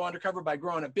Wolverine go undercover by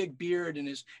growing a big beard and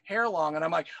his hair long. And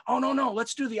I'm like, oh, no,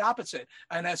 let's do the opposite.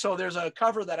 And so there's a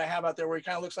cover that I have out there where he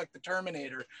kind of looks like the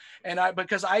Terminator. And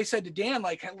because I said to Dan,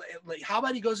 like, how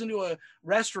about he goes into a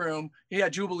restroom? He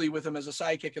had Jubilee with him as a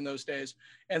sidekick in those days.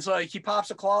 And so like, he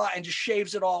pops a claw and just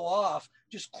shaves it all off,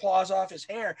 just claws off his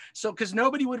hair. So, because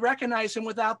nobody would recognize him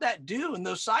without that do and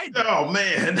those side. Oh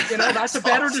man, that's a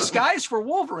better disguise for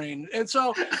Wolverine. And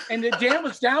so, and Dan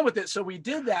was down with it, so we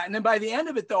did that. And then by the end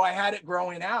of it, though, I had it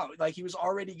growing out. Like he was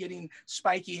already getting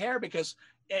spiky hair because,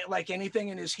 like anything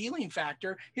in his healing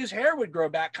factor, his hair would grow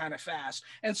back kind of fast.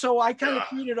 And so I kind of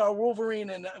treated our Wolverine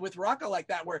and with Rucka like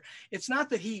that, where it's not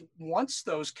that he wants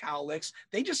those cowlicks;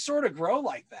 they just sort of grow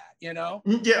like that, you know?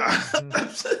 Yeah,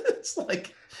 it's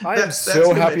like I am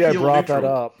so happy I brought that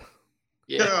up.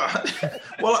 Yeah.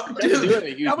 Well,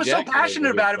 dude, I was so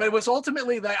passionate about it, but it was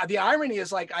ultimately the irony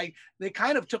is like they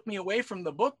kind of took me away from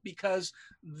the book because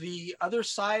the other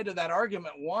side of that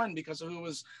argument won because of who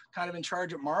was kind of in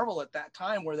charge at Marvel at that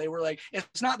time, where they were like,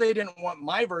 it's not they didn't want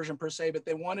my version per se, but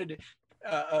they wanted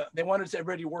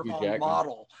everybody to work on a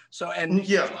model. So, and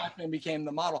Hugh Jackman became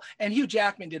the model, and Hugh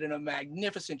Jackman did a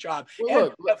magnificent job.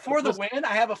 Well, but for the win,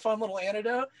 I have a fun little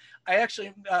anecdote. I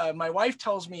actually, my wife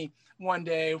tells me one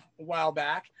day a while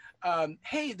back,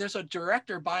 hey, there's a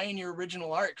director buying your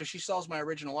original art, because she sells my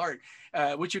original art,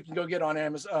 which you can go get on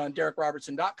Amazon,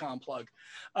 DerekRobertson.com plug.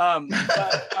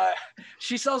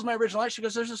 She sells my original art. She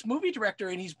goes, there's this movie director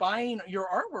and he's buying your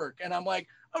artwork. And I'm like,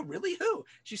 oh, really? Who?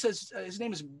 She says, his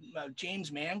name is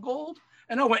James Mangold.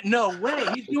 And I went, no way,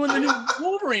 he's doing the new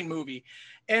Wolverine movie.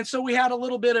 And so we had a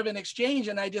little bit of an exchange,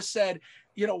 and I just said,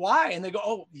 you know, why? And they go,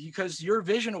 oh, because your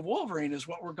vision of Wolverine is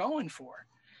what we're going for.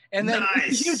 And then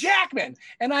Hugh Jackman.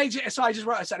 And I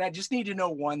said, I just need to know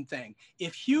one thing.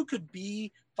 If Hugh could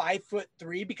be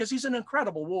 5'3", because he's an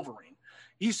incredible Wolverine.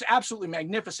 He's absolutely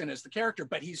magnificent as the character,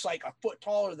 but he's like a foot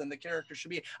taller than the character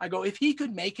should be. I go, if he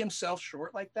could make himself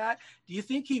short like that, do you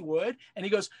think he would? And he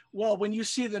goes, well, when you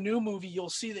see the new movie, you'll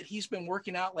see that he's been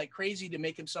working out like crazy to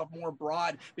make himself more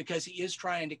broad because he is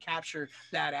trying to capture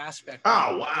that aspect.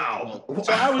 Oh, wow.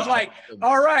 So I was like,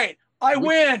 all right, I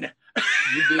win.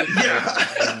 You did.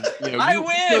 Yeah. And, I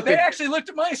win. They actually looked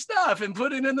at my stuff and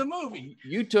put it in the movie.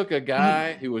 You took a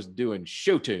guy who was doing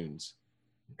show tunes,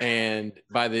 and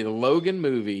by the Logan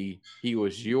movie, he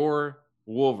was your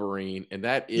Wolverine, and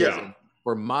that is,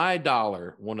 for my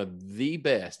dollar, one of the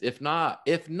best, if not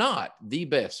the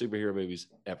best superhero movies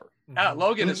ever.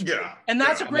 Logan is, and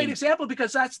that's a great example,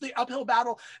 because that's the uphill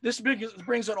battle. This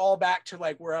brings it all back to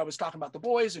like where I was talking about The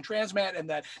Boys and Transmat and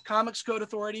that Comics Code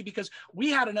Authority, because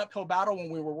we had an uphill battle when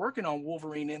we were working on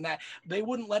Wolverine, in that they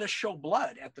wouldn't let us show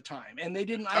blood at the time, and they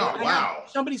didn't.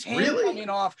 Somebody's hand coming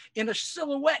off in a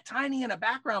silhouette, tiny in a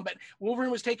background, but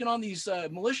Wolverine was taking on these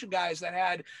militia guys that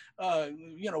had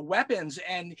weapons,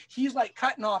 and he's like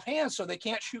cutting off hands so they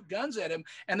can't shoot guns at him,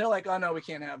 and they're like, oh no, we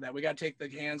can't have that, we got to take the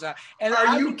hands out. And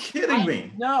are you kidding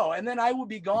me? No. And then I would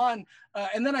be gone.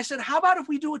 And then I said, how about if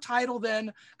we do a title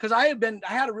then? Because I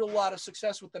had a real lot of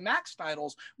success with the Max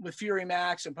titles, with Fury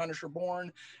Max and Punisher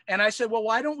Born. And I said, well,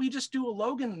 why don't we just do a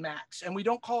Logan Max? And we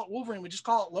don't call it Wolverine, we just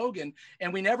call it Logan.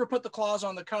 And we never put the claws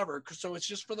on the cover. So it's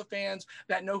just for the fans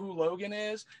that know who Logan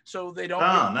is. So they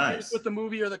don't with the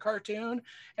movie or the cartoon.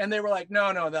 And they were like,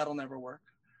 no, that'll never work.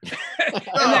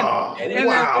 and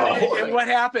what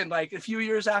happened, like a few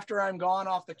years after I'm gone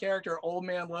off the character, Old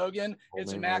Man Logan,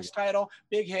 it's a Max title,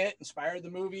 big hit, inspired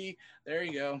the movie. There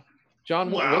you go.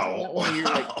 John, wasn't that one of your,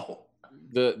 like,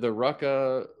 the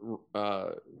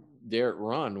Rucka Derek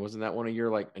run, wasn't that one of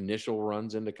your like initial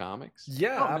runs into comics?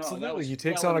 Yeah, absolutely. He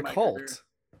takes on a cult.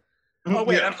 Oh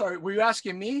wait, I'm sorry, were you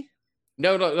asking me?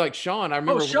 No, like Sean. I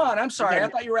remember. Oh, Sean, I'm sorry. I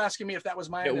thought you were asking me if that was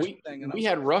my thing. We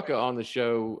had Rucka on the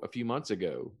show a few months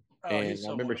ago, and I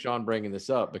remember Sean bringing this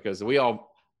up because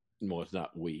it's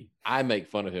not we. I make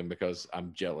fun of him because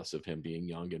I'm jealous of him being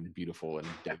young and beautiful and.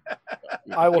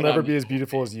 I will never be as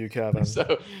beautiful as you, Kevin.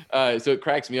 So it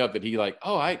cracks me up that he like,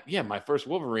 my first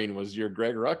Wolverine was your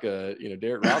Greg Rucka,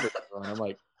 Derek Roberts. I'm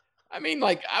like, I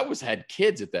had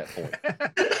kids at that point.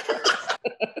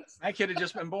 My kid had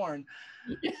just been born.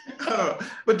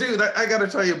 But dude, I gotta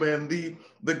tell you, man,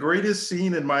 the greatest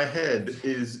scene in my head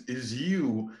is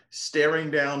you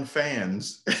staring down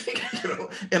fans,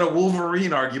 in a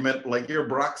Wolverine argument, like you're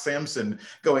Brock Samson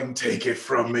going, "Take it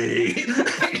from me."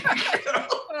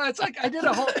 It's like I did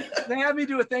they had me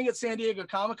do a thing at San Diego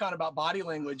Comic-Con about body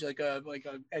language, like a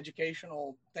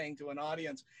educational thing to an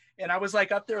audience. And I was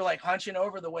like up there, like hunching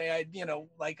over the way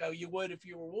like you would if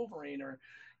you were Wolverine, or,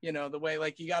 You know, the way,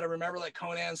 like, you got to remember, like,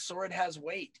 Conan's sword has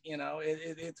weight, you know,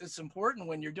 it's important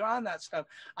when you're doing that stuff.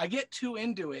 I get too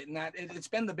into it, and that it's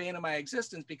been the bane of my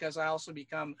existence, because I also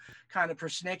become kind of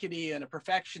persnickety and a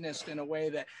perfectionist in a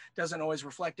way that doesn't always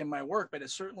reflect in my work, but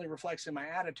it certainly reflects in my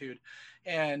attitude.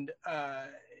 And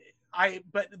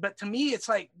but to me, it's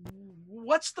like,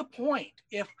 what's the point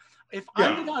if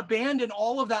I'm going to abandon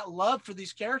all of that love for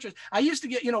these characters? I used to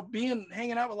get, you know,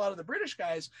 hanging out with a lot of the British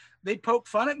guys, they'd poke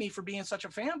fun at me for being such a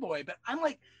fanboy, but I'm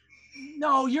like,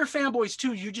 no, you're fanboys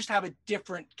too. You just have a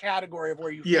different category of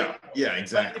where you. Yeah,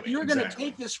 exactly. But if you're going to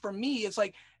take this from me, it's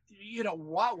like, you know,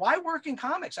 why work in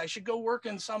comics? I should go work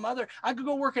in I could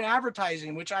go work in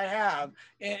advertising, which I have.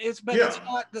 And it's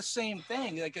not the same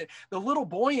thing. Like, the little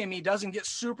boy in me doesn't get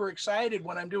super excited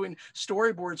when I'm doing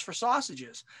storyboards for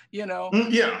sausages, you know?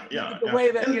 The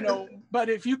way that, you know, but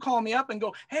if you call me up and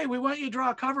go, hey, we want you to draw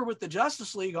a cover with the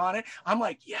Justice League on it, I'm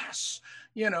like, yes,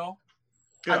 you know.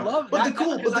 I love but that.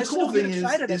 The cool thing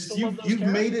is you've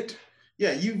made it.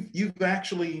 Yeah, you've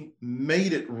actually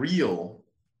made it real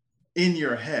in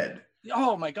your head.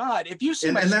 Oh my God! If you see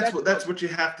and that's what you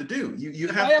have to do. You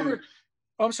have to.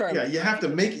 Oh, I'm sorry. Yeah, you have to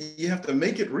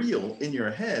make it real in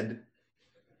your head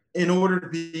in order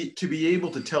to be able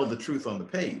to tell the truth on the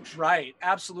page. Right,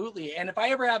 absolutely. And if I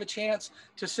ever have a chance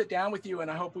to sit down with you,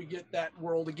 and I hope we get that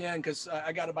world again, because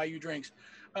I got to buy you drinks.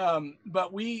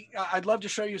 But I'd love to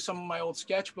show you some of my old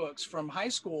sketchbooks from high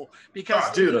school, because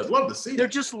dude, I'd love to see they're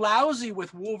just lousy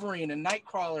with Wolverine and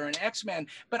Nightcrawler and X-Men.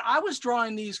 But I was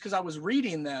drawing these because I was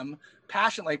reading them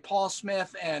passionately, like Paul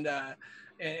Smith and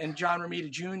John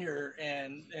Romita Jr.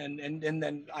 and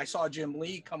then I saw Jim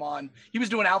Lee come on. He was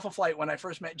doing Alpha Flight when I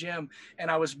first met Jim,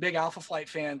 and I was a big Alpha Flight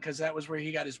fan because that was where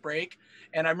he got his break.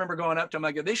 And I remember going up to him,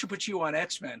 I go, they should put you on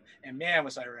X-Men. And man,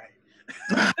 was I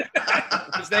right.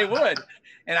 Because they would.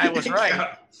 And I was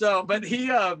right. So, but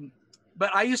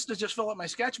I used to just fill up my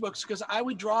sketchbooks because I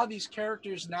would draw these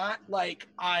characters not like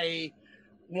I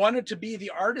wanted to be the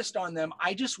artist on them.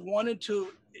 I just wanted to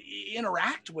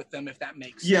interact with them, if that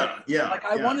makes sense. Like,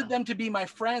 I wanted them to be my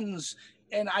friends,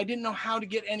 and I didn't know how to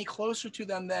get any closer to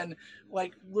them than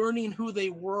like learning who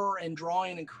they were and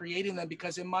drawing and creating them,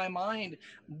 because in my mind,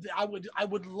 I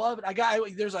would love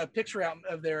it. There's a picture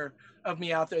of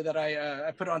me out there that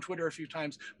I put on Twitter a few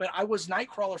times, but I was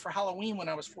Nightcrawler for Halloween when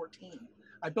I was 14.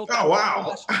 I built. Oh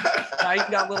wow! I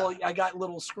got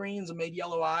little screens and made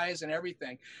yellow eyes and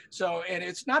everything. So, and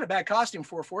it's not a bad costume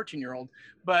for a 14-year-old,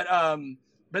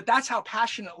 but that's how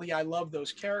passionately I love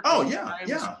those characters. Oh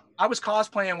yeah, I was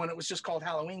cosplaying when it was just called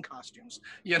Halloween costumes,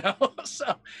 you know.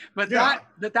 So, but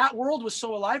that world was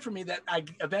so alive for me that I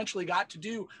eventually got to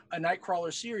do a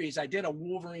Nightcrawler series. I did a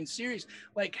Wolverine series.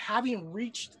 Like, having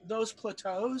reached those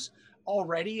plateaus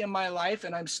already in my life,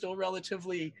 and I'm still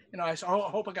relatively, you know, I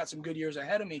hope I got some good years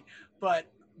ahead of me, but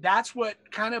that's what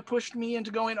kind of pushed me into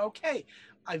going, okay,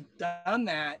 I've done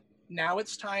that. Now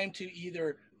it's time to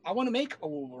either, I want to make a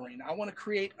Wolverine. I want to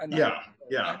create another.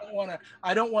 I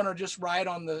don't want to just I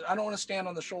don't want to stand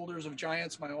on the shoulders of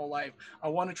giants my whole life. I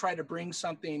want to try to bring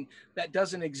something that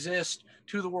doesn't exist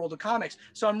to the world of comics.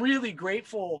 So I'm really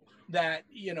grateful that,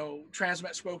 you know,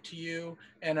 Transmet spoke to you,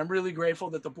 and I'm really grateful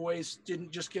that The Boys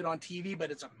didn't just get on TV,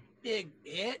 but it's a big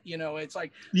hit. You know, it's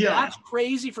like, that's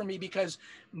crazy for me, because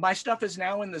my stuff is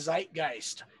now in the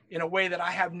zeitgeist in a way that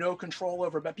I have no control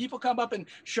over. But people come up and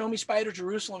show me Spider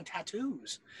Jerusalem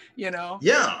tattoos, you know?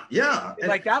 Yeah.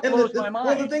 Like, that blows my mind.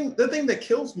 Well, the thing that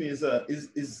kills me is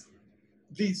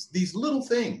these little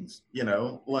things, you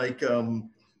know, like the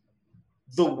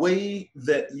way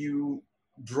that you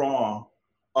draw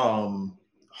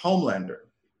Homelander.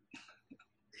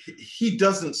 He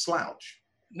doesn't slouch.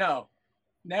 No,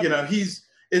 never. You know,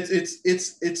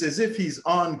 it's as if he's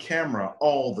on camera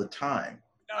all the time.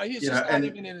 No, he's just not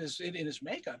even in his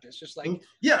makeup. It's just like,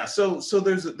 So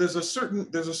there's a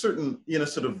certain, you know,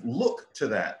 sort of look to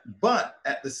that. But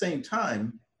at the same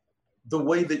time, the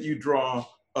way that you draw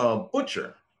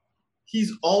Butcher,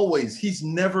 he's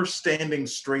never standing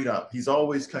straight up. He's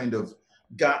always kind of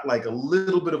got like a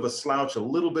little bit of a slouch, a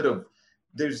little bit of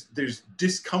there's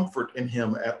discomfort in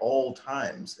him at all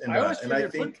times. And I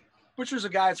think Butcher's a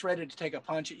guy that's ready to take a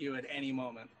punch at you at any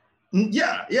moment.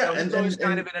 Yeah. So he's always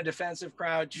kind of in a defensive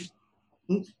crowd.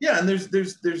 Yeah, and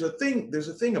there's a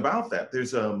thing about that.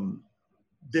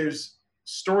 There's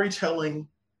storytelling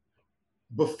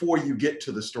before you get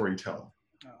to the storytelling.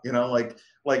 Oh. You know,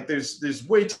 like there's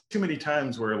way too many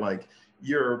times where like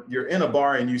you're in a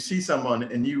bar and you see someone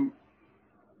and you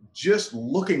just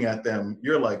looking at them,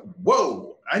 you're like,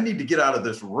 whoa, I need to get out of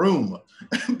this room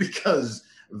because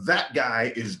that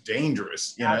guy is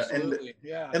dangerous, you know. Absolutely.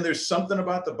 And there's something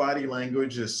about the body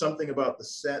language, there's something about the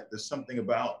set, there's something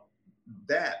about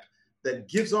that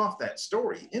gives off that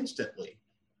story instantly.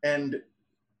 And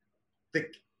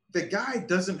the guy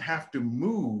doesn't have to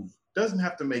move, doesn't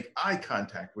have to make eye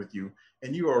contact with you,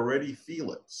 and you already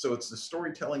feel it. So it's the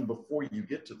storytelling before you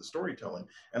get to the storytelling.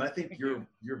 And I think you're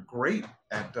great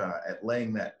at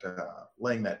laying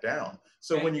that down.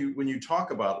 So when you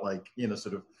talk about, like, you know,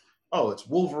 sort of, oh, it's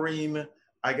Wolverine,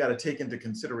 I got to take into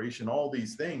consideration all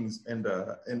these things, and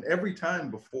every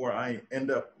time before I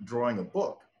end up drawing a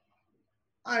book,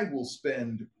 I will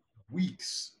spend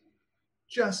weeks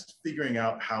just figuring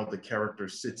out how the character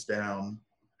sits down,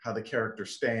 how the character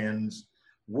stands,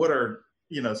 what are,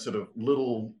 you know, sort of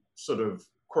little sort of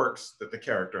quirks that the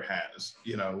character has,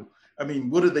 you know. I mean,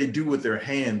 what do they do with their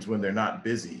hands when they're not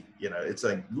busy? You know, it's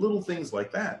like little things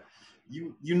like that.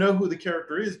 You know who the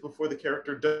character is before the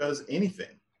character does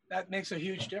anything. That makes a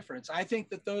huge difference. I think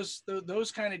that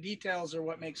those kind of details are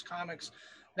what makes comics.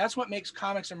 That's what makes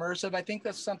comics immersive. I think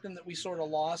that's something that we sort of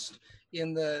lost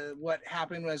in what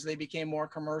happened as they became more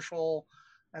commercial.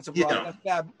 That's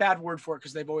a bad word for it,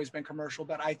 because they've always been commercial.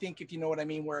 But I think, if you know what I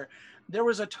mean, where there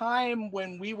was a time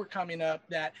when we were coming up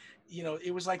that, you know,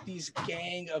 it was like these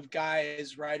gang of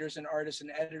guys, writers and artists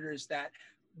and editors, that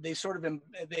they sort of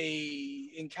they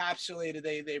encapsulated,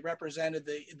 they represented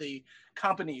the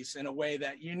companies in a way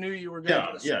that you knew you were going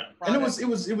to get and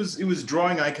it was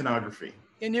drawing iconography.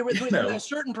 And a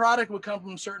certain product would come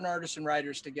from certain artists and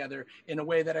writers together in a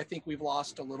way that I think we've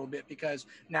lost a little bit, because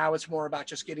now it's more about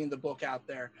just getting the book out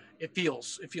there. It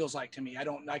feels like to me.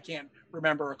 I can't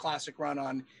remember a classic run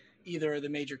on either of the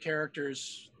major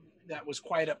characters that was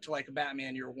quite up to like a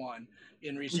Batman Year One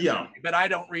in recent memory. But I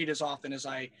don't read as often as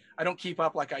I don't keep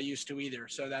up like I used to either.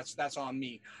 So that's on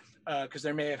me, because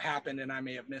there may have happened and I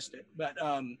may have missed it. But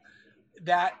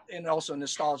that, and also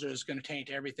nostalgia, is going to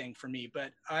taint everything for me.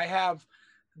 But I have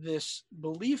this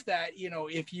belief that, you know,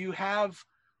 if you have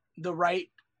the right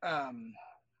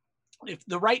if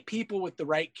the right people with the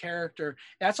right character,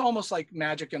 that's almost like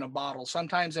magic in a bottle.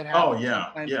 Sometimes it happens,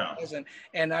 sometimes it doesn't.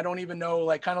 And I don't even know,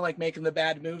 like, kind of like making the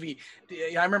bad movie.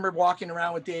 I remember walking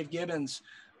around with Dave Gibbons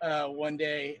one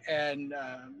day, and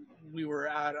we were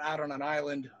out on an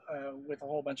island with a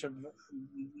whole bunch of,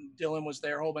 Dylan was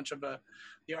there, a whole bunch of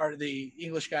the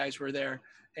English guys were there,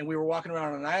 and we were walking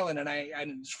around on an island, and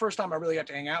it's the first time I really got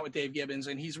to hang out with Dave Gibbons,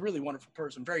 and he's a really wonderful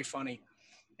person, very funny.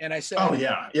 And I said, oh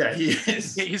yeah, he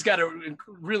is. He's got a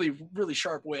really, really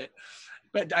sharp wit.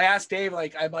 But I asked Dave,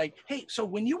 I'm like, hey, so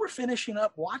when you were finishing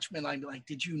up Watchmen, I'm like,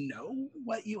 did you know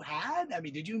what you had? I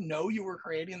mean, did you know you were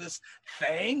creating this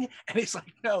thing? And he's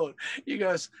like, no. He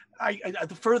goes, I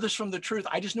the furthest from the truth.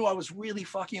 I just knew I was really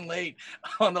fucking late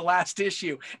on the last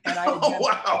issue. And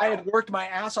I had worked my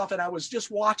ass off, and I was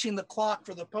just watching the clock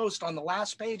for the post on the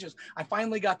last pages. I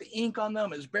finally got the ink on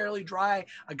them. It was barely dry.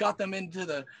 I got them into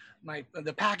the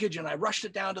package, and I rushed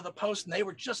it down to the post, and they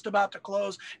were just about to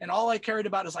close. And all I cared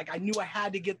about is, like, I knew I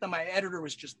had to get them. My editor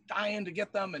was just dying to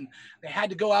get them, and they had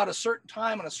to go out a certain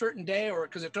time on a certain day, or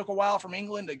because it took a while from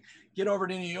England to get over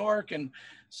to New York. And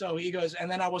so he goes, and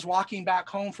then I was walking back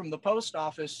home from the post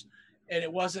office, and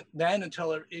it wasn't then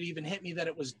until it even hit me that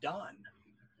it was done.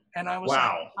 And I was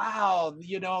like, wow,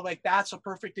 you know, like, that's a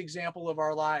perfect example of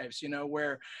our lives, you know,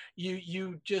 where you're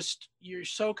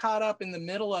so caught up in the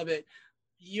middle of it,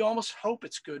 you almost hope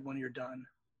it's good when you're done.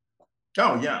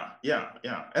 Oh yeah.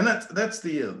 And that's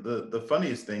the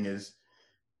funniest thing is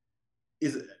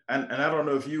and I don't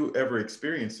know if you ever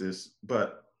experience this,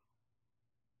 but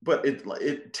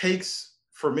it takes,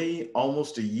 for me,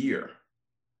 almost a year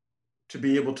to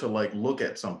be able to, like, look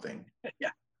at something. Yeah.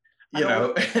 You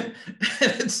know, and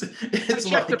it's I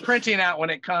check the printing out when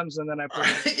it comes, and then I put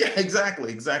it. Yeah,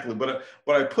 exactly. But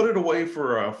I put it away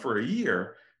for a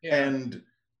year, and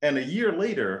a year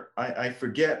later, I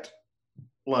forget,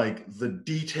 like, the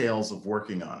details of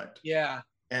working on it. Yeah.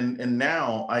 And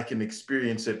now I can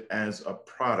experience it as a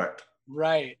product.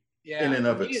 Right. Yeah. In and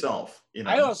of itself. You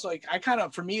know? I also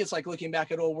for me, it's like looking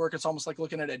back at old work. It's almost like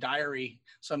looking at a diary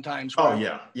sometimes. Oh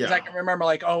yeah. I can remember,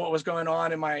 like, what was going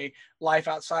on in my life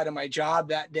outside of my job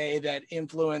that day that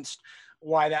influenced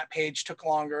why that page took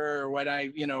longer, or what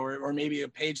or maybe a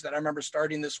page that I remember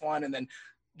starting this one and then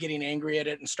getting angry at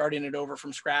it and starting it over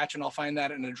from scratch. And I'll find that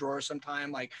in a drawer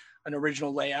sometime, like an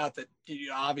original layout that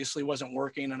obviously wasn't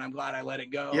working, and I'm glad I let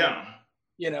it go. Yeah.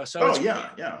 You know, so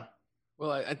yeah.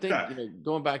 Well, I think,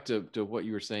 going back to what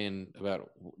you were saying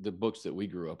about the books that we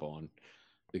grew up on,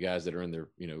 the guys that are in their,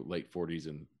 late 40s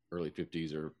and early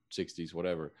 50s or 60s,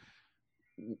 whatever,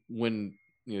 when,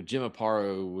 Jim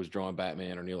Aparo was drawing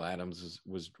Batman, or Neil Adams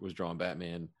was drawing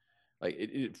Batman, Like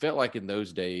it felt like in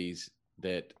those days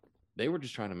that they were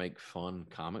just trying to make fun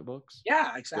comic books.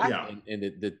 Yeah, exactly. Yeah. And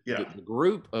the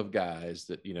group of guys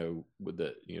that, with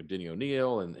the, Denny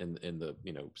O'Neil and the,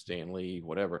 Stan Lee,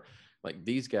 whatever, like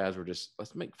these guys were just,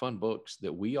 let's make fun books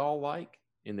that we all like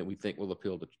and that we think will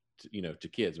appeal to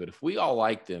kids. But if we all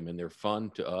like them and they're fun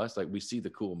to us, like we see the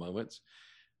cool moments,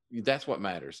 that's what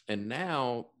matters. And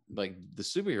now, like the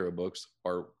superhero books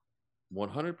are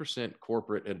 100%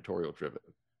 corporate editorial driven.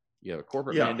 You have a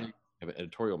corporate mandate, have an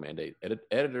editorial mandate.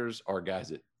 Editors are guys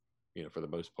that, for the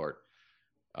most part,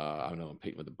 I know I'm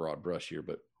painting with a broad brush here,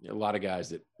 but a lot of guys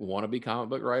that want to be comic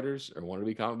book writers or want to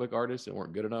be comic book artists and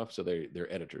weren't good enough, so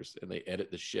they're editors and they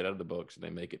edit the shit out of the books and they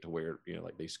make it to where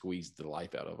like they squeeze the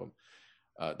life out of them.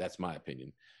 That's my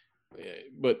opinion.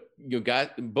 But guys,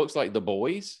 books like The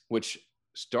Boys, which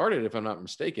started, if I'm not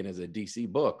mistaken, as a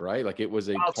DC book, right? Like it was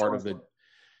a part of the.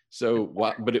 So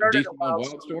what? But DC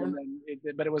Wildstorm,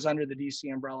 but it was under the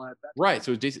DC umbrella at that time. Right.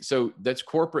 So it's DC. So that's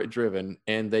corporate driven,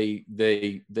 and they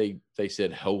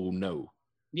said, "Oh no,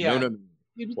 yeah, no."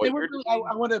 They were really,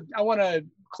 I want to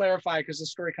clarify because the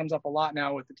story comes up a lot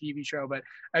now with the TV show, but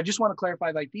I just want to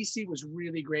clarify. Like DC was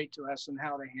really great to us and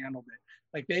how they handled it.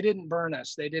 Like they didn't burn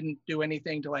us. They didn't do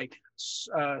anything to like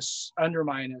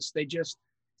undermine us. They just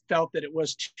felt that it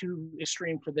was too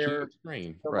extreme for their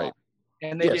right. Life.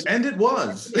 And they did, and it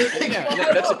was.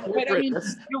 That's a corporate.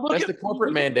 That's the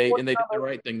corporate mandate, and they did the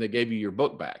right thing. They gave you your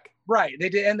book back. Right, they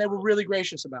did, and they were really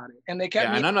gracious about it. And they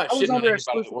kept me. And I'm not I was shitting under on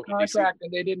exclusive contract,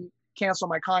 and they didn't cancel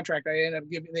my contract. I ended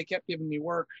up they kept giving me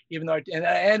work, even though I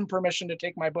had permission to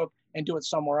take my book and do it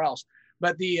somewhere else.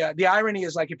 But the irony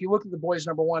is, like, if you look at The Boys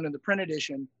 #1 in the print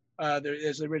edition, there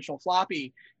is the original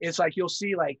floppy. It's like you'll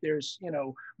see like there's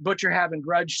Butcher having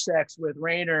grudge sex with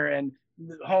Raynor and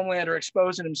Homelander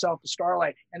exposing himself to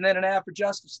Starlight, and then an ad for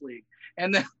Justice League,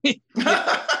 and then the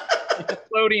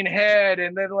floating head,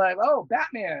 and then like, oh,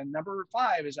 Batman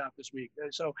 #5 is out this week.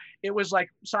 So it was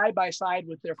like side by side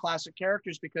with their classic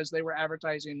characters because they were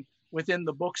advertising within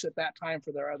the books at that time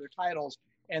for their other titles,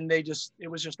 and it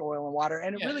was just oil and water,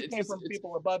 and it really came from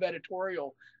people above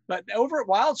editorial. But over at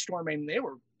Wildstorm, I mean, they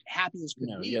were happy as could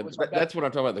be. Yeah, that's what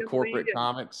I'm talking about. The corporate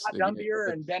comics,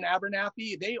 Dumbier and Ben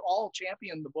Abernathy, they all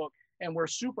championed the book. And we're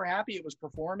super happy it was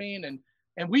performing,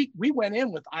 and we went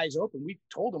in with eyes open. We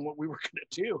told them what we were going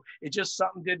to do. It just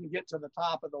something didn't get to the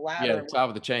top of the ladder. Yeah, top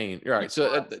of the chain. You're right.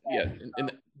 So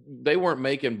and they weren't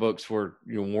making books for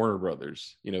Warner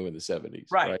Brothers, in the 70s.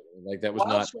 Right. Like that was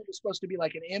not. It was supposed to be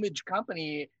like an Image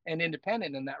company and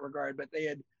independent in that regard, but they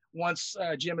had once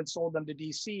Jim had sold them to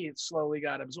DC, it slowly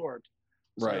got absorbed.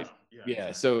 Right.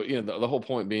 Yeah. So, the whole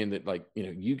point being that, like,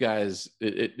 you guys,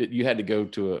 you had to go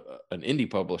to an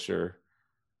indie publisher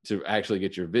to actually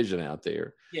get your vision out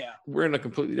there. Yeah. We're in a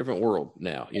completely different world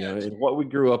now, and what we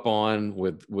grew up on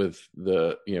with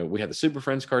the, we had the Super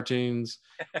Friends cartoons.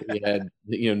 We had,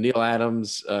 Neil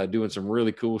Adams doing some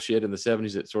really cool shit in the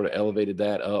 70s that sort of elevated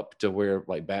that up to where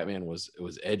like Batman was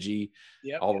edgy,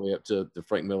 all the way up to the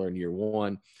Frank Miller in Year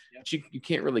One. But you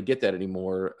can't really get that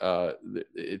anymore.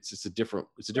 It's just a different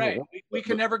world. We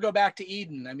can never go back to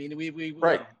Eden. I mean,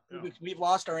 we've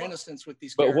lost our innocence with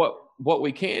these. But what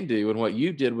we can do, and what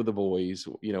you did with The Boys,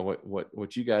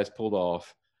 what you guys pulled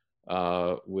off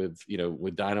with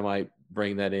Dynamite,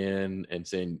 bring that in and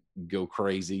saying go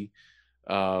crazy.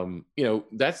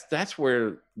 That's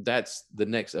where that's the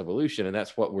next evolution, and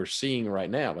that's what we're seeing right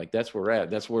now. Like that's where we're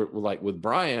at. That's where we're like with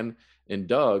Brian and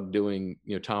Doug doing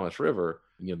Thomas River,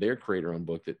 their creator-owned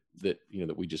book that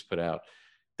we just put out.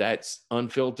 That's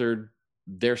unfiltered,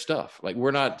 their stuff. Like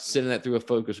we're not sending that through a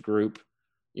focus group.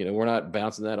 We're not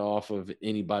bouncing that off of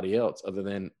anybody else other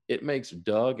than it makes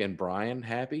Doug and Brian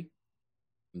happy.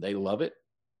 They love it,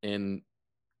 and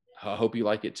I hope you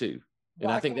like it too. And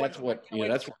I think that's what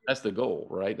that's the goal,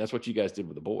 right? That's what you guys did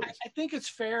with The Boys. I think it's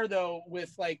fair though,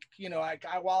 with like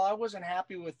while I wasn't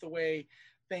happy with the way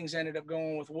things ended up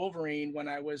going with Wolverine, when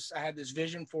I had this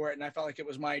vision for it and I felt like it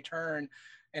was my turn,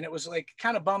 and it was like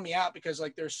kind of bummed me out because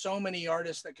like there's so many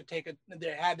artists that could they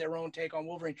had their own take on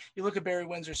Wolverine. You look at Barry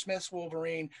Windsor Smith's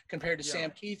Wolverine compared to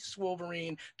Sam Keith's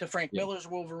Wolverine, to Frank Miller's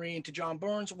Wolverine, to John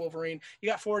Byrne's Wolverine. You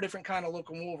got 4 different kind of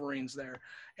looking Wolverines there,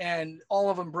 and all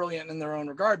of them brilliant in their own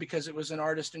regard because it was an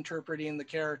artist interpreting the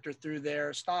character through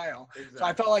their style. Exactly. So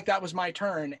I felt like that was my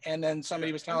turn, and then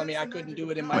somebody was telling me I couldn't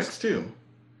do it in my too.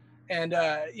 And,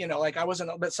 like I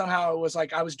wasn't, but somehow it was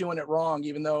like I was doing it wrong,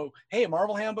 even though, hey,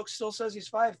 Marvel Handbook still says he's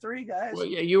 5'3", guys. Well,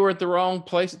 yeah, you were at the wrong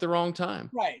place at the wrong time.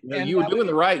 Right. You were doing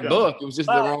the right book. It was just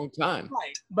the wrong time.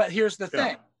 Right. But here's the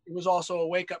thing. It was also a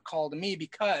wake-up call to me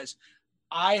because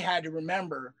I had to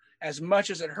remember as much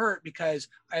as it hurt, because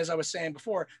as I was saying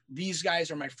before, these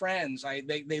guys are my friends.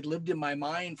 They lived in my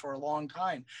mind for a long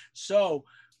time. So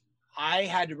I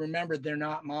had to remember they're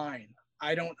not mine.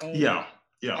 I don't own them.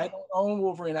 I don't own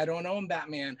Wolverine. I don't own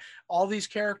Batman. All these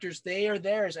characters, they are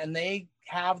theirs, and they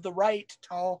have the right to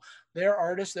tell their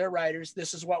artists, their writers,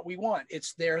 this is what we want.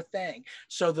 It's their thing.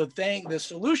 So the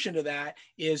solution to that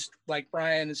is like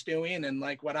Brian is doing and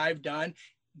like what I've done,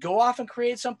 go off and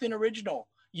create something original.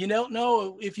 You don't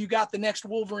know if you got the next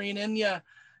Wolverine in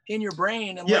your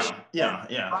brain unless you're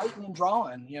writing and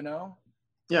drawing, you know?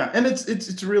 Yeah, and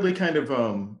it's really kind of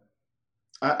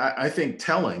I think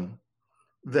telling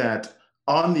that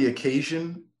on the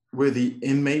occasion where the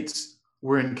inmates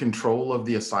were in control of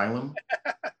the asylum,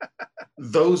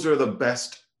 those are the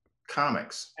best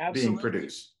comics being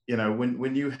produced. You know,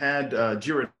 when you had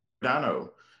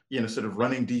Giordano, you know, sort of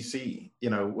running DC, you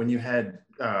know, when you had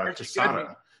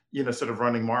Quesada, you know, sort of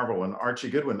running Marvel, and Archie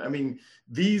Goodwin. I mean,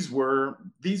 these were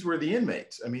the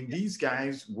inmates. I mean, these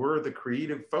guys were the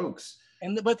creative folks.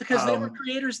 But because they were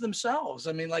creators themselves.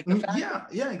 I mean, like the fact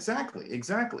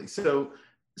exactly. So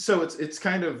it's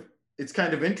kind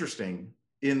of interesting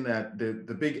in that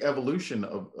the big evolution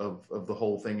of the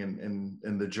whole thing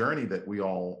and the journey that we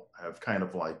all have kind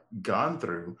of like gone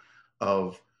through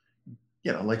of,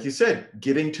 you know, like you said,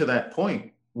 getting to that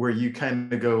point where you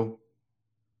kind of go,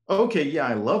 okay, yeah,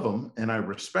 I love them and I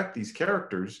respect these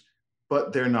characters,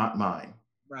 but they're not mine.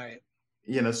 Right.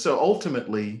 You know, so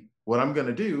ultimately what I'm going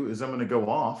to do is I'm going to go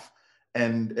off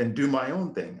and do my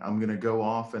own thing. I'm going to go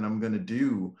off and I'm going to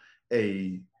do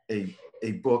a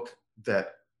book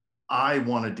that I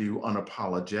want to do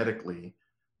unapologetically.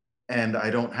 And I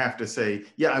don't have to say,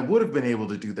 yeah, I would have been able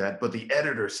to do that, but the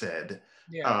editor said,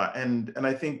 and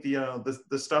I think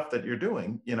the stuff that you're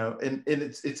doing, you know, and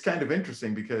it's kind of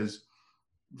interesting because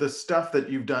the stuff that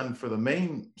you've done for the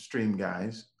mainstream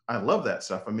guys, I love that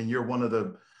stuff. I mean, you're one of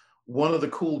the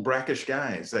cool brackish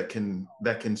guys that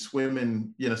can swim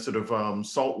in, you know, sort of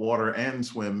salt water and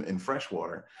swim in fresh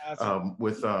water,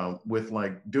 with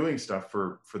like doing stuff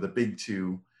for the big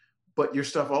two. But your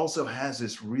stuff also has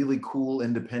this really cool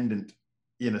independent,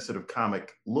 you know, sort of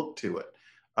comic look to it.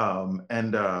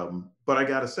 But I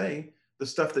gotta say, the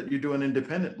stuff that you're doing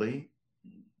independently,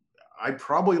 I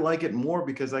probably like it more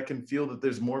because I can feel that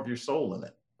there's more of your soul in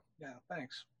it. Yeah,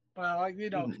 thanks. Well, you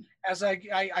know, as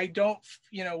I don't,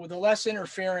 you know, with the less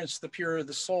interference, the purer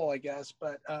the soul, I guess.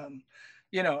 But,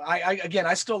 you know,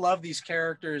 I still love these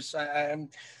characters. I'm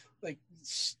like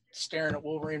staring at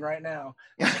Wolverine right now.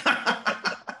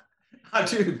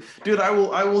 Dude, I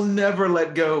will never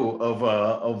let go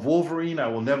of Wolverine. I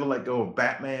will never let go of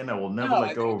Batman. I will never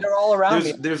let go of. They're all around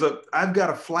me. I've got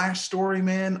a Flash story,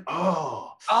 man.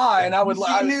 And I would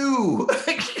love. Knew.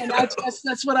 And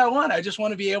that's what I want. I just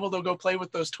want to be able to go play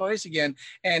with those toys again,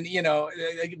 and you know,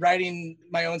 writing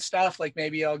my own stuff. Like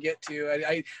maybe I'll get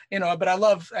to. You know, but I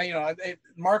love. You know,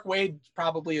 Mark Waid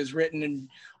probably has written in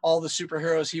all the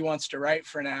superheroes he wants to write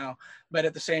for now. But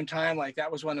at the same time, like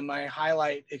that was one of my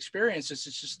highlight experiences.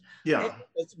 It's just,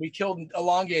 we killed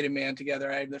Elongated Man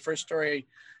together. The first story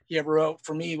he ever wrote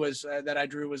for me was that I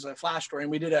drew was a Flash story,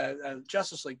 and we did a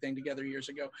Justice League thing together years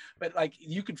ago. But like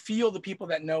you could feel the people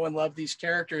that know and love these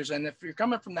characters, and if you're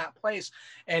coming from that place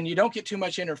and you don't get too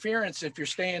much interference, if you're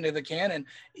staying to the canon,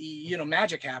 you know,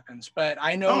 magic happens. But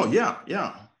I know,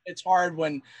 it's hard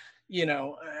when, you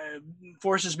know,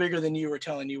 forces bigger than you are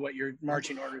telling you what your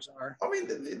marching orders are. I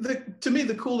mean, to me,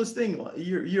 the coolest thing,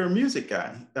 you're a music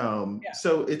guy.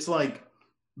 So it's like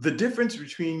the difference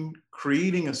between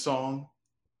creating a song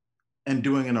and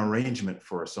doing an arrangement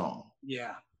for a song.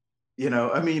 Yeah. You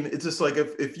know, I mean, it's just like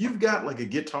if you've got like a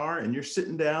guitar and you're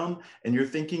sitting down and you're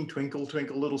thinking Twinkle,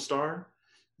 Twinkle, Little Star,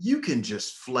 you can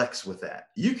just flex with that.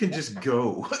 You can just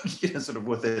go sort of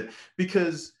with it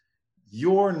because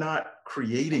you're not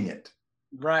creating it,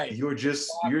 right? You're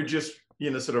just you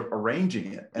know, sort of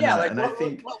arranging it. And, I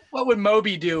think what would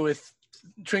Moby do with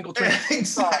Twinkle Twinkle?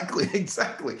 exactly.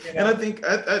 You know? And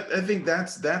I think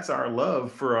that's our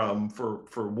love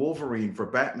for Wolverine, for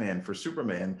Batman, for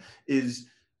Superman, is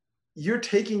you're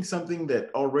taking something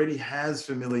that already has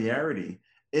familiarity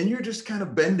and you're just kind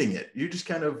of bending it. You're just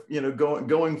kind of, you know,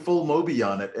 going full Moby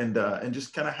on it and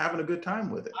just kind of having a good time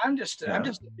with it. I'm just a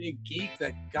big geek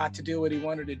that got to do what he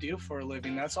wanted to do for a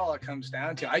living. That's all it comes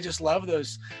down to. I just love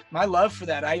my love for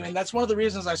that. I mean, that's one of the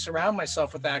reasons I surround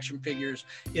myself with action figures,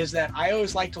 is that I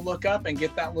always like to look up and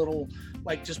get that little,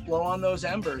 like, just blow on those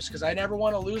embers, because I never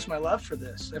want to lose my love for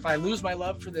this. If I lose my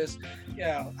love for this, you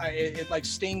know, it like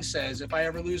Sting says, if I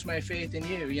ever lose my faith in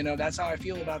you, you know, that's how I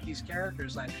feel about these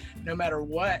characters. Like, no matter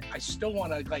what, I still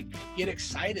want to like get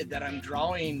excited that I'm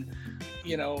drawing,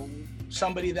 you know,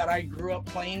 somebody that I grew up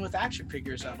playing with action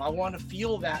figures of. I want to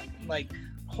feel that, like,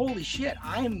 holy shit,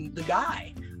 I'm the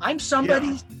guy. I'm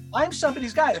somebody's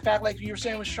guy. The fact, like you were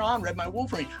saying with Sean, read my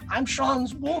Wolverine. I'm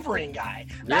Sean's Wolverine guy.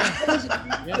 That's crazy.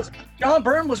 John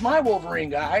Byrne was my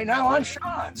Wolverine guy. Now I'm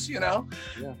Sean's, you know?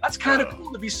 Yeah. That's kind of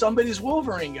cool to be somebody's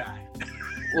Wolverine guy.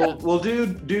 Well,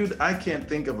 dude, I can't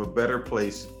think of a better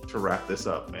place to wrap this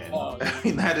up, man. Oh, yeah. I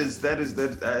mean, that is. I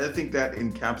think that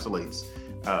encapsulates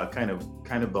kind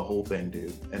of the whole thing,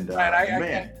 dude. And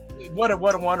man. What a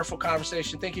wonderful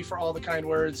conversation. Thank you for all the kind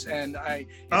words. And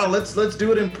let's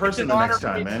do it in person the next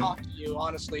time, man. Talk to you.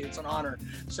 Honestly, it's an honor.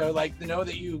 So, like, to know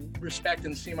that you respect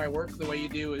and see my work the way you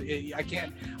do,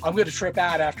 I'm going to trip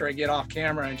out after I get off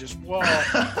camera and just, whoa.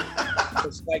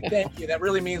 It's like, thank you. That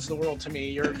really means the world to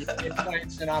me. Your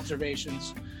insights and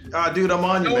observations. Dude, I'm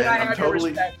on you, man. I'm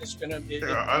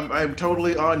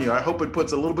totally on you. I hope it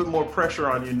puts a little bit more pressure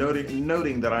on you,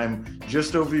 noting that I'm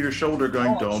just over your shoulder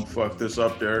going, don't fuck this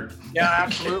up, Derek. Yeah,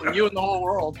 absolutely. You and the whole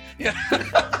world. Yeah.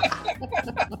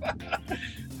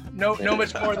 No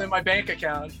much more than my bank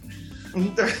account.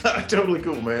 Totally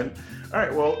cool, man. All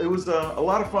right, well, it was a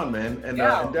lot of fun, man, and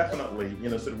definitely,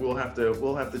 so we'll have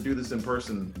to do this in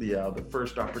person the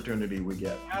first opportunity we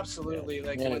get. Absolutely,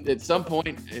 like at some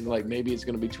point, and like maybe it's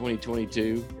going to be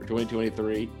 2022 or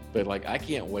 2023, but like I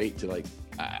can't wait to like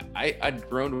I'd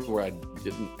grown to where I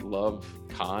didn't love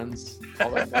cons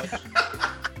all that much,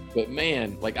 but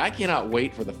man, like I cannot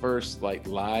wait for the first like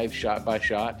live shot by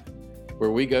shot, where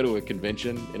we go to a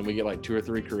convention and we get like 2 or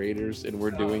 3 creators and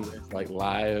we're doing like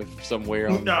live somewhere.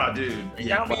 Dude.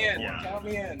 Count me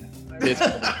in. It's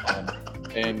fun.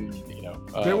 And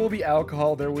there will be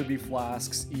alcohol, there will be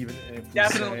flasks, even if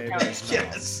definitely.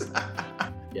 Yes.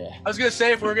 Yeah. I was gonna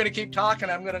say, if we're gonna keep talking,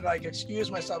 I'm gonna like excuse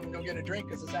myself and go get a drink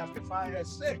because it's after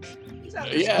 6.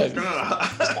 Yeah.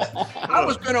 I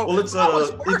was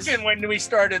working when we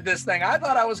started this thing. I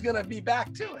thought I was gonna be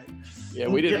back to it. Yeah,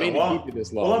 we didn't mean to keep it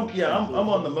this long. Well, I'm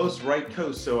on the most right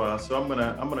coast, so I'm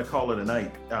gonna call it a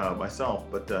night myself.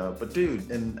 But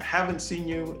dude, and haven't seen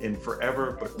you in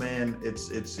forever. But man,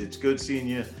 it's good seeing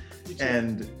you.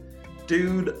 And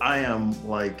dude, I am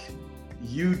like,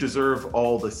 you deserve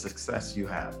all the success you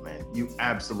have, man. You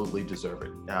absolutely deserve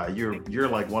it. You're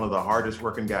like one of the hardest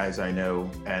working guys I know,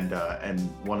 and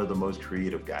one of the most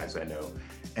creative guys I know.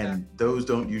 And those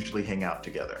don't usually hang out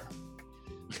together.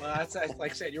 Well, that's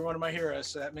like I said, you're one of my heroes,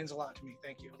 so that means a lot to me.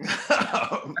 Thank you.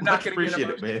 I'm not going to get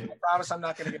emotional. Man. I promise I'm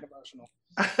not going to get emotional.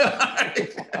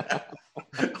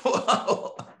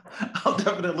 Well, I'll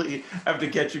definitely have to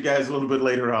catch you guys a little bit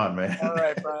later on, man. All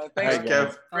right, Brian. Thanks,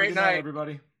 Kev. Great night,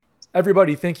 everybody.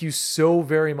 Everybody, thank you so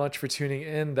very much for tuning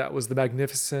in. That was the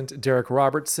magnificent Derek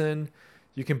Robertson.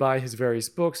 You can buy his various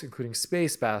books, including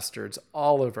Space Bastards,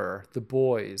 Oliver, The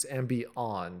Boys, and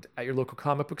Beyond at your local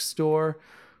comic book store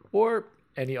or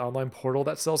any online portal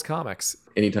that sells comics.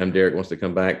 Anytime Derek wants to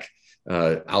come back,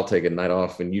 I'll take a night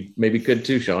off, and you maybe could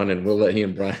too, Sean, and we'll let he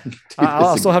and Brian I'll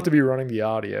also have to be running the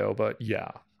audio, but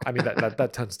yeah, I mean,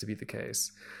 that tends to be the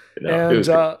case. And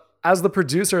as the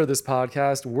producer of this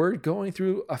podcast, we're going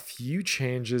through a few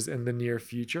changes in the near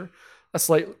future, a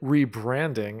slight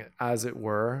rebranding, as it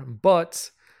were,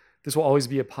 but this will always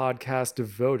be a podcast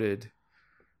devoted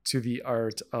to the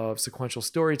art of sequential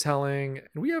storytelling.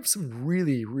 And we have some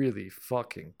really, really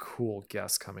fucking cool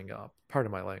guests coming up.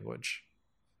 Pardon my language.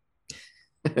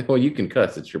 Well, you can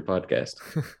cuss. It's your podcast.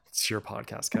 It's your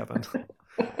podcast, Kevin.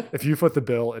 If you foot the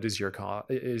bill, it is your it's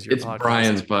podcast.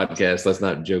 Brian's podcast. Let's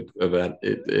not joke about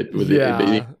it.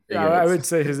 I would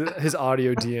say his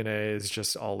audio DNA is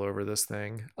just all over this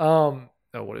thing. Oh,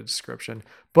 what a description.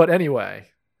 But anyway,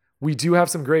 we do have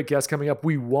some great guests coming up.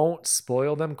 We won't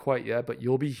spoil them quite yet, but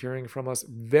you'll be hearing from us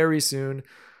very soon.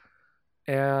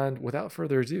 And without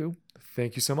further ado,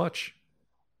 thank you so much.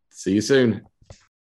 See you soon.